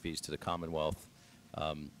mandatory fees to the Commonwealth.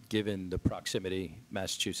 Given the proximity,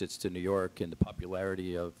 Massachusetts to New York, and the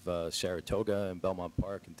popularity of Saratoga and Belmont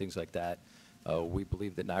Park and things like that, we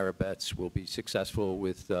believe that Naira Bets will be successful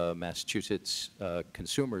with Massachusetts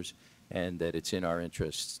consumers, and that it's in our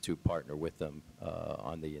interests to partner with them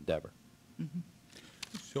on the endeavor.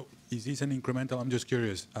 So is this an incremental, I'm just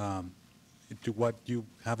curious, to what you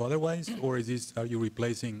have otherwise, or is this, are you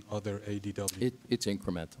replacing other ADW? It's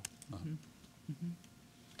incremental.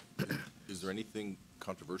 Is there anything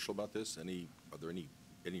controversial about this? Are there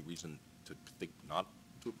any reason to think not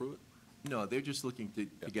to approve it? No, they're just looking to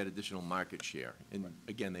get additional market share. And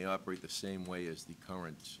again, they operate the same way as the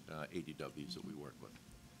current ADWs that we work with.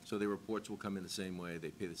 So their reports will come in the same way. They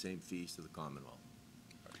pay the same fees to the Commonwealth.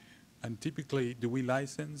 And typically, do we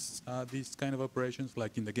license these kind of operations,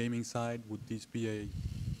 like in the gaming side? Would this be a?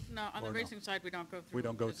 No, on the Or no? racing side, we don't go through. We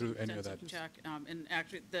don't go this through any of that. extensive check. And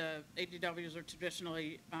actually, the ADWs are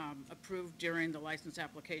traditionally approved during the license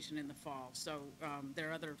application in the fall. So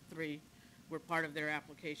their other three were part of their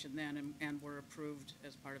application then and were approved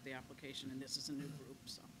as part of the application, and this is a new group,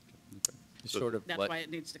 so. Sort of That's like- why it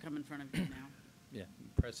needs to come in front of you now. Yeah,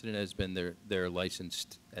 precedent has been they're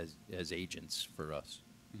licensed as agents for us.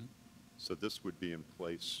 So this would be in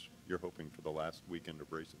place, you're hoping, for the last weekend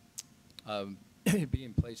of racing? It'd be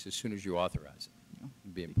in place as soon as you authorize it.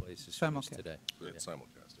 It'd be in place as soon as Simulcast. today. It's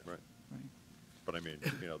simulcast, yeah. Right. Right. But I mean,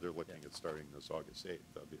 they're looking at starting this August 8th,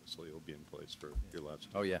 obviously, it'll be in place for your last.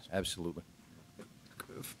 Oh, yeah, absolutely.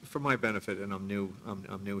 For my benefit, and I'm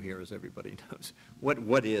new here, as everybody knows,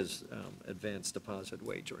 what is advanced deposit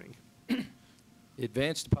wagering?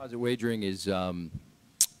 Advanced deposit wagering is a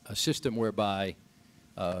system whereby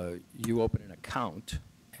you open an account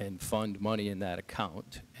and fund money in that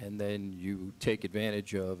account, and then you take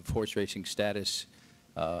advantage of horse racing status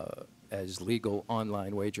as legal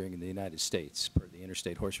online wagering in the United States per the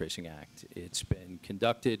Interstate Horse Racing Act. It's been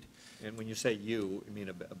conducted. And when you say you mean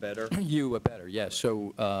a bettor? You, a bettor, yes.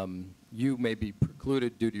 So you may be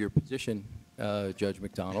precluded due to your position, Judge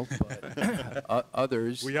McDonald, but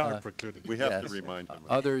others. We are precluded. We have yes, to remind him.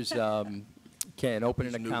 Others can open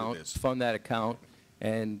He's an new to account, this. fund that account,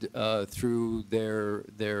 and through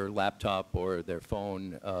their laptop or their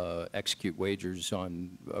phone, execute wagers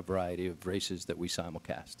on a variety of races that we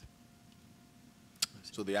simulcast.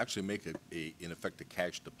 So they actually make in effect, a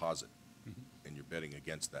cash deposit, and you're betting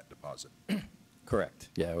against that deposit. Correct.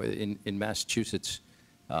 Yeah, in Massachusetts,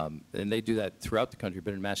 and they do that throughout the country,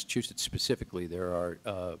 but in Massachusetts specifically, there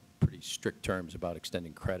are pretty strict terms about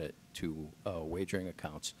extending credit to wagering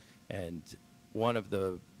accounts. And one of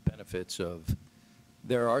the benefits of,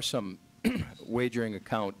 there are some wagering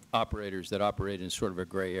account operators that operate in sort of a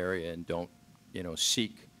gray area and don't,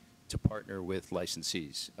 seek to partner with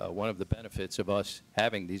licensees. One of the benefits of us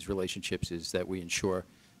having these relationships is that we ensure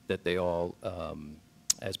that they all,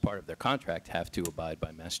 as part of their contract, have to abide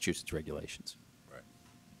by Massachusetts regulations. Right.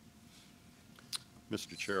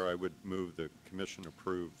 Mr. Chair, I would move the commission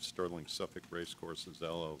approve Sterling Suffolk Racecourses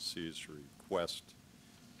LLC's request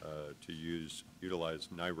to utilize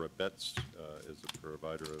Naira Bets as a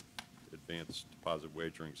provider of advanced deposit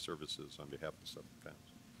wagering services on behalf of Suffolk Downs.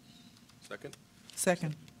 Second?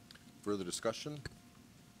 Second. Further discussion?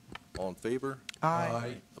 All in favor?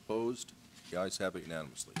 Aye. Opposed? The ayes have it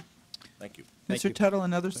unanimously. Thank you. Thank Mr. you. Tuttle,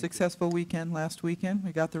 another successful weekend last weekend.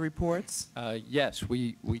 We got the reports. Yes,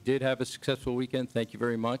 we did have a successful weekend. Thank you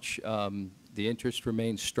very much. The interest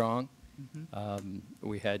remains strong.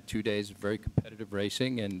 We had 2 days of very competitive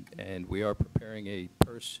racing, and we are preparing a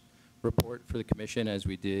purse report for the commission as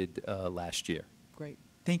we did last year. Great.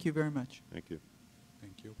 Thank you very much. Thank you.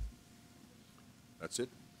 Thank you. That's it?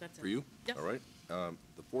 That's For it. you? Yes. All right.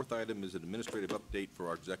 The fourth item is an administrative update for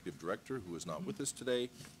our executive director, who is not with us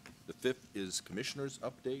today. The fifth is commissioners'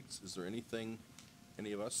 updates. Is there anything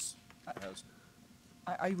any of us has?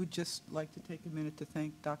 I would just like to take a minute to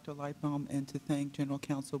thank Dr. Lightbaum and to thank General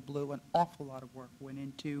Counsel Blue. An awful lot of work went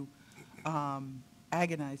into,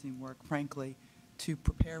 agonizing work, frankly, to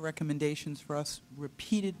prepare recommendations for us,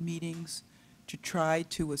 repeated meetings to try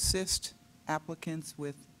to assist applicants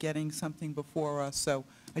with getting something before us. So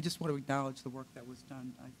I just want to acknowledge the work that was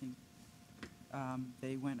done. I think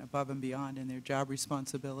they went above and beyond in their job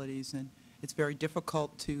responsibilities, and it's very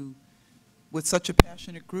difficult to, with such a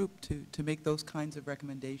passionate group, to make those kinds of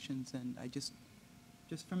recommendations. And I just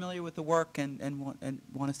familiar with the work and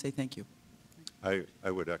want to say thank you. I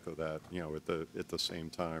would echo that. You know, at the same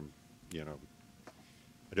time, you know,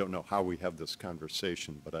 I don't know how we have this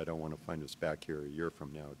conversation, but I don't want to find us back here a year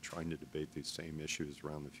from now trying to debate these same issues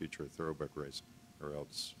around the future of thoroughbred racing, or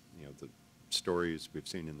else, you know, the stories we've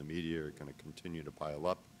seen in the media are going to continue to pile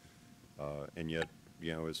up. And yet,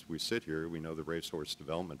 you know, as we sit here, we know the Racehorse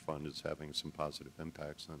Development Fund is having some positive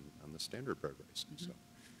impacts on the standardbred racing. So,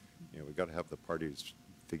 you know, we've got to have the parties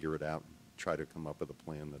figure it out and try to come up with a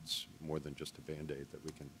plan that's more than just a Band-Aid that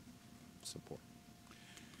we can support.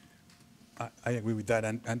 I agree with that,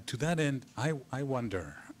 and to that end, I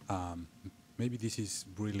wonder, maybe this is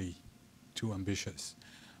really too ambitious,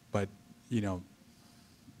 but, you know,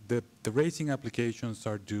 the racing applications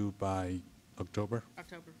are due by October,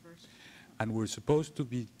 October 1st, and we're supposed to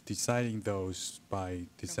be deciding those by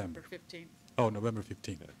December. November 15th. Oh, November 15th.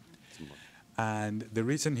 Yeah, it's a month. And the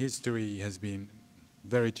recent history has been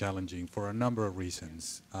very challenging for a number of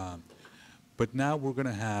reasons. But now we're going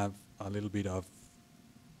to have a little bit of,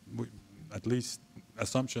 at least,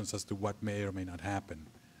 assumptions as to what may or may not happen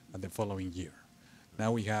the following year.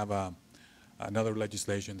 Now we have another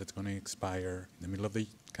legislation that's going to expire in the middle of the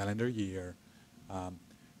calendar year,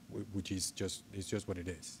 which is just what it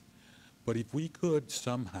is. But if we could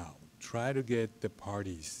somehow try to get the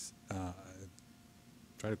parties,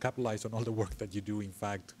 try to capitalize on all the work that you do, in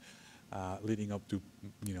fact, leading up to,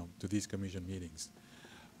 you know, to these commission meetings,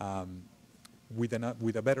 with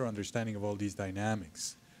a better understanding of all these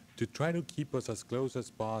dynamics, to try to keep us as close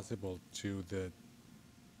as possible to the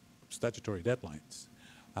statutory deadlines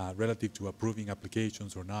relative to approving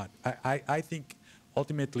applications or not. I think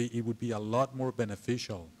ultimately it would be a lot more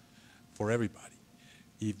beneficial for everybody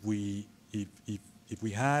if we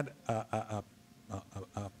had a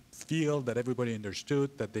field that everybody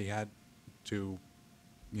understood that they had to,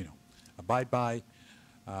 you know, abide by.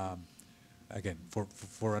 Again,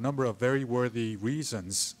 for a number of very worthy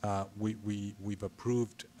reasons, we've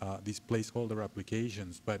approved these placeholder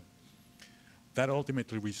applications, but that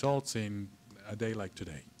ultimately results in a day like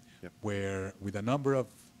today, Yep. where with a number of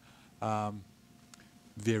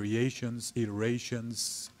variations,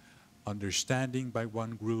 iterations, understanding by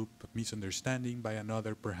one group, misunderstanding by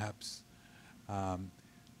another perhaps, and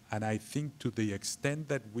I think to the extent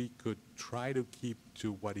that we could try to keep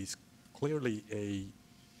to what is clearly a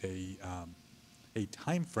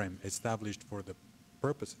time frame established for the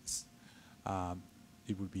purposes,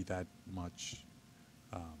 it would be that much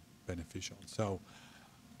beneficial. So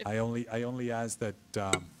I only ask that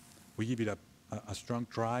we give it a strong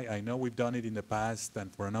try. I know we've done it in the past,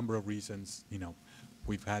 and for a number of reasons, you know,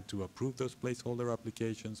 we've had to approve those placeholder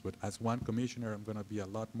applications, but as one commissioner, I'm going to be a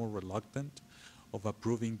lot more reluctant of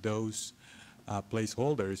approving those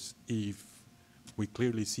placeholders if we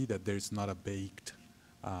clearly see that there's not a baked,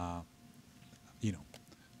 you know,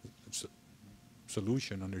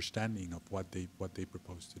 solution, understanding of what they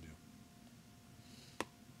propose to do.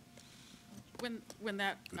 When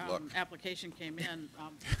that Good luck. application came in,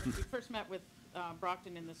 when we first met with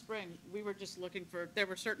Brockton in the spring, we were just looking for, there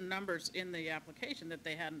were certain numbers in the application that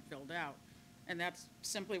they hadn't filled out. And that's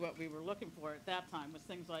simply what we were looking for at that time, was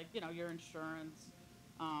things like, you know, your insurance,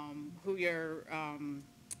 who your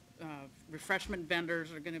refreshment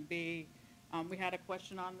vendors are going to be. We had a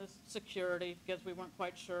question on the security because we weren't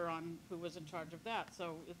quite sure on who was in charge of that.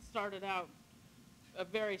 So it started out a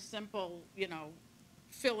very simple, you know,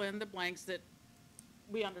 fill in the blanks that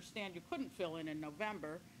we understand you couldn't fill in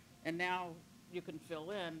November, and now you can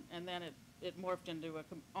fill in, and then it morphed into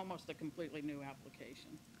almost a completely new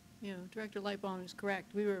application. You know, Director Lightbaum is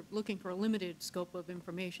correct. We were looking for a limited scope of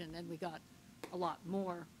information, and we got a lot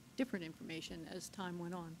more different information as time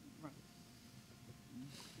went on.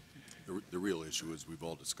 The real issue, as we've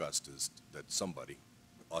all discussed, is that somebody,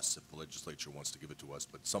 us if the legislature wants to give it to us,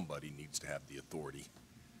 but somebody needs to have the authority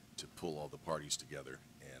to pull all the parties together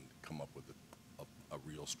and come up with a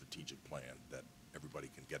real strategic plan that everybody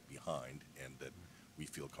can get behind and that we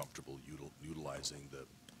feel comfortable utilizing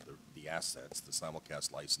the assets, the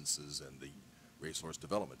simulcast licenses and the Racehorse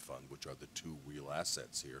Development Fund, which are the two real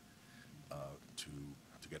assets here,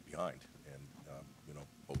 to get behind. And, you know,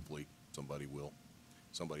 hopefully somebody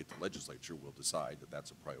at the legislature will decide that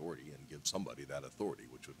that's a priority and give somebody that authority,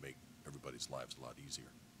 which would make everybody's lives a lot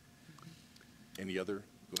easier. Any other?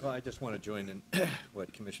 Well, I just want to join in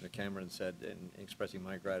what Commissioner Cameron said in expressing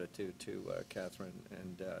my gratitude to Catherine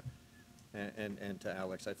and to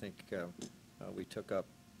Alex. I think we took up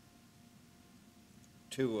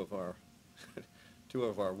two of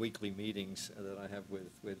our weekly meetings that I have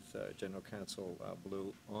with General Counsel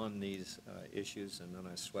Blue on these issues, and then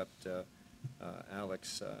I swept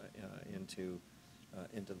Alex into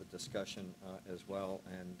the discussion as well,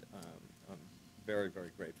 and I'm very, very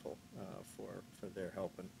grateful for their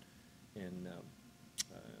help in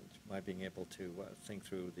my being able to think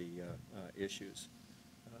through the issues.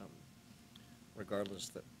 Regardless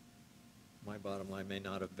that my bottom line may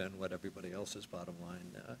not have been what everybody else's bottom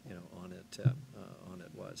line, you know, on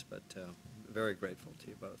it was, but very grateful to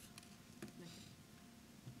you both.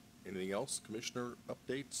 Anything else? Commissioner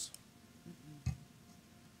updates?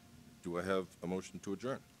 Do I have a motion to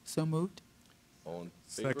adjourn? So moved? All in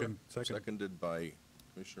favor? Second. Seconded by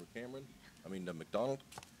Commissioner McDonald.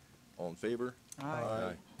 All in favor?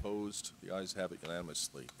 Aye. Opposed? The ayes have it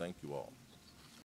unanimously. Thank you all.